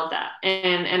and all of that.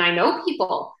 And I know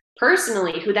people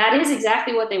personally who that is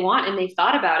exactly what they want and they've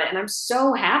thought about it. And I'm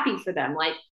so happy for them.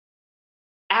 Like,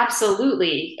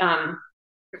 absolutely.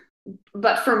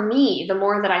 But for me, the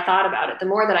more that I thought about it, the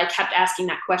more that I kept asking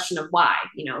that question of why,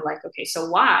 like, okay, so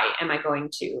why am I going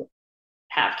to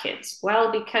have kids?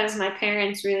 Well, because my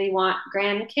parents really want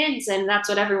grandkids and that's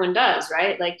what everyone does,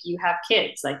 right? Like, you have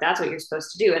kids, like, that's what you're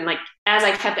supposed to do. And like, as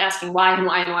I kept asking why and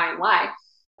why and why and why,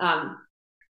 um,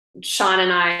 Sean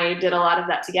and I did a lot of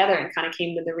that together and kind of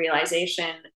came to the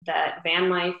realization that van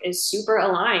life is super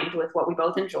aligned with what we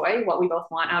both enjoy, what we both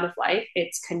want out of life.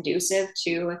 It's conducive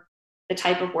to the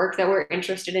type of work that we're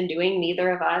interested in doing.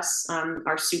 Neither of us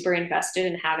are super invested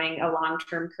in having a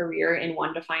long-term career in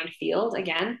one defined field.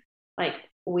 Again, like,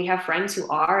 we have friends who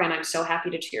are, and I'm so happy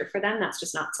to cheer for them. That's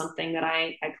just not something that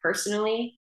I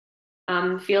personally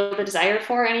feel the desire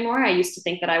for anymore. I used to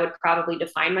think that I would probably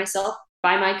define myself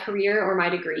by my career or my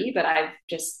degree, but I've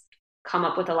just come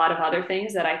up with a lot of other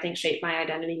things that I think shape my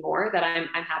identity more that I'm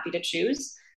happy to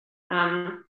choose.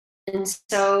 And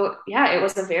so, yeah, it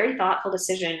was a very thoughtful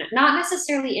decision, not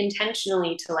necessarily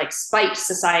intentionally to like spite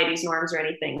society's norms or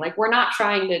anything. Like, we're not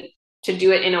trying to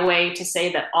do it in a way to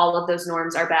say that all of those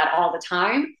norms are bad all the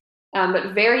time,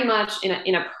 but very much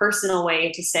in a personal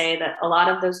way to say that a lot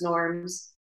of those norms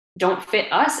don't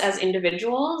fit us as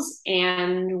individuals,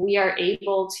 and we are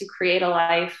able to create a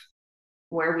life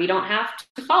where we don't have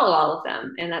to follow all of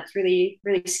them. And that's really,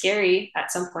 really scary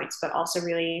at some points, but also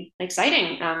really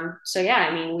exciting. So yeah,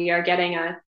 I mean, we are getting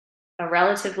a a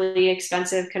relatively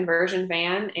expensive conversion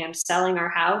van and selling our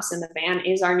house, and the van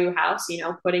is our new house,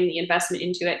 putting the investment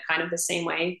into it kind of the same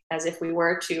way as if we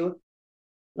were to,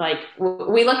 like,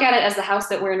 we look at it as the house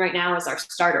that we're in right now is our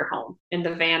starter home and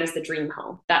the van is the dream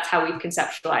home. That's how we've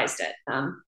conceptualized it.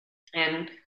 And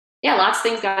yeah, lots of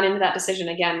things got into that decision.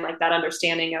 Again, like that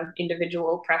understanding of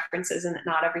individual preferences and that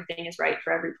not everything is right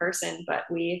for every person, but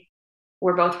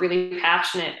we're both really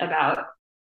passionate about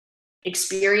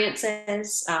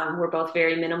experiences. We're both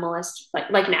very minimalist,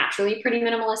 like naturally pretty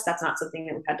minimalist. That's not something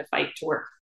that we've had to fight to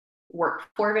work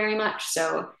for very much.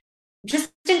 So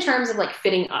just in terms of like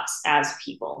fitting us as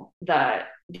people, the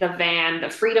van, the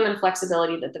freedom and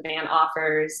flexibility that the van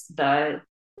offers, the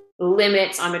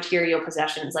limits on material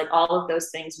possessions, like all of those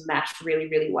things mesh really,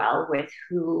 really well with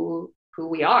who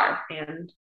we are.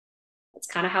 And that's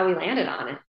kind of how we landed on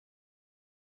it.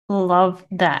 Love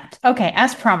that. Okay,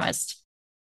 as promised,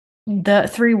 the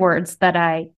 3 words that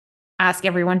I ask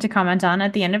everyone to comment on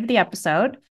at the end of the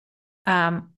episode.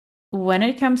 When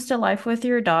it comes to life with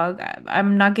your dog,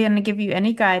 I'm not going to give you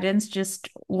any guidance, just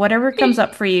whatever comes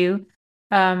up for you.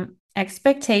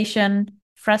 Expectation,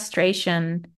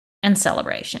 frustration, and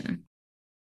celebration.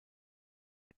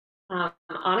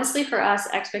 Honestly, for us,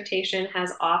 expectation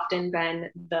has often been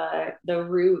the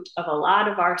root of a lot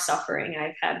of our suffering.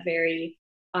 I've had very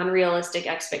unrealistic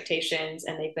expectations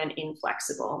and they've been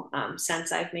inflexible.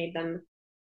 Since I've made them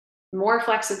more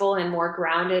flexible and more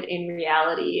grounded in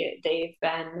reality, they've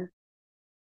been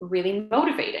really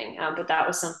motivating. But that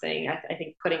was something I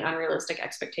think putting unrealistic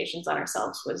expectations on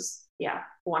ourselves was,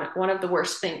 one of the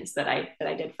worst things that I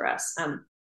did for us.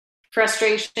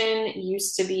 Frustration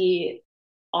used to be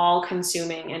all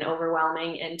consuming and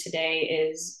overwhelming, and today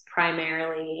is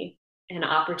primarily an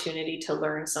opportunity to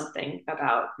learn something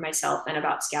about myself and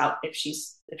about Scout if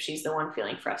she's the one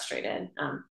feeling frustrated.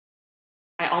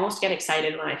 I almost get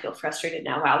excited when I feel frustrated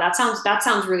now. Wow, that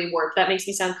sounds really warped. That makes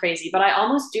me sound crazy, but I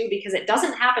almost do because it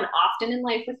doesn't happen often in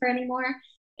life with her anymore.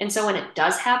 And so when it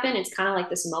does happen, it's kind of like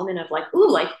this moment of like, ooh,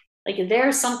 like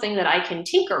there's something that I can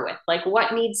tinker with. Like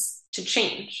what needs to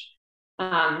change?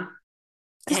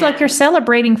 It's like you're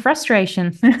celebrating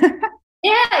frustration.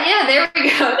 Yeah, there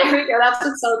we go. That's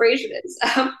what celebration is.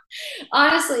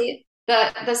 Honestly,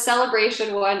 the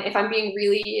celebration one, if I'm being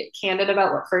really candid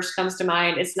about what first comes to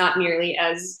mind, it's not nearly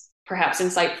as perhaps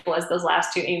insightful as those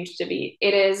last 2 aimed to be.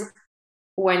 It is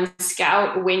when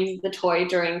Scout wins the toy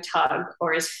during tug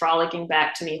or is frolicking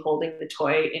back to me holding the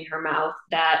toy in her mouth.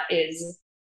 That is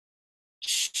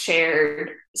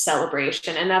shared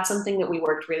celebration, and that's something that we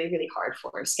worked really, really hard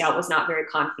for. Scout was not very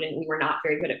confident. We were not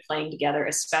very good at playing together,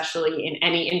 especially in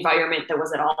any environment that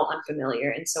was at all unfamiliar.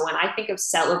 And so when I think of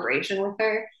celebration with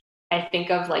her, I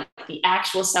think of like the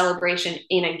actual celebration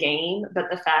in a game, but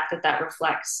the fact that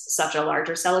reflects such a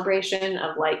larger celebration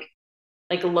of like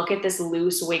look at this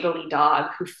loose wiggly dog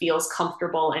who feels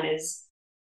comfortable and is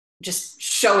just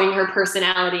showing her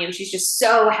personality, and she's just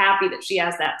so happy that she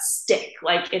has that stick.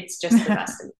 Like it's just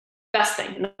the best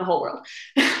thing in the whole world.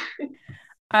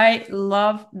 I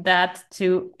love that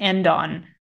to end on.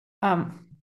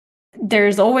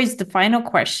 There's always the final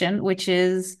question, which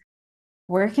is,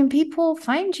 where can people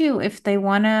find you if they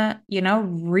want to,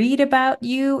 read about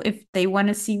you, if they want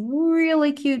to see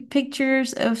really cute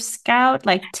pictures of Scout?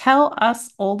 Like, tell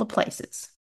us all the places.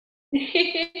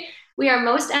 We are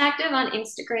most active on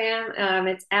Instagram.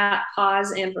 It's at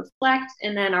Pause and Reflect.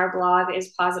 And then our blog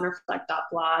is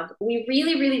pauseandreflect.blog. We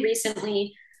really, really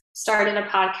recently started a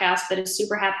podcast that is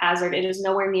super haphazard. It is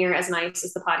nowhere near as nice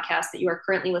as the podcast that you are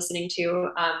currently listening to.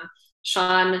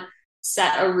 Sean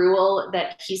set a rule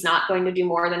that he's not going to do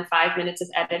more than 5 minutes of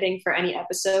editing for any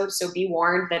episode. So be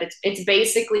warned that it's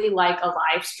basically like a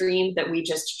live stream that we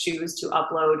just choose to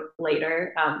upload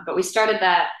later. But we started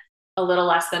that a little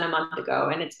less than a month ago,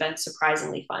 and it's been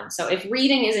surprisingly fun. So if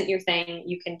reading isn't your thing,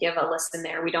 you can give a listen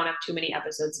there. We don't have too many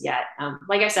episodes yet.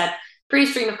 Like I said, pretty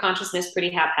stream of consciousness, pretty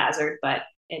haphazard, but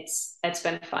it's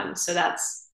been fun. So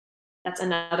that's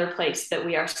another place that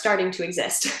we are starting to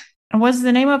exist. And what's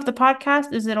the name of the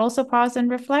podcast? Is it also Pause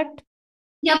and Reflect?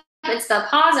 Yep, it's the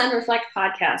Pause and Reflect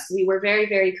podcast. We were very,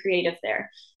 very creative there.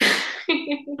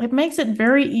 It makes it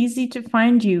very easy to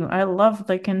find you. I love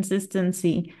the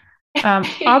consistency.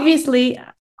 Obviously,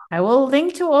 I will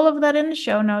link to all of that in the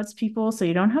show notes, people, so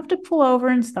you don't have to pull over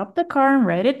and stop the car and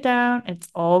write it down. It's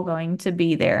all going to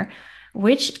be there,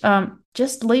 which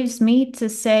just leaves me to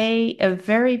say a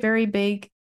very, very big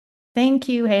thank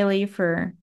you, Haley,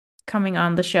 for coming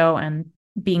on the show and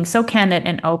being so candid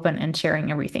and open and sharing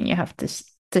everything you have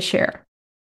to share.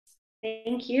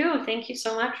 Thank you. Thank you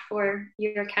so much for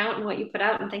your account and what you put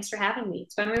out, and thanks for having me.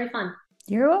 It's been really fun.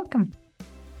 You're welcome.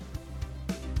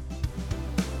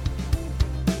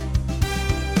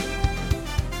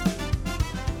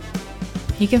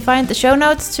 You can find the show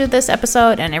notes to this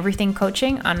episode and everything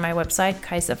coaching on my website,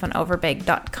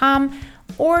 kajsavanOverbeek.com,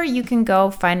 or you can go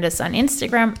find us on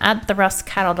Instagram at the Russ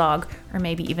Cattle Dog, or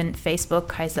maybe even Facebook,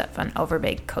 Kajsa van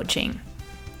Overbeek Coaching.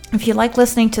 If you like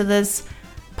listening to this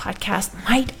podcast,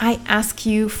 might I ask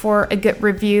you for a good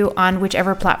review on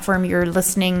whichever platform you're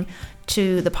listening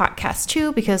to the podcast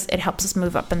to, because it helps us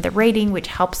move up in the rating, which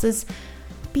helps us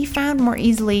be found more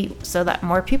easily so that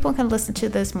more people can listen to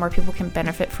this, more people can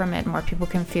benefit from it, more people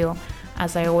can feel,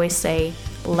 as I always say,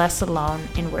 less alone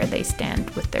in where they stand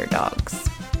with their dogs.